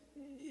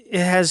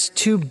 It has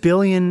 2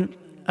 billion,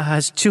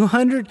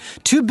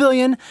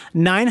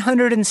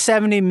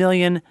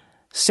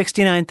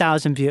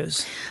 2,970,069,000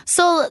 views.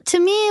 So to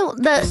me,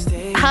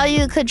 how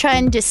you could try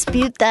and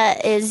dispute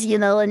that is,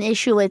 an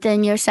issue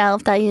within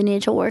yourself that you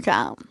need to work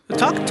out.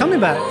 Tell me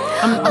about it.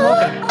 I'm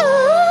open.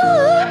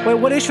 Wait,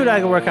 what issue did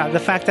I work out? The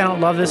fact that I don't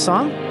love this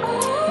song?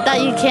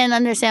 That you can't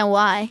understand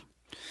why.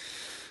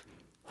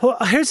 Well,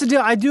 here's the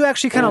deal. I do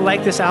actually kind of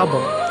like this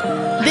album.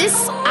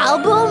 This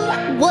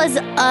album was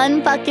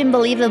unfucking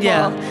believable.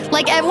 Yeah.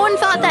 Like, everyone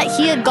thought that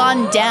he had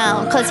gone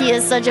down because he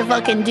is such a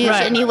fucking douche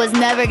and he was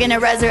never going to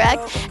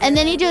resurrect. And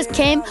then he just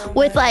came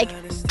with,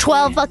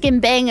 12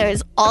 fucking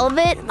bangers. All of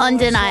it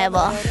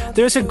undeniable.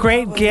 There's a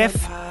great GIF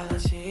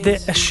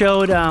that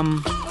showed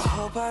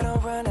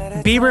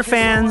Bieber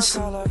fans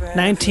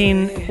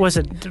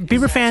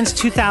Bieber fans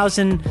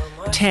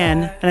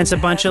 2010, and it's a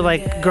bunch of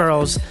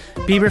girls.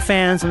 Bieber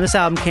fans when this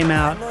album came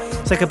out,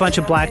 it's like a bunch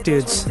of black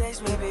dudes.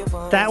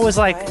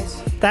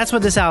 That's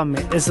what this album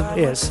is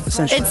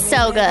essentially. It's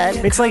so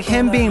good. It's like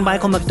him being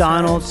Michael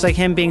McDonald. It's like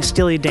him being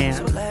Steely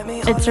Dan.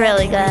 It's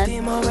really good.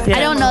 Yeah. I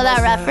don't know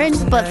that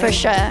reference, but for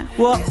sure.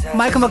 Well,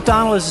 Michael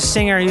McDonald is a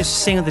singer. He used to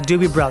sing with the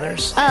Doobie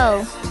Brothers.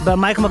 Oh. But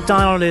Michael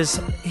McDonald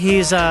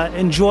he's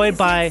enjoyed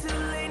by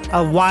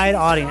a wide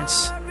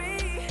audience.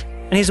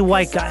 And he's a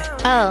white guy.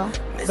 Oh.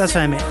 That's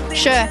what I mean.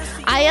 Sure.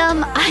 I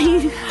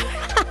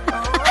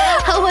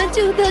went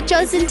to the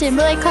Justin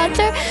Timberlake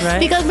concert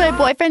because my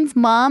boyfriend's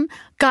mom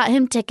got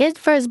him tickets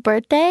for his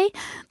birthday.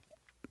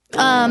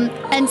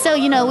 And so,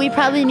 we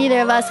probably neither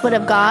of us would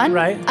have gone.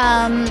 Right.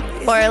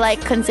 Or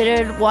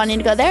considered wanting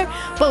to go there.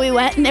 But we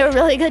went and they were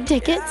really good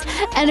tickets.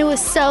 And it was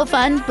so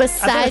fun. I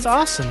think it's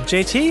awesome.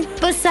 JT?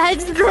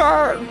 Besides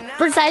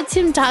besides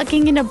him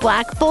talking in a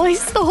black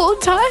voice the whole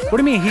time? What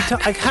do you mean?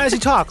 Like, how does he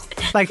talk?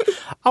 Like,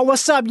 oh,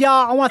 what's up,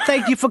 y'all? I want to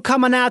thank you for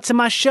coming out to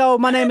my show.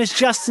 My name is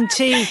Justin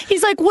T.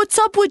 He's like, what's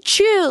up with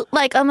you?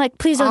 Like, I'm like,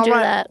 please don't do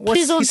that.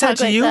 Please don't he said talk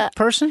to like you, that.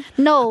 person?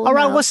 No. All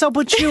right, no. what's up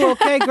with you?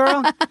 Okay,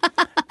 girl. I'm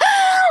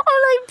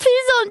like,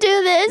 please don't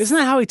do this. Isn't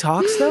that how he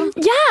talks, though?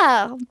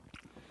 Yeah.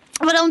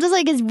 But I'm just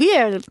like, it's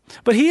weird.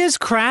 But he is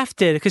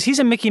crafted because he's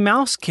a Mickey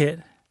Mouse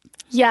kid.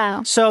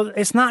 Yeah. So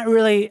it's not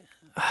really.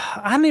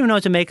 I don't even know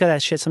what to make of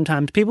that shit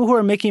sometimes. People who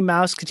are Mickey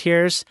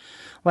Mouseketeers,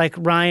 like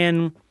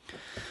Ryan,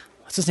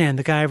 what's his name?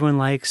 The guy everyone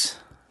likes.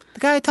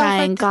 The guy talks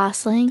Ryan like,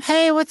 Gosling.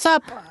 hey, what's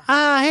up?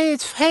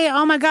 Hey,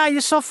 oh my God,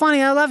 you're so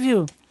funny. I love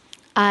you.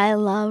 I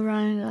love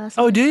Ryan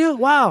Gosling. Oh, do you?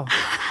 Wow.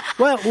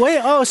 Well, wait.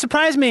 Oh,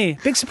 surprise me.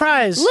 Big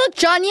surprise. Look,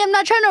 Johnny, I'm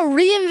not trying to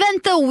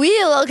reinvent the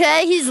wheel,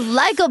 okay? He's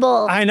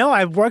likable. I know.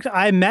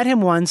 I met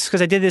him once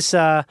because I did this.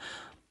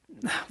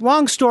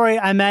 Long story.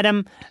 I met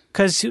him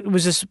because it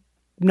was this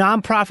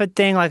nonprofit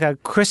thing, like a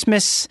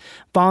Christmas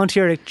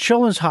volunteer at a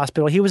children's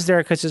hospital. He was there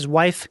because his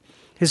wife,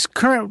 He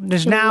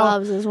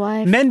loves his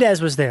wife.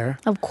 Mendez was there.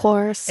 Of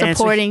course,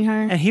 supporting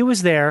her. And he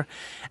was there,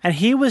 and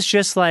he was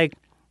just like,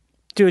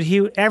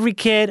 dude, every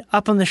kid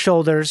up on the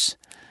shoulders,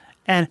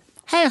 and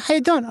hey, how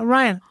you doing,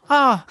 Ryan?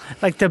 Oh,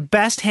 like the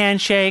best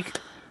handshake.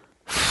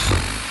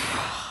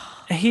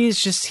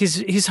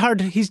 He's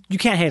hard. You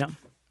can't hate him.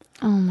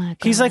 Oh my God.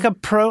 He's like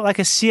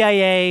a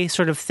CIA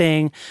sort of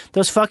thing.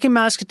 Those fucking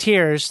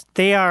Mouseketeers,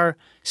 they are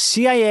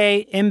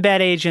CIA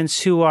embed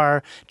agents who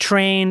are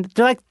trained.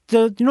 They're like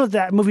you know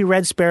that movie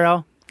Red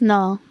Sparrow?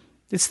 No.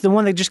 It's the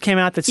one that just came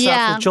out that's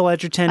with Joel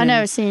Edgerton. I've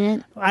never seen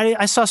it.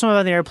 I saw some of it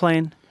on the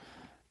airplane.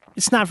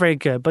 It's not very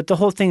good, but the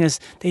whole thing is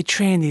they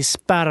train these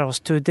sparrows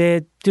to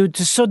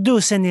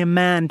seduce any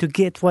man to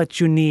get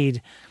what you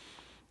need.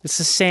 It's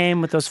the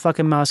same with those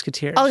fucking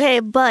Mouseketeers. Okay,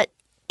 but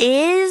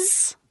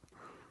is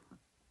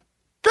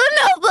The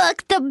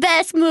Notebook the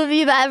best movie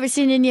you've ever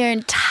seen in your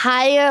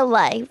entire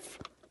life?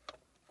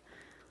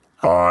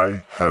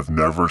 I have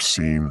never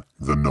seen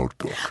The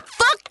Notebook.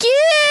 Fuck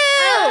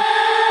you!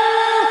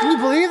 Can you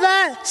believe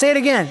that? Say it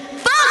again.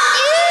 Fuck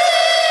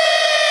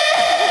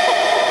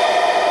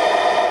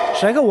you!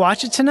 Should I go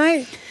watch it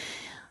tonight?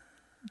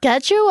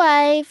 Get your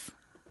wife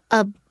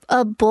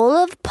a bowl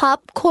of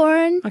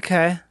popcorn.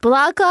 Okay.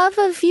 Block off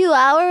a few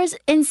hours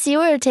and see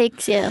where it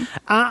takes you.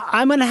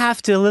 I'm going to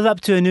have to live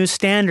up to a new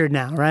standard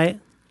now, right?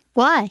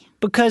 Why?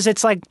 Because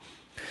it's like,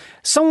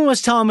 someone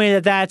was telling me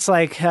that's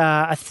like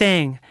a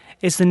thing.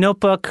 Is The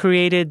Notebook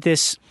created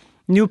this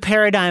new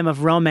paradigm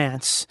of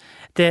romance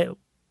that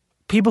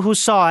people who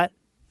saw it,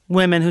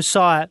 women who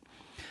saw it,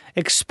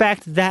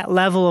 expect that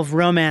level of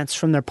romance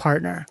from their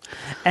partner.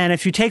 And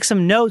if you take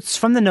some notes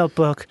from The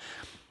Notebook,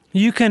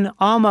 you can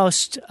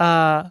almost,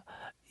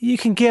 you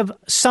can give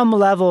some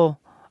level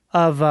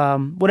of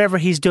whatever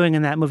he's doing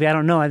in that movie. I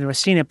don't know. I've never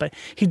seen it, but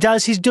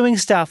he's doing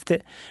stuff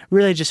that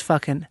really just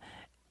fucking,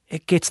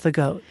 it gets the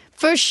goat.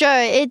 For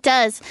sure, it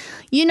does.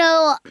 You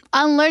know,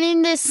 I'm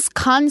learning this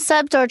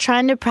concept or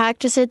trying to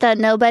practice it that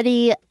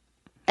nobody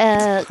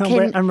can...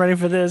 I'm ready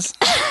for this.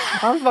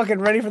 I'm fucking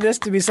ready for this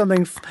to be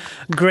something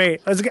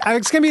great. It's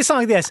going to be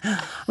something like this.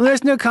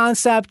 There's no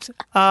concept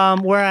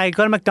where I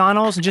go to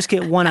McDonald's and just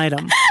get one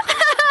item.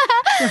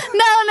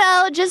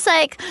 No, just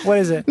like... What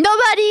is it?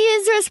 Nobody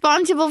is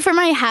responsible for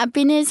my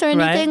happiness or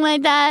anything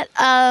like that.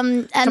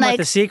 And like...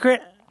 The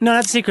Secret? No,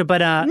 not The Secret, but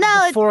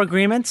no, the 4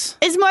 Agreements?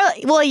 It's more...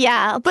 Well,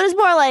 yeah, but it's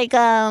more like...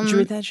 Did you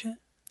read that shit?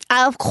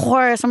 Of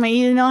course. I mean,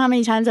 you know how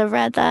many times I've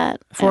read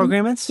that. 4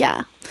 Agreements?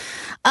 Yeah.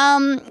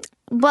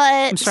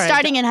 But sorry,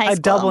 starting in high school. I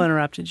double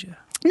interrupted you.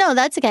 No,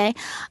 that's okay.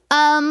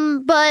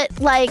 But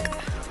like,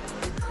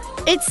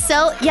 it's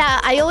so,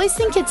 I always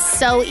think it's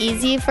so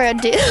easy for a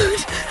dude.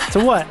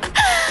 So what?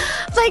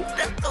 Like,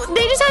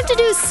 they just have to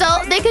do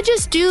they could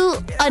just do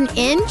an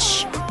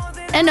inch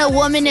and a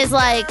woman is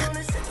like,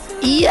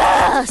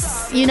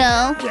 yes, you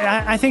know?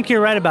 I think you're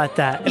right about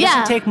that. It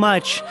doesn't take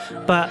much,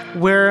 but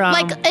we're...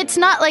 like, it's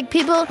not like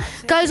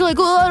guys are like,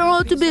 oh, I don't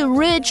have to be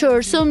rich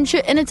or some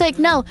shit. And it's like,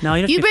 no, you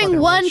don't you bring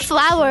one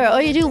flower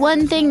or you do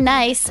one thing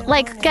nice,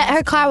 like get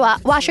her car,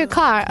 wash her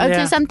car, or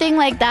do something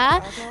like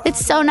that.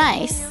 It's so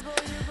nice.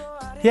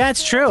 Yeah,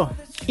 it's true.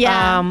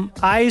 Yeah.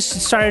 I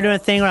started doing a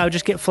thing where I would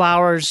just get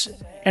flowers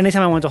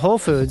anytime I went to Whole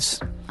Foods.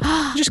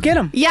 Just get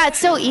them. Yeah, it's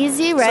so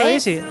easy, right?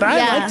 So easy. But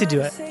I like to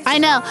do it. I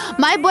know.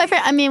 My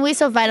boyfriend, I mean, we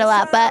still fight a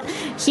lot, but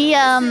he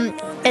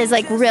is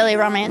like really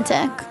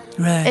romantic.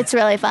 Right. It's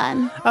really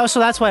fun. Oh,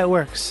 so that's why it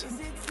works.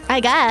 I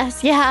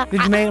guess, yeah.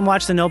 Did you make him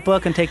watch The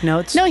Notebook and take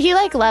notes? No, he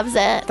like loves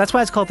it. That's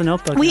why it's called The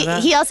Notebook.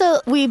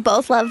 We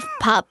both love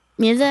pop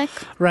music.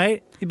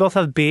 Right? You both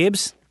have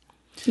Biebs?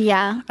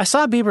 Yeah. I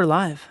saw Bieber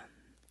live.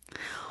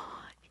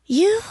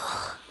 You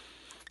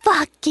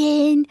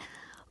fucking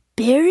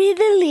bury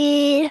the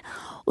lead.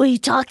 We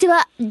talked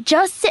about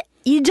Justin.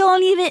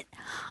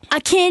 I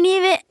can't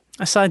even.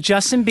 I saw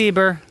Justin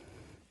Bieber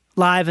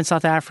live in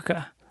South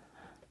Africa.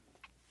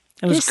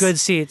 It was good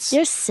seats.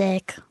 You're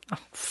sick.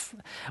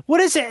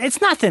 What is it?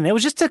 It's nothing. It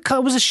was just it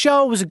was a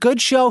show. It was a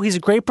good show. He's a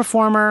great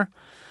performer.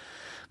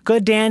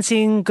 good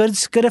dancing, good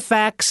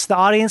effects. The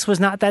audience was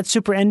not that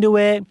super into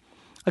it.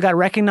 I got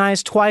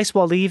recognized twice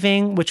while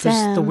leaving, which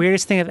was the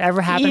weirdest thing that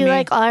ever happened to me. You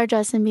like are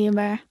Justin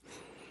Bieber.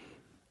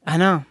 I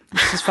know.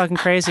 It's just fucking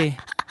crazy.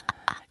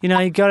 You know,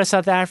 you go to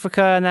South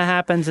Africa and that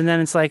happens, and then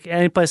it's like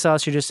any place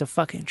else, you're just a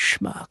fucking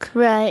schmuck.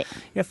 Right.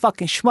 You're a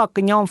fucking schmuck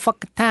in your own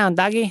fucking town,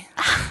 doggy.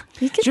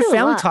 Does your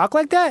family talk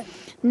like that?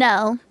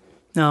 No.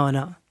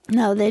 No.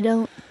 No, they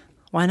don't.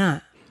 Why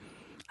not?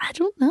 I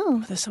don't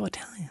know. They're so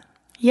Italian.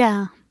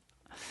 Yeah.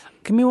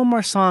 Give me one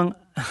more song.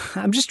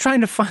 I'm just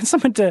trying to find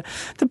something to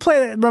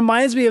play that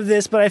reminds me of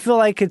this, but I feel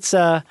like it's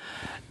your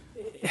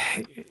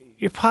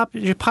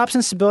pop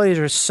sensibilities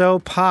are so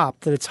pop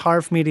that it's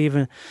hard for me to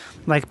even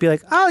like be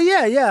like, oh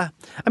yeah.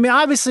 I mean,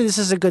 obviously this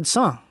is a good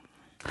song.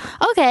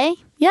 Okay.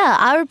 Yeah,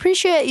 I would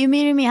appreciate you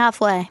meeting me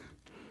halfway.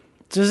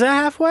 Is that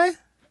halfway?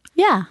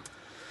 Yeah.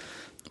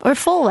 Or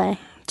full way.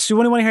 So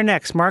what do you want to hear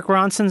next? Mark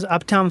Ronson's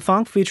Uptown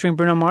Funk featuring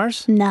Bruno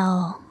Mars?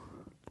 No.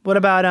 What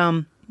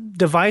about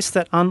Device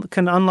that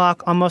can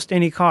unlock almost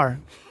any car?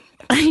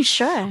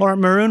 Sure. Or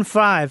Maroon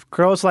 5,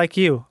 Girls Like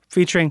You,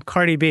 featuring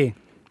Cardi B.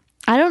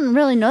 I don't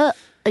really know.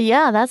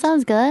 Yeah, that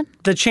sounds good.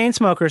 The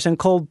Chainsmokers and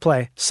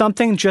Coldplay,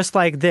 Something Just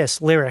Like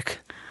This, lyric.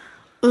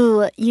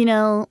 Ooh, you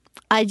know,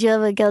 I do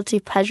have a guilty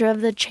pleasure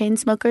of the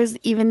Chainsmokers,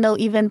 even though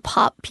even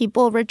pop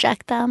people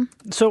reject them.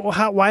 So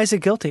why is it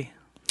guilty?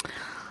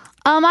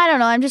 I don't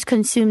know. I'm just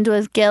consumed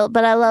with guilt,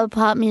 but I love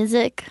pop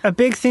music. A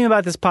big thing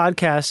about this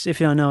podcast, if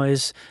you don't know,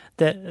 is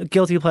that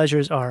guilty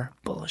pleasures are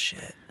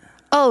bullshit.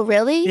 Oh,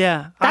 really?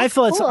 Yeah. That's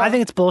cool. I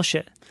think it's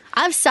bullshit.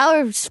 I have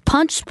sour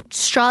punch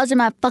straws in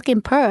my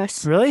fucking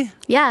purse. Really?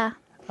 Yeah.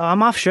 Oh,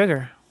 I'm off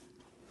sugar.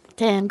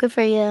 Damn, good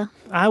for you.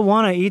 I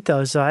want to eat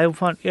those. I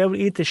would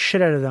eat the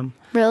shit out of them.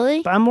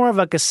 Really? But I'm more of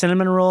like a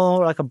cinnamon roll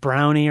or like a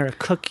brownie or a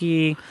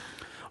cookie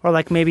or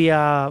like maybe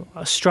a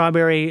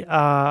strawberry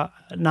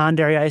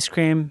non-dairy ice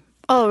cream.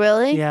 Oh,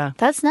 really? Yeah.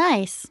 That's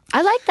nice.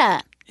 I like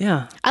that.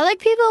 Yeah. I like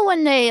people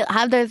when they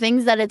have their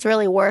things that it's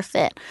really worth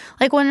it.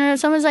 Like when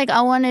someone's like,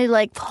 I want to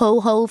like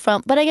ho-ho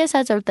from, but I guess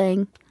that's our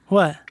thing.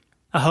 What?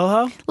 A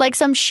ho-ho? Like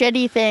some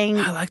shitty thing.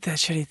 I like that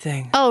shitty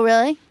thing. Oh,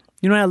 really?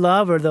 You know what I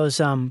love? Are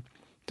those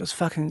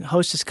fucking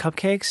Hostess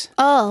cupcakes.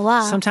 Oh,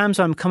 wow. Sometimes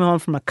when I'm coming home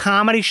from a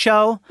comedy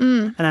show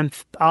and I'm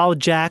all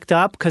jacked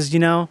up because, you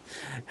know,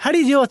 how do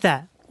you deal with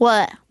that?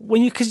 What?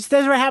 Because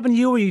that's what happened to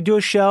you where you do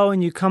a show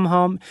and you come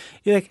home,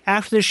 you're like,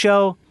 after the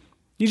show,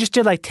 you just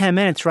did like 10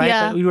 minutes, right?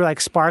 Yeah. But you were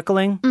like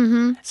sparkling.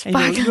 Mm-hmm.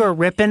 And you were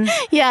ripping.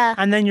 Yeah.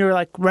 And then you're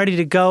like ready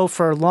to go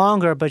for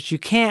longer, but you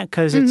can't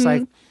because it's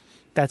like,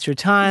 that's your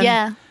time.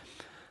 Yeah.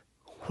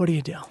 What do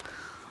you do?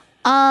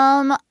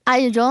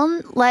 I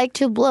don't like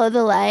to blow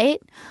the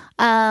light.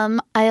 I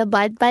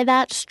abide by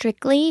that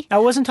strictly. I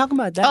wasn't talking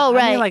about that. Oh,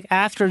 right. I mean, like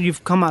after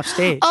you've come off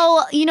stage.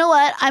 Oh, you know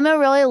what? I'm a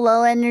really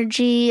low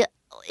energy,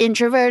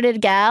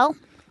 introverted gal.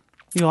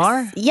 You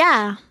are?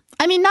 Yeah.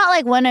 I mean, not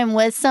like when I'm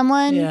with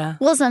someone. Yeah.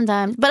 Well,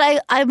 sometimes,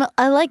 but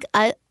I like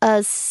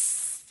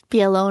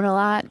be alone a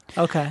lot.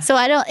 Okay. So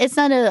it's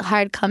not a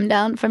hard come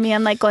down for me.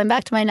 I'm like going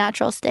back to my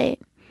natural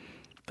state.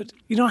 But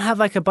you don't have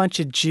like a bunch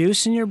of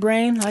juice in your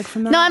brain, like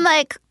from that? No, I'm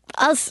like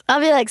I'll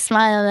be like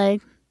smiling,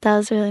 like that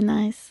was really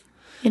nice,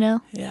 you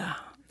know. Yeah.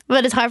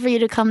 But it's hard for you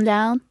to come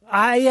down.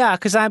 Yeah,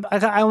 because when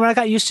I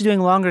got used to doing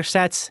longer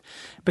sets,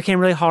 it became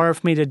really hard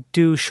for me to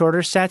do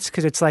shorter sets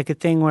because it's like a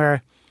thing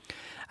where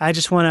I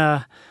just want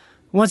to.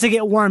 Once I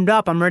get warmed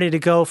up, I'm ready to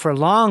go for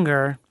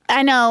longer.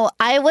 I know.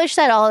 I wish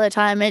that all the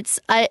time. It's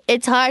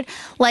hard.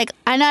 Like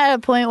I'm not at a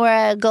point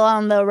where I go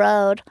on the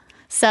road.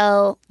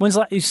 So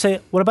you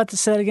say? What about the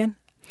set again?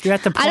 You're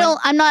at the point.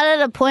 I'm not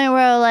at a point where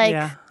I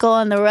like go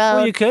on the road.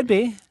 Well, you could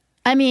be.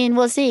 I mean,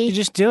 we'll see. You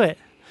just do it.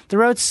 The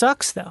road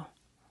sucks, though.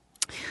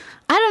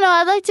 I don't know.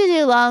 I'd like to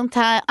do long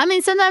time. I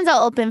mean, sometimes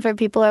I'll open for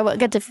people or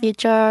get to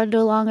feature or do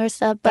longer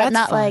stuff, but That's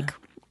not fine. like.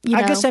 You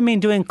know. I guess I mean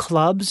doing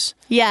clubs.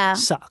 Yeah.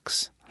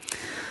 Sucks.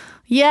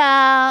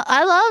 Yeah,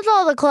 I loved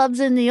all the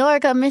clubs in New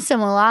York. I miss them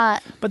a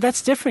lot. But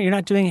that's different. You're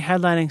not doing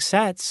headlining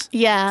sets.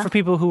 Yeah. For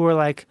people who were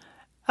like,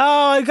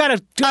 oh, I got a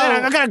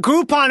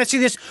Groupon to see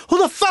this. Who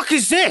the fuck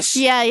is this?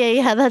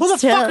 Yeah. That's who the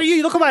fuck are you?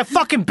 You look like my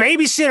fucking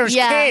babysitter's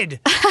kid.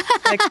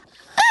 Like,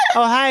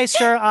 oh, hi,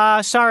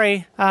 sir.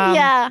 Sorry.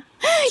 Yeah.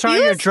 Sorry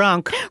you're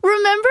drunk.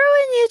 Remember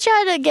when you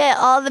tried to get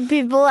all the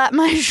people at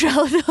my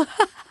show to...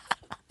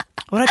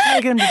 What did I try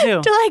to get him to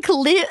do? To like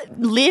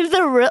leave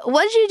the room.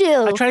 What'd you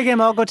do? I tried to get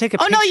him all go take a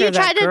picture you of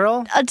that tried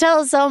girl. to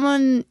tell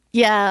someone.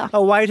 Yeah.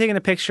 Oh, why are you taking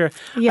a picture?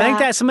 Yeah. I think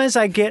that sometimes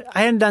I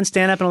hadn't done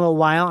stand up in a little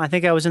while. I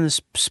think I was in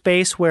this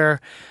space where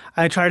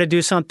I try to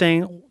do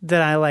something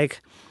that I like.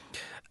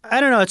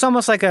 I don't know. It's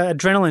almost like a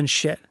adrenaline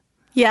shit.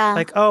 Yeah.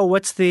 Like, oh,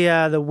 what's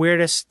the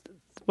weirdest?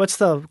 What's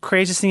the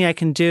craziest thing I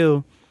can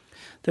do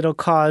that'll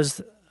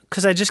cause?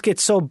 Because I just get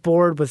so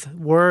bored with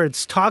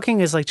words.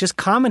 Talking is like just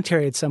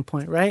commentary at some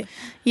point, right?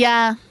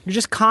 Yeah. You're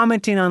just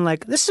commenting on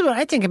like, this is what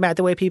I think about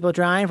the way people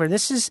drive, or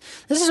this is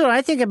what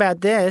I think about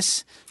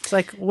this. It's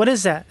like, what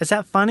is that? Is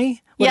that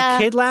funny? Would a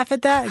kid laugh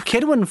at that? A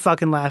kid wouldn't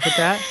fucking laugh at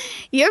that.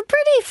 You're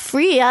pretty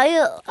free.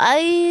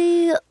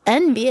 I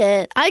envy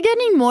it. I'm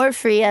getting more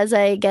free as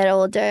I get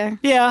older.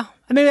 Yeah,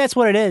 maybe that's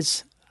what it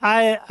is.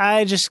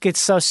 I just get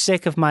so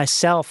sick of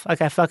myself.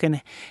 Like I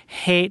fucking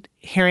hate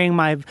hearing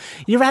my.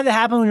 You ever had that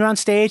happen when you're on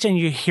stage and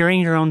you're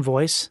hearing your own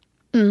voice?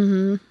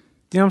 Mm-hmm.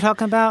 You know what I'm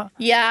talking about?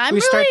 Yeah, I'm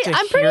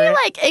pretty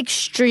like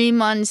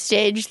extreme on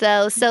stage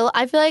though, so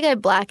I feel like I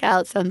black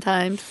out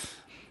sometimes.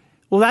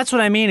 Well, that's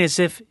what I mean. Is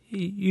if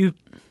you,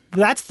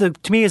 to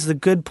me is the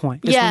good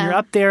point. Is when you're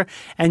up there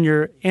and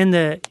you're in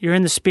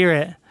the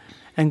spirit,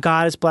 and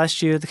God has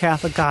blessed you. The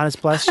Catholic God has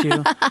blessed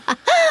you.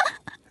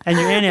 And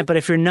you're in it, but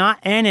if you're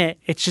not in it,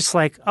 it's just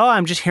like, oh,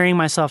 I'm just hearing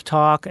myself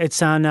talk. It's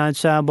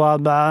blah,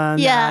 blah.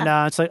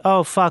 Yeah. It's like,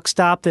 oh, fuck,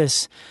 stop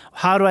this.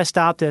 How do I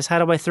stop this?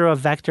 How do I throw a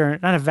vector?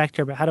 Not a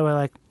vector, but how do I,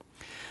 like,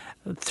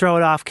 throw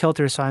it off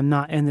kilter so I'm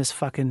not in this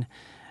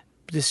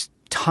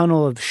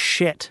tunnel of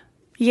shit?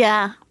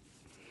 Yeah.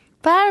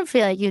 But I don't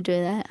feel like you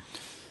do that.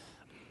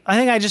 I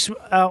think I just,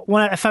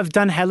 if I've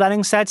done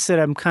headlining sets that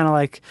I'm kind of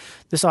like,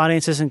 this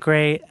audience isn't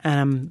great, and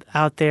I'm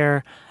out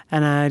there,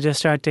 and I just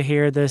start to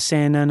hear the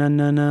same,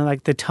 no,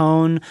 like the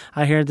tone.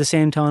 I hear the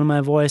same tone in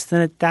my voice.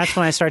 Then that's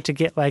when I start to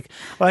get like,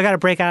 well, I got to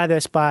break out of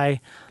this by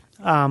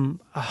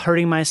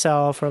hurting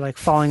myself or like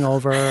falling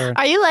over.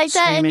 Are you like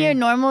that in your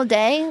normal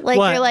day? Like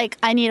What? You're like,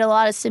 I need a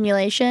lot of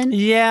stimulation?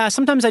 Yeah,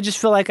 sometimes I just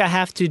feel like I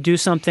have to do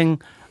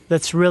something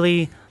that's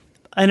really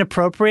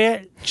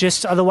inappropriate.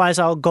 Just otherwise,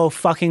 I'll go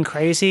fucking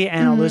crazy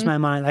and I'll lose my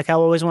mind. Like I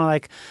always want to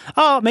like,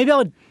 oh, maybe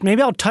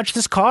I'll touch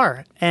this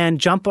car and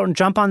jump on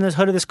the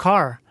hood of this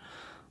car.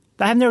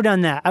 I've never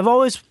done that. I'm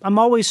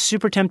always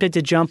super tempted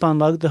to jump on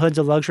the hoods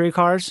of luxury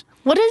cars.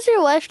 What does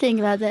your wife think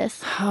about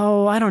this?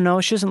 Oh, I don't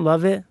know. She doesn't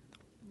love it.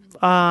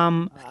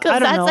 Because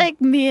that's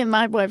like me and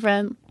my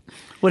boyfriend.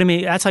 What do you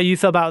mean? That's how you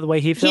feel about the way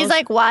he feels? He's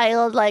like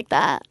wild like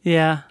that.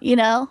 Yeah. You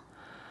know?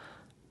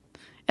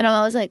 And I'm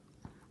always like,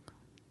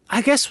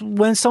 I guess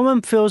when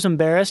someone feels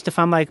embarrassed, if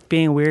I'm like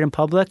being weird in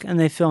public and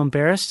they feel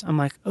embarrassed, I'm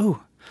like,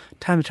 ooh,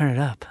 time to turn it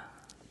up.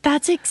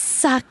 that's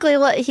exactly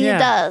what he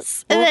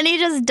does. And then he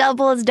just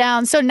doubles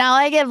down. So now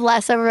I give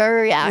less of a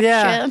reaction.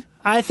 Yeah.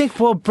 I think,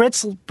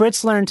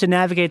 Brits learn to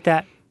navigate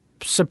that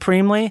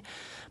supremely.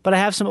 But I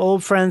have some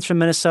old friends from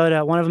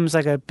Minnesota. One of them is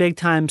like a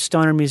big-time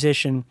stoner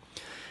musician.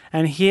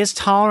 And his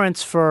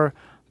tolerance for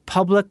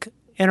public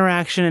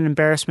interaction and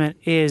embarrassment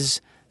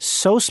is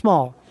so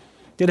small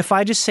that if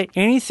I just say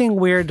anything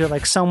weird to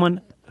like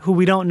someone who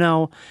we don't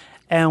know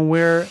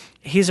and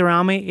he's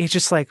around me, he's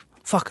just like,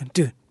 fucking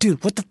dude,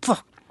 what the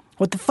fuck?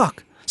 What the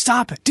fuck?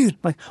 Stop it, dude.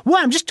 Like,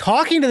 what? I'm just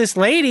talking to this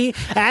lady,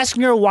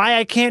 asking her why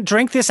I can't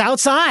drink this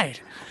outside.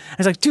 And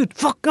it's like, dude,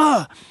 fuck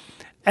off.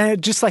 And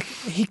it just like,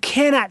 he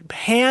cannot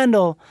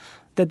handle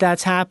that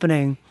that's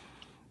happening.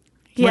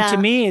 Yeah. But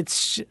to me,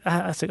 it's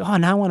like, oh,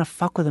 now I want to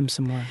fuck with him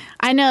some more.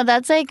 I know,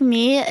 that's like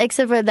me,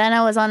 except for then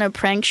I was on a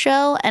prank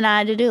show and I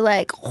had to do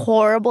like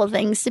horrible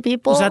things to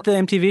people. Was that the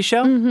MTV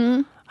show?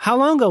 Mm-hmm. How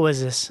long ago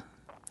was this?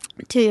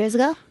 2 years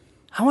ago.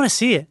 I want to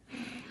see it.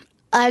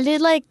 I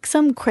did like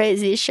some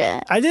crazy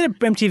shit. I did an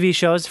MTV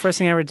show. It's the first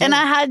thing I ever did. And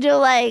I had to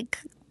like,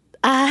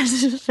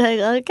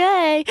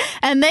 okay.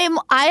 And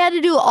I had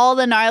to do all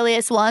the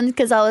gnarliest ones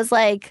because I was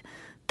like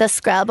the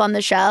scrub on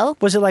the show.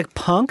 Was it like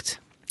punked?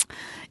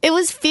 It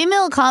was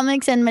female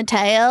comics and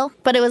Mateo,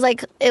 but it was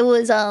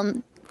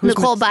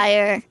Nicole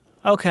Byer.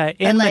 Okay,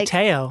 and like,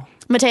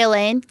 Mateo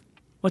Lane.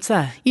 What's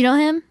that? You know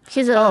him?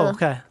 He's a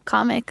okay.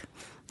 comic,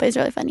 but he's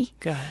really funny.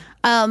 Got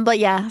it. But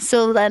yeah,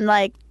 so then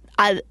like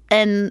I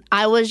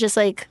was just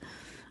like,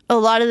 a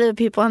lot of the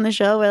people on the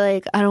show were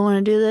like, I don't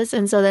want to do this,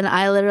 and so then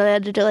I literally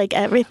had to do like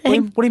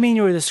everything. What do you mean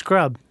you were the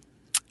scrub?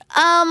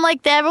 Like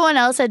everyone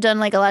else had done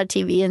like a lot of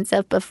TV and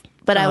stuff,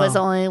 but I was the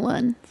only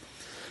one.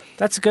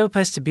 That's a good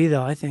place to be,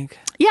 though, I think.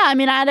 Yeah, I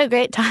mean, I had a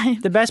great time.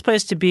 The best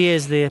place to be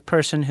is the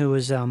person who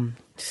is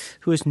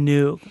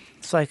new.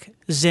 It's like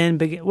Zen.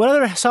 What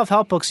other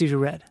self-help books have you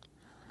read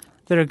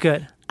that are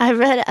good? I've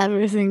read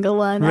every single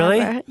one. Really?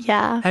 Ever.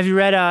 Yeah. Have you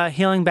read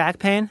Healing Back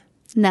Pain?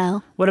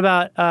 No. What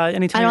about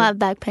any? I don't have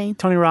back pain.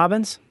 Tony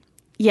Robbins?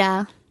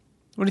 Yeah.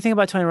 What do you think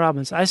about Tony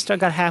Robbins? I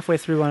got halfway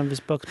through one of his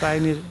books, but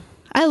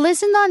I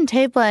listened on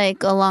tape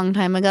like a long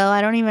time ago.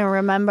 I don't even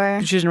remember.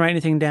 Did you didn't write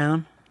anything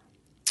down?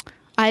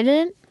 I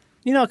didn't.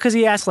 You know, because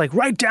he asked, like,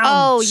 write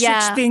down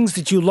 6 things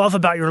that you love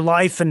about your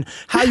life and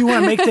how you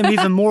want to make them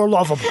even more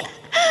lovable.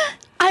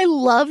 I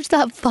loved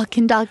that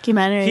fucking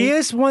documentary. He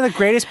is one of the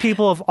greatest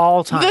people of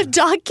all time. The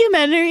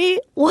documentary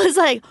was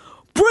like,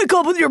 break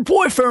up with your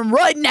boyfriend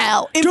right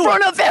now in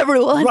front of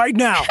everyone. Right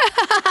now.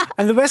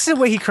 And the best is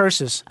the way he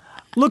curses.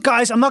 Look,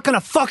 guys, I'm not going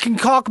to fucking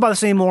talk about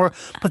this anymore,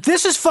 but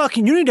this is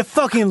fucking, you need to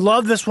fucking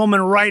love this woman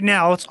right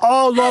now. Let's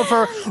all love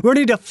her. We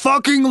need to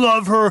fucking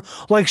love her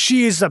like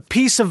she is a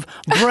piece of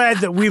bread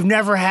that we've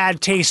never had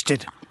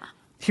tasted.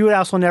 He would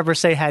also never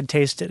say had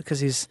tasted because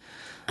he's,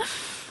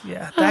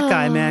 that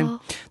guy, man.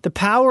 The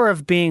power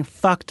of being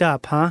fucked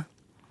up, huh?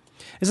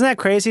 Isn't that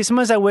crazy?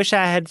 Sometimes I wish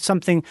I had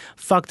something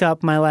fucked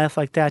up in my life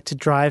like that to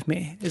drive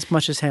me as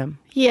much as him.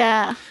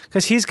 Yeah.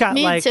 Because he's got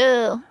Me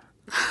too.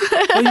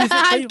 Well,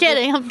 I'm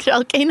kidding. I'm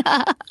joking.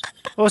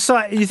 Well,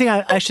 so you think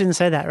I shouldn't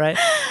say that, right?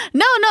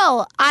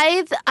 No.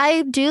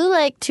 I do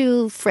like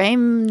to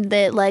frame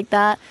it like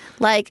that.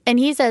 Like, and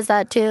he says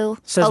that too.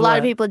 Says a lot what?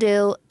 of people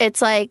do.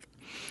 It's like,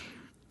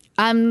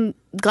 I'm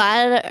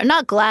glad,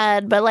 not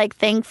glad, but like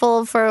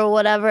thankful for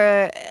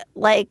whatever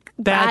like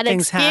Bad bad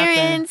things happen.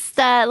 experience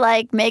that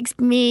like makes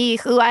me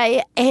who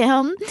I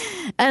am.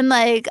 And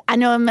like, I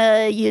know I'm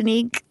a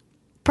unique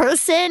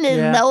person and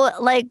Yeah. no,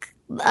 like,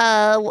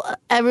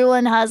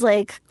 everyone has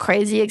like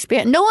crazy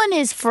experience. No one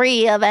is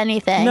free of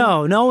anything.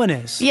 No one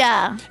is.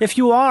 Yeah. If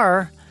you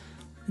are,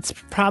 it's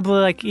probably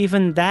like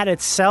even that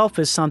itself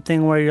is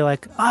something where you're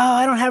like, oh,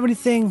 I don't have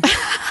anything,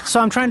 so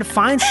I'm trying to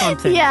find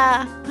something.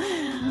 Yeah.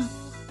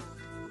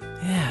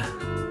 Yeah.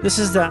 This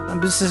is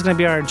gonna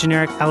be our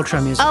generic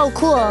outro music. Oh,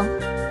 cool.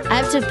 I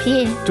have to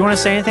pee. Do you want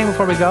to say anything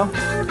before we go?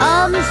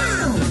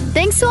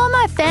 Thanks to all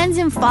my fans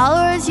and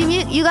followers.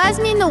 You guys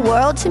mean the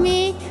world to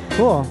me.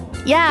 Cool.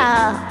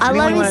 Yeah, I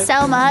love you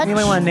so much.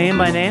 Anybody want to name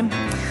by name?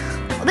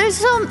 There's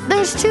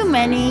too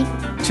many.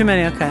 Too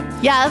many. Okay.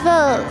 Yeah, I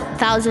have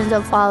thousands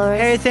of followers.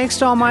 Hey, thanks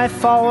to all my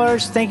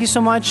followers. Thank you so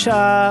much.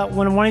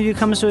 When one of you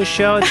comes to a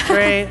show, it's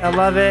great. I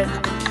love it.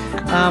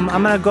 I'm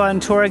gonna go out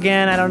and tour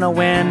again. I don't know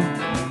when.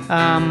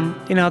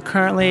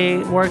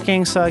 Currently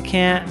working, so I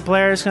can't.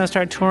 Blair's gonna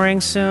start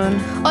touring soon.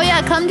 Oh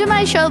yeah, come to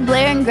my show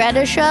Blair and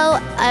Greta Show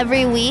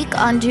every week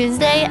on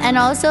Tuesday, and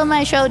also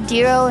my show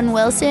Dero and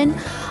Wilson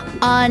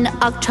on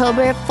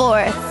October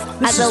 4th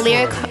at the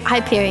Lyric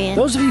Hyperion.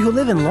 Those of you who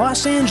live in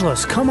Los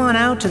Angeles, come on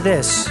out to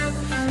this.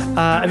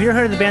 Have you ever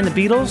heard of the band The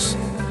Beatles?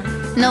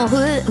 No,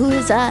 who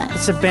is that?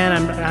 It's a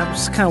band.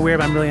 It's kind of weird,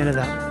 but I'm really into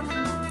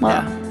that.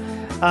 Well, Yeah.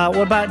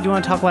 What about? Do you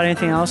want to talk about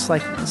anything else?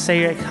 Like,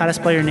 say how to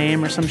spell your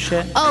name or some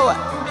shit? Oh,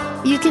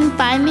 you can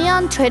find me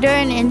on Twitter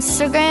and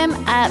Instagram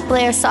at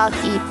Blair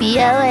Socci,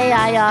 BLAIRSOCCI.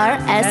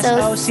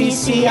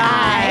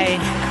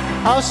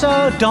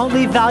 Also, don't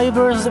leave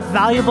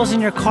valuables in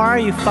your car,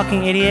 you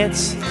fucking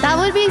idiots. That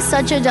would be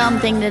such a dumb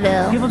thing to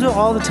do. People do it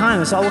all the time.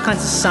 There's all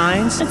kinds of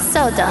signs. It's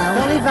so dumb.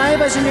 Don't leave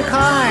valuables in your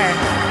car.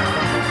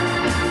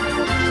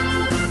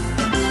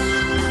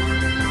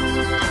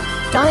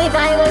 Don't leave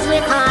valuables in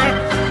your car.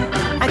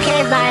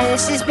 Okay, bye.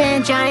 This has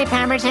been Johnny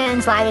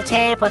Pemberton's Live to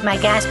Tape with my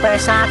guest Blair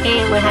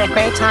Socci. We had a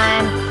great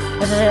time.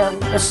 This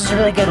is a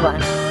really good one.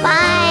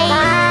 Bye.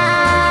 Bye.